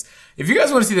 If you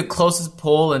guys want to see the closest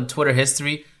poll in Twitter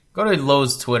history, go to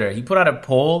Lowe's Twitter. He put out a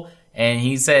poll, and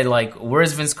he said,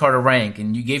 where's Vince Carter rank?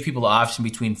 And you gave people the option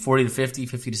between 40 to 50,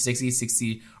 50 to 60,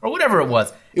 60, or whatever it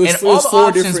was. It was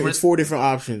 4 different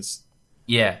options.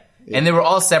 Yeah. And they were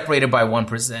all separated by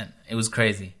 1%. It was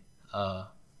crazy. But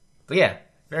yeah,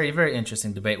 very, very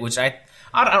interesting debate, which I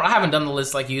haven't done the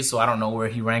list like you, so I don't know where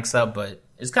he ranks up, but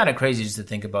it's kind of crazy just to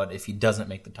think about if he doesn't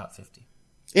make the top 50.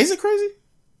 Is it crazy?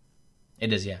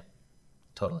 It is, yeah.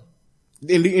 Totally.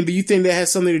 And do you think that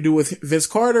has something to do with Vince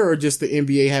Carter or just the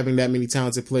NBA having that many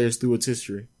talented players through its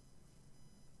history?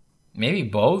 Maybe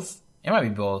both. It might be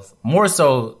both. More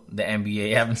so the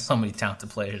NBA having so many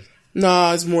talented players.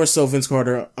 Nah, it's more so Vince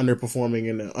Carter underperforming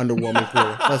and an underwhelming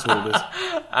player. That's what it is.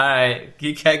 All right.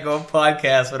 You can't go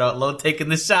podcast without Lo taking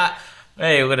the shot.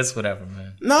 Hey, whatever,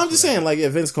 man. No, I'm just saying, like, yeah,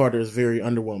 Vince Carter is very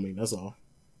underwhelming. That's all.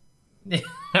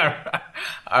 All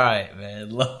right,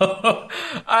 man. All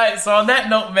right, so on that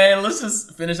note, man, let's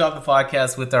just finish off the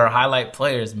podcast with our highlight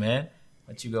players, man.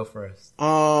 Let you go first.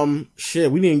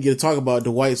 Shit, we didn't get to talk about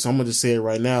Dwight, so I'm gonna just say it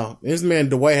right now. This man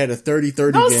Dwight had a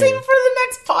 30-30 No, game. save it for the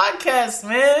next podcast,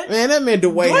 man. Man, that man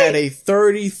Dwight had a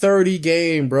 30-30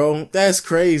 game, bro. That's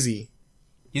crazy.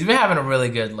 He's been having a really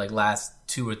good, like, last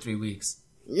 2 or 3 weeks.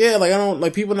 Yeah, like, I don't,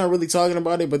 like, people not really talking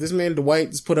about it, but this man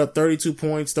Dwight just put up 32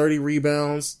 points, 30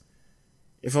 rebounds.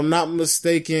 If I'm not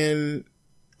mistaken,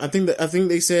 I think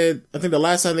the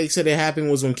last time they said it happened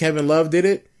was when Kevin Love did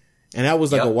it, and that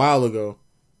was like a while ago.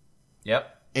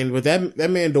 Yep. And with that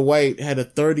man Dwight had a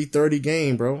 30-30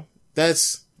 game, bro.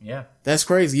 That's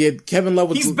crazy. Yeah, Kevin Love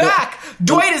was He's back!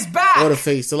 Dwight is back! What a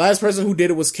face. The last person who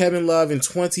did it was Kevin Love in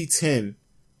 2010.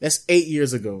 That's 8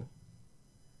 years ago.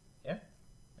 Yeah.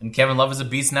 And Kevin Love is a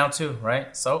beast now too,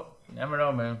 right? So, you never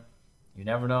know, man. You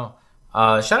never know.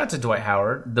 Shout out to Dwight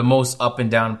Howard, the most up and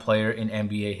down player in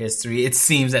NBA history, it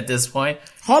seems at this point.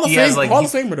 Hall of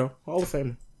Famer though. Hall of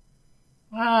Famer.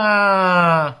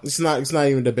 It's not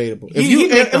even debatable. Let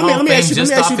me ask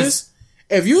you this.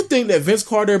 If you think that Vince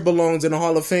Carter belongs in the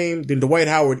Hall of Fame, then Dwight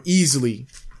Howard easily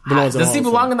belongs in the Hall of Fame. Does he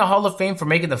belong in the Hall of Fame for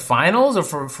making the finals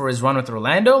or for his run with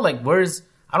Orlando? Like,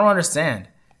 I don't understand.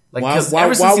 Like, why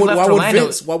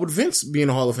would Vince be in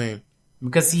the Hall of Fame?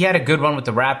 Because he had a good run with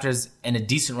the Raptors and a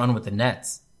decent run with the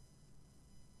Nets.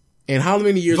 And how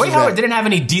many years? Dwight Howard didn't have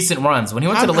any decent runs when he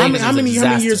went to the Lakers. How many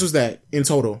years was that in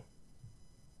total?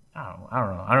 I don't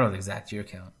know. I don't know the exact year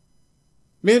count.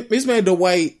 This man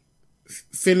Dwight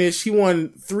finished. He won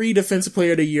 3 Defensive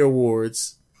Player of the Year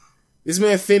awards. This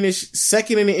man finished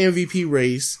second in the MVP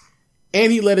race,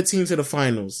 and he led a team to the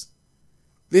finals.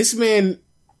 This man,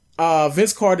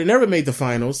 Vince Carter, never made the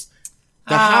finals.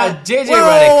 JJ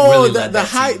Redick really led that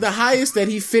team. The highest that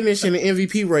he finished in the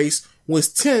MVP race was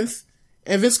 10th,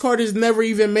 and Vince Carter's never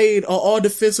even made an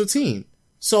all-defensive team.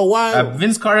 So why?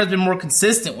 Vince Carter's been more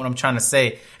consistent, what I'm trying to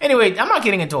say. Anyway, I'm not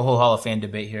getting into a whole Hall of Fame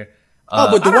debate here.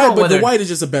 But Dwight is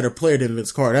just a better player than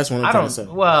Vince Carter. That's what I'm trying to say.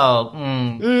 Well,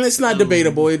 it's not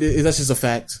debatable. That's just a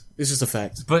fact. It's just a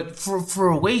fact. But for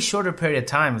a way shorter period of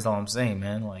time is all I'm saying,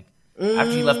 man. Like,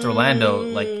 after he left Orlando,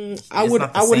 like, I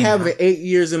would have the 8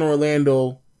 years in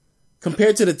Orlando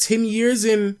compared to the 10 years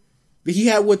that he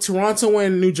had with Toronto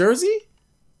and New Jersey.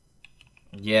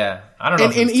 Yeah, I don't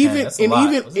know.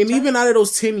 Even out of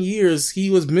those 10 years, he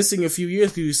was missing a few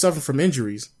years because he was suffering from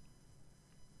injuries.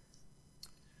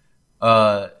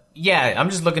 Yeah, I'm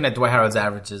just looking at Dwight Howard's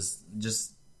averages,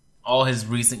 just all his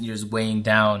recent years weighing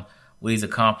down what he's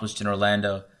accomplished in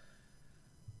Orlando.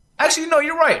 Actually, no,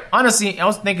 you're right. Honestly, I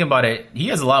was thinking about it. He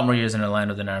has a lot more years in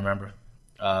Orlando than I remember.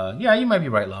 Yeah, you might be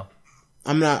right, Lo.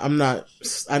 I know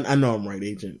I'm right,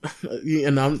 agent.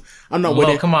 And I'm not Lo,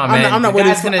 waiting. Come on, man. I'm not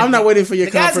waiting for your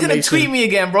confirmation. The guy's gonna tweet me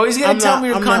again, bro. He's gonna tell me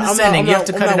you're condescending. You have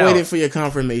to cut it out. I'm not waiting for your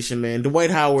confirmation, man.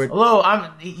 Dwight Howard. Lo,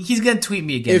 he's gonna tweet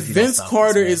me again. If Vince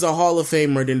Carter is a Hall of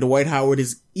Famer, then Dwight Howard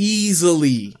is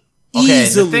easily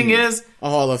the thing is a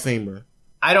Hall of Famer.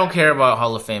 I don't care about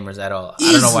Hall of Famers at all.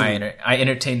 I don't know why I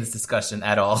entertain this discussion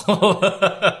at all.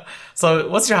 So,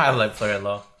 what's your highlight player,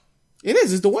 Lo?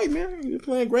 It's Dwight, man. You're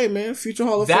playing great, man. Future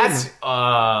Hall of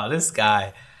Famer. This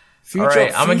guy. Future, all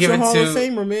right, I'm gonna give it Hall of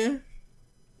Famer, man.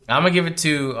 I'm gonna give it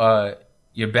to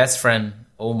your best friend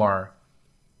Omar,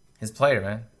 his player,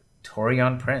 man,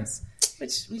 Taurean Prince.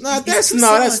 That's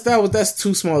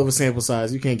too small of a sample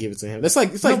size. You can't give it to him. It's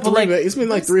been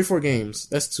like 3 or 4 games.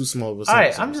 That's too small of a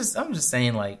sample size. I'm just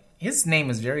saying, like, his name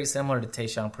is very similar to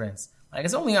Tayshaun Prince. Like,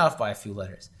 it's only off by a few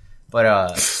letters. But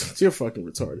you're fucking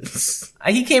retarded.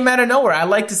 He came out of nowhere. I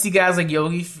like to see guys like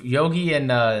Yogi and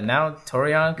now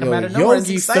Taurean come out of nowhere.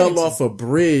 Yogi fell off a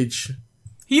bridge.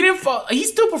 He didn't fall.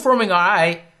 He's still performing all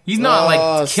right. He's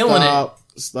not killing it.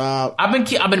 Stop. I've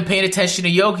been paying attention to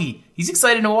Yogi. He's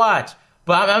exciting to watch.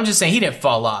 But I'm just saying he didn't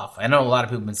fall off. I know a lot of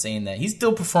people have been saying that. He's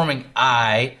still performing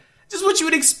just what you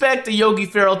would expect a Yogi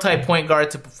Ferrell type point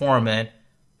guard to perform, man.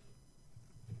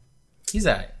 He's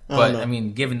all right. But, I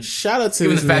mean, shout out to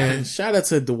this man. Shout out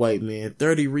to Dwight, man.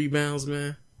 30 rebounds,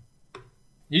 man.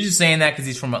 You're just saying that because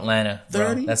he's from Atlanta, bro.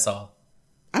 30? That's all.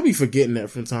 I be forgetting that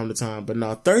from time to time. But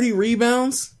no, 30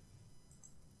 rebounds?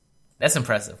 That's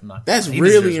impressive. That's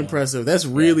really impressive. That's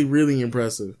really, really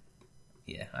impressive.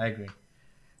 Yeah, I agree.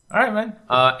 All right, man.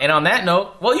 And on that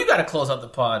note, well, you got to close out the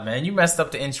pod, man. You messed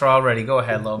up the intro already. Go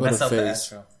ahead, Lo. Mess up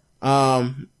the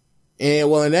outro.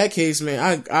 And well, in that case,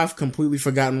 man, I've completely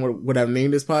forgotten what I've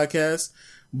named this podcast.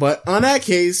 But on that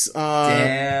case,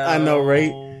 I know,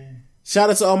 right?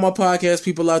 Shout out to all my podcast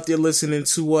people out there listening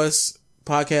to us.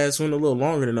 podcast went a little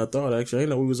longer than I thought, actually. I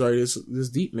didn't know we was already this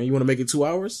deep, man. You want to make it 2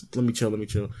 hours? Let me chill.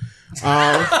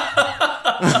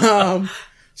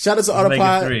 Shout out to all the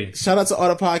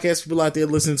podcast people out there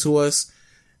listening to us.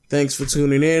 Thanks for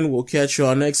tuning in. We'll catch you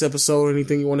on next episode.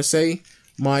 Anything you want to say?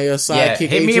 My sidekick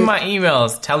hit me in my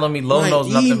emails telling me Low knows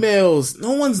nothing. Emails.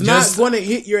 No one's not going to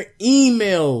hit your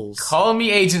emails. Call me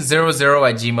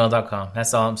agent00@gmail.com.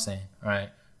 That's all I'm saying. All right.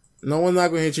 No one's not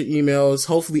going to hit your emails.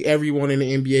 Hopefully everyone in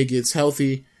the NBA gets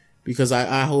healthy, because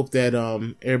I hope that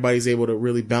everybody's able to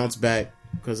really bounce back,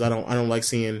 because I don't like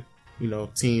seeing,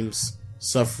 teams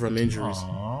suffer from injuries.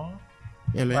 Aww.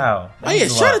 Yeah, man. Wow. Oh yeah,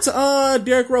 shout out to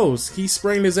Derrick Rose. He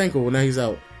sprained his ankle, now he's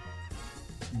out.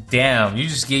 Damn, you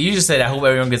just said I hope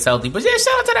everyone gets healthy, but yeah,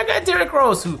 shout out to that guy Derrick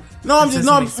Rose who.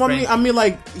 I mean,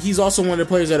 like, he's also one of the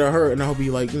players that are hurt, and I hope he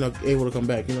able to come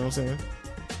back. You know what I'm saying?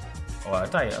 Oh, I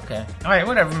thought you. Okay, all right,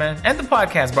 whatever, man. End the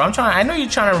podcast, bro. I know you're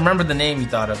trying to remember the name you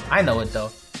thought of. I know it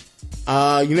though.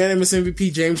 Unanimous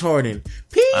MVP James Harden.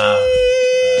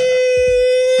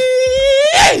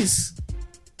 Peace.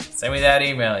 Send me that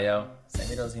email, yo. Send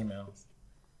me those emails.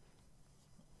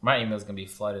 My email's gonna be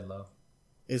flooded, low.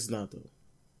 It's not though.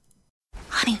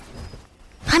 Honey.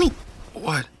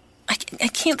 What? I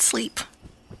can't sleep.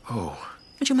 Oh.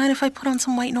 Would you mind if I put on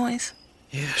some white noise?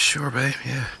 Yeah, sure, babe,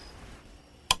 yeah.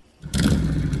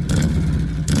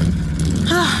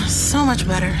 So much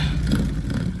better.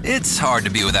 It's hard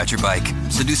to be without your bike,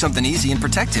 so do something easy and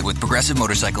protect it with Progressive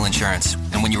Motorcycle Insurance.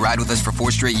 And when you ride with us for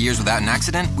 4 straight years without an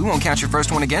accident, we won't count your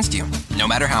first one against you, no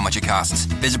matter how much it costs.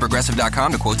 Visit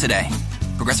Progressive.com to quote today.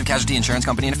 Progressive Casualty Insurance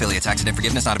Company and Affiliates. Accident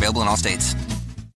forgiveness not available in all states.